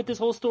job with this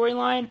whole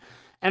storyline.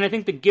 And I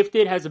think The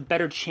Gifted has a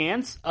better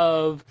chance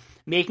of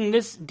making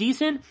this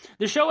decent.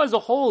 The show as a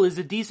whole is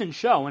a decent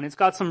show, and it's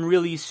got some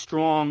really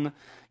strong,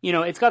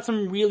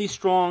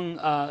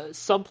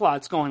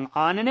 subplots going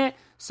on in it.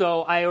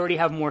 So I already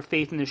have more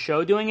faith in the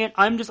show doing it.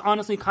 I'm just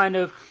honestly kind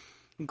of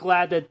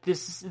glad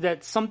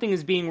that something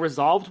is being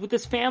resolved with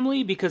this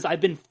family, because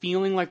I've been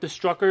feeling like the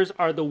Struckers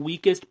are the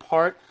weakest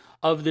part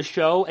of the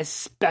show,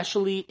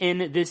 especially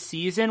in this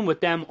season,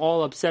 with them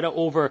all upset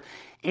over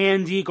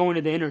Andy going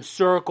to the inner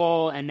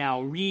circle and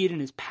now Reed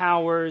and his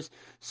powers.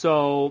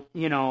 So,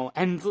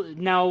 and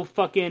now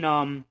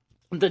fucking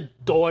the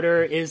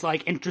daughter is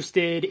like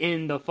interested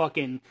in the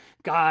fucking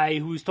guy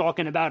who's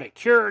talking about a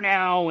cure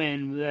now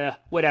and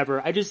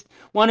whatever. I just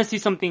want to see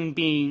something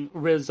being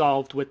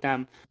resolved with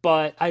them.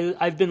 But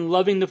I've been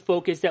loving the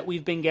focus that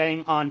we've been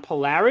getting on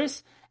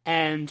Polaris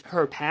and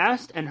her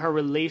past and her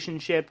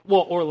relationship,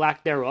 well, or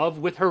lack thereof,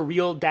 with her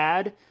real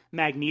dad,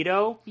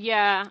 Magneto.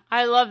 Yeah,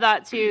 I love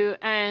that too.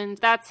 And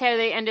that's how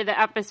they ended the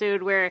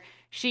episode, where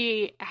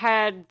she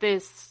had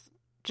this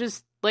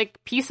just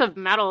like piece of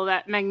metal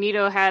that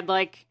Magneto had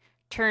like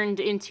turned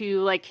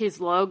into like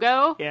his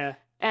logo. Yeah.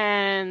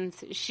 And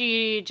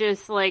she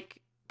just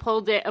like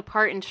pulled it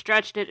apart and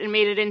stretched it and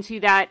made it into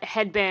that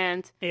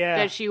headband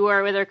that she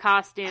wore with her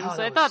costume.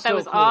 So I thought that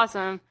was cool.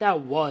 Awesome. That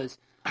was.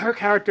 Her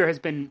character has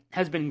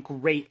been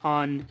great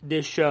on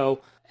this show.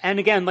 And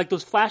again, like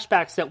those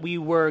flashbacks that we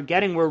were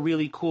getting were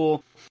really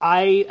cool.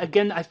 I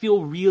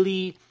feel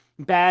really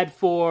bad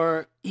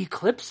for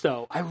Eclipse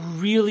though. I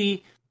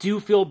really do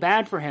feel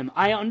bad for him.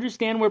 I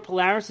understand where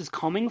Polaris is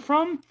coming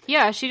from.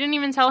 Yeah, she didn't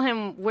even tell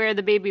him where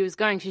the baby was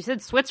going. She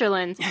said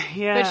Switzerland.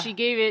 Yeah. But she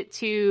gave it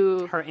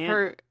to her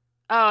aunt.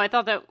 Oh, I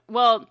thought that,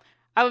 well,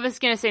 I was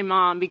going to say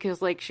mom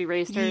because like she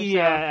raised her.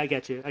 Yeah, so. I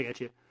get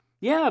you.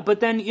 Yeah, but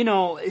then,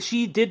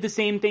 she did the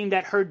same thing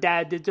that her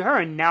dad did to her,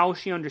 and now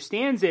she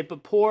understands it,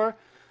 but poor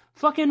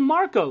fucking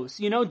Marcos,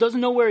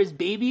 doesn't know where his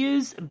baby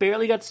is,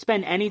 barely got to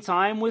spend any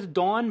time with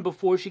Dawn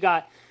before she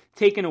got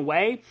taken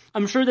away.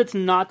 I'm sure that's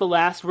not the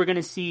last we're going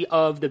to see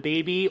of the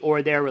baby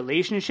or their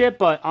relationship,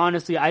 but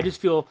honestly, I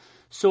just feel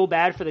so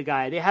bad for the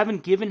guy. They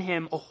haven't given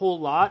him a whole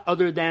lot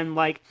other than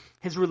like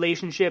his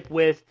relationship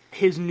with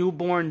his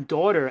newborn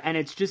daughter, and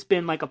it's just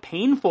been like a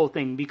painful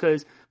thing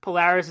because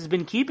Polaris has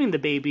been keeping the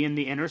baby in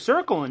the inner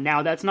circle, and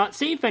now that's not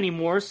safe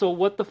anymore, so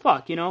what the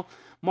fuck,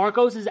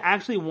 Marcos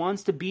actually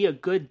wants to be a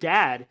good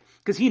dad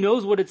because he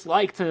knows what it's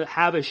like to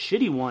have a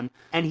shitty one,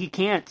 and he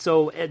can't.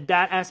 So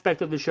that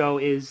aspect of the show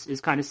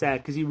is kind of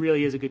sad because he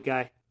really is a good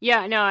guy.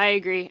 Yeah, no, I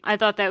agree. I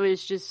thought that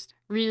was just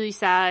really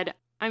sad.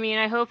 I mean,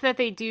 I hope that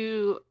they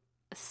do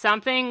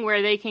something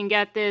where they can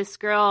get this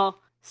girl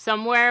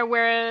somewhere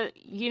where,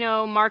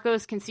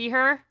 Marcos can see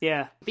her.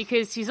 Yeah.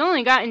 Because he's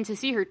only gotten to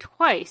see her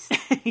twice.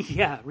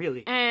 Yeah,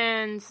 really.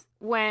 And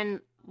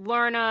when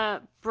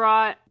Lorna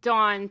brought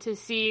Dawn to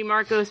see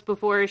Marcos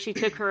before she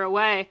took her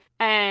away,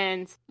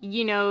 and,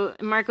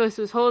 Marcos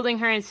was holding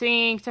her and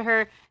singing to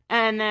her,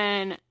 and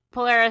then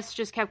Polaris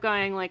just kept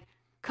going like,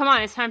 come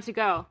on, it's time to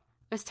go.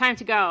 It's time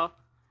to go.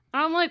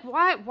 And I'm like,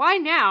 why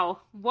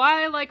now?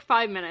 Why like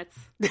 5 minutes?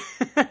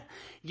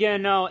 Yeah,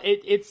 no,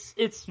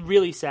 it's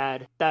really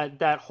sad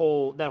that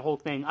whole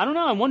thing. I don't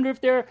know. I wonder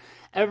if they're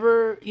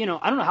ever, I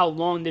don't know how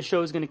long this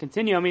show is going to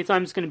continue. I mean, it's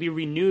going to be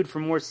renewed for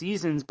more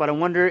seasons, but I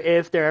wonder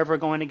if they're ever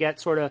going to get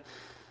sort of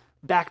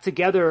back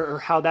together or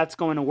how that's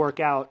going to work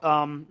out.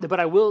 But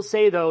I will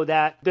say though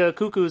that the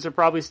Cuckoos are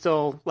probably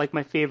still like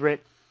my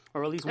favorite,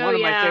 or at least one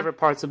of my favorite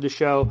parts of the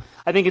show.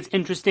 I think it's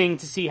interesting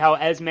to see how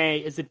Esme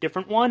is a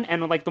different one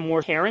and like the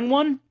more caring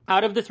one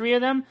out of the three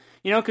of them,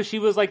 because she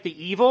was like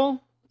the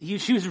evil.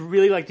 She was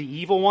really like the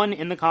evil one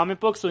in the comic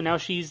book, so now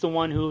she's the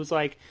one who's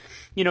like,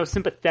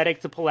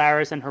 sympathetic to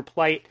Polaris and her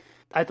plight.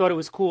 I thought it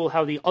was cool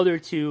how the other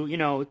two,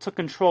 took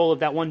control of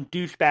that one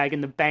douchebag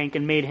in the bank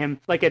and made him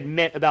like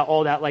admit about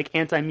all that like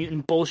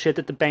anti-mutant bullshit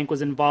that the bank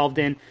was involved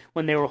in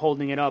when they were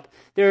holding it up.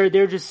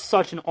 They're just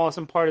such an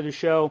awesome part of the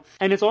show.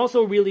 And it's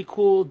also really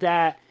cool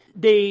that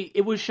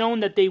it was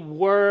shown that they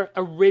were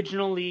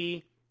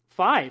originally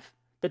 5.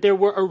 That there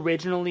were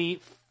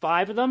originally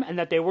 5 of them and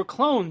that they were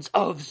clones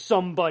of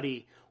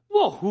somebody.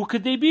 Well, who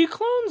could they be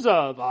clones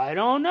of? I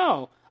don't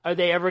know. Are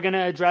they ever going to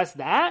address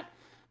that?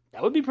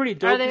 That would be pretty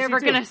dope. Are they ever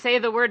going to say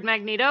the word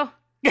Magneto?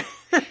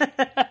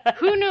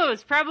 Who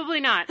knows? Probably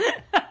not.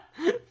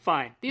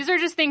 Fine. These are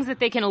just things that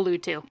they can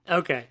allude to.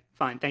 Okay,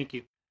 fine. Thank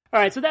you.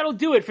 All right, so that'll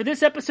do it for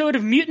this episode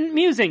of Mutant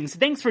Musings.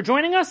 Thanks for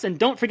joining us, and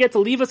don't forget to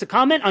leave us a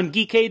comment on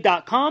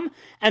Geekade.com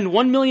and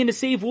 1 Million to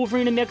Save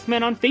Wolverine and the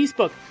X-Men on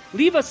Facebook.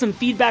 Leave us some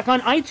feedback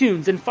on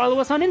iTunes and follow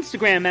us on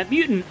Instagram at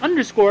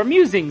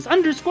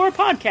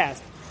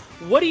mutant_musings_podcast.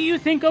 What do you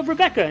think of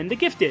Rebecca and the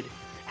Gifted?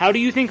 How do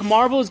you think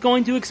Marvel is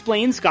going to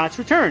explain Scott's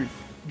return?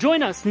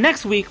 Join us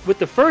next week with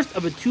the first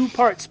of a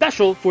 2-part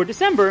special for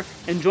December,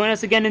 and join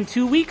us again in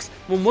 2 weeks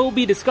when we'll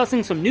be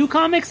discussing some new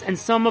comics and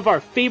some of our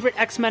favorite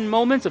X-Men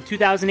moments of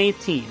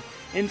 2018.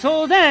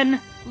 Until then,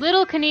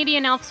 little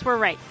Canadian elves were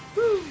right.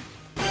 Woo.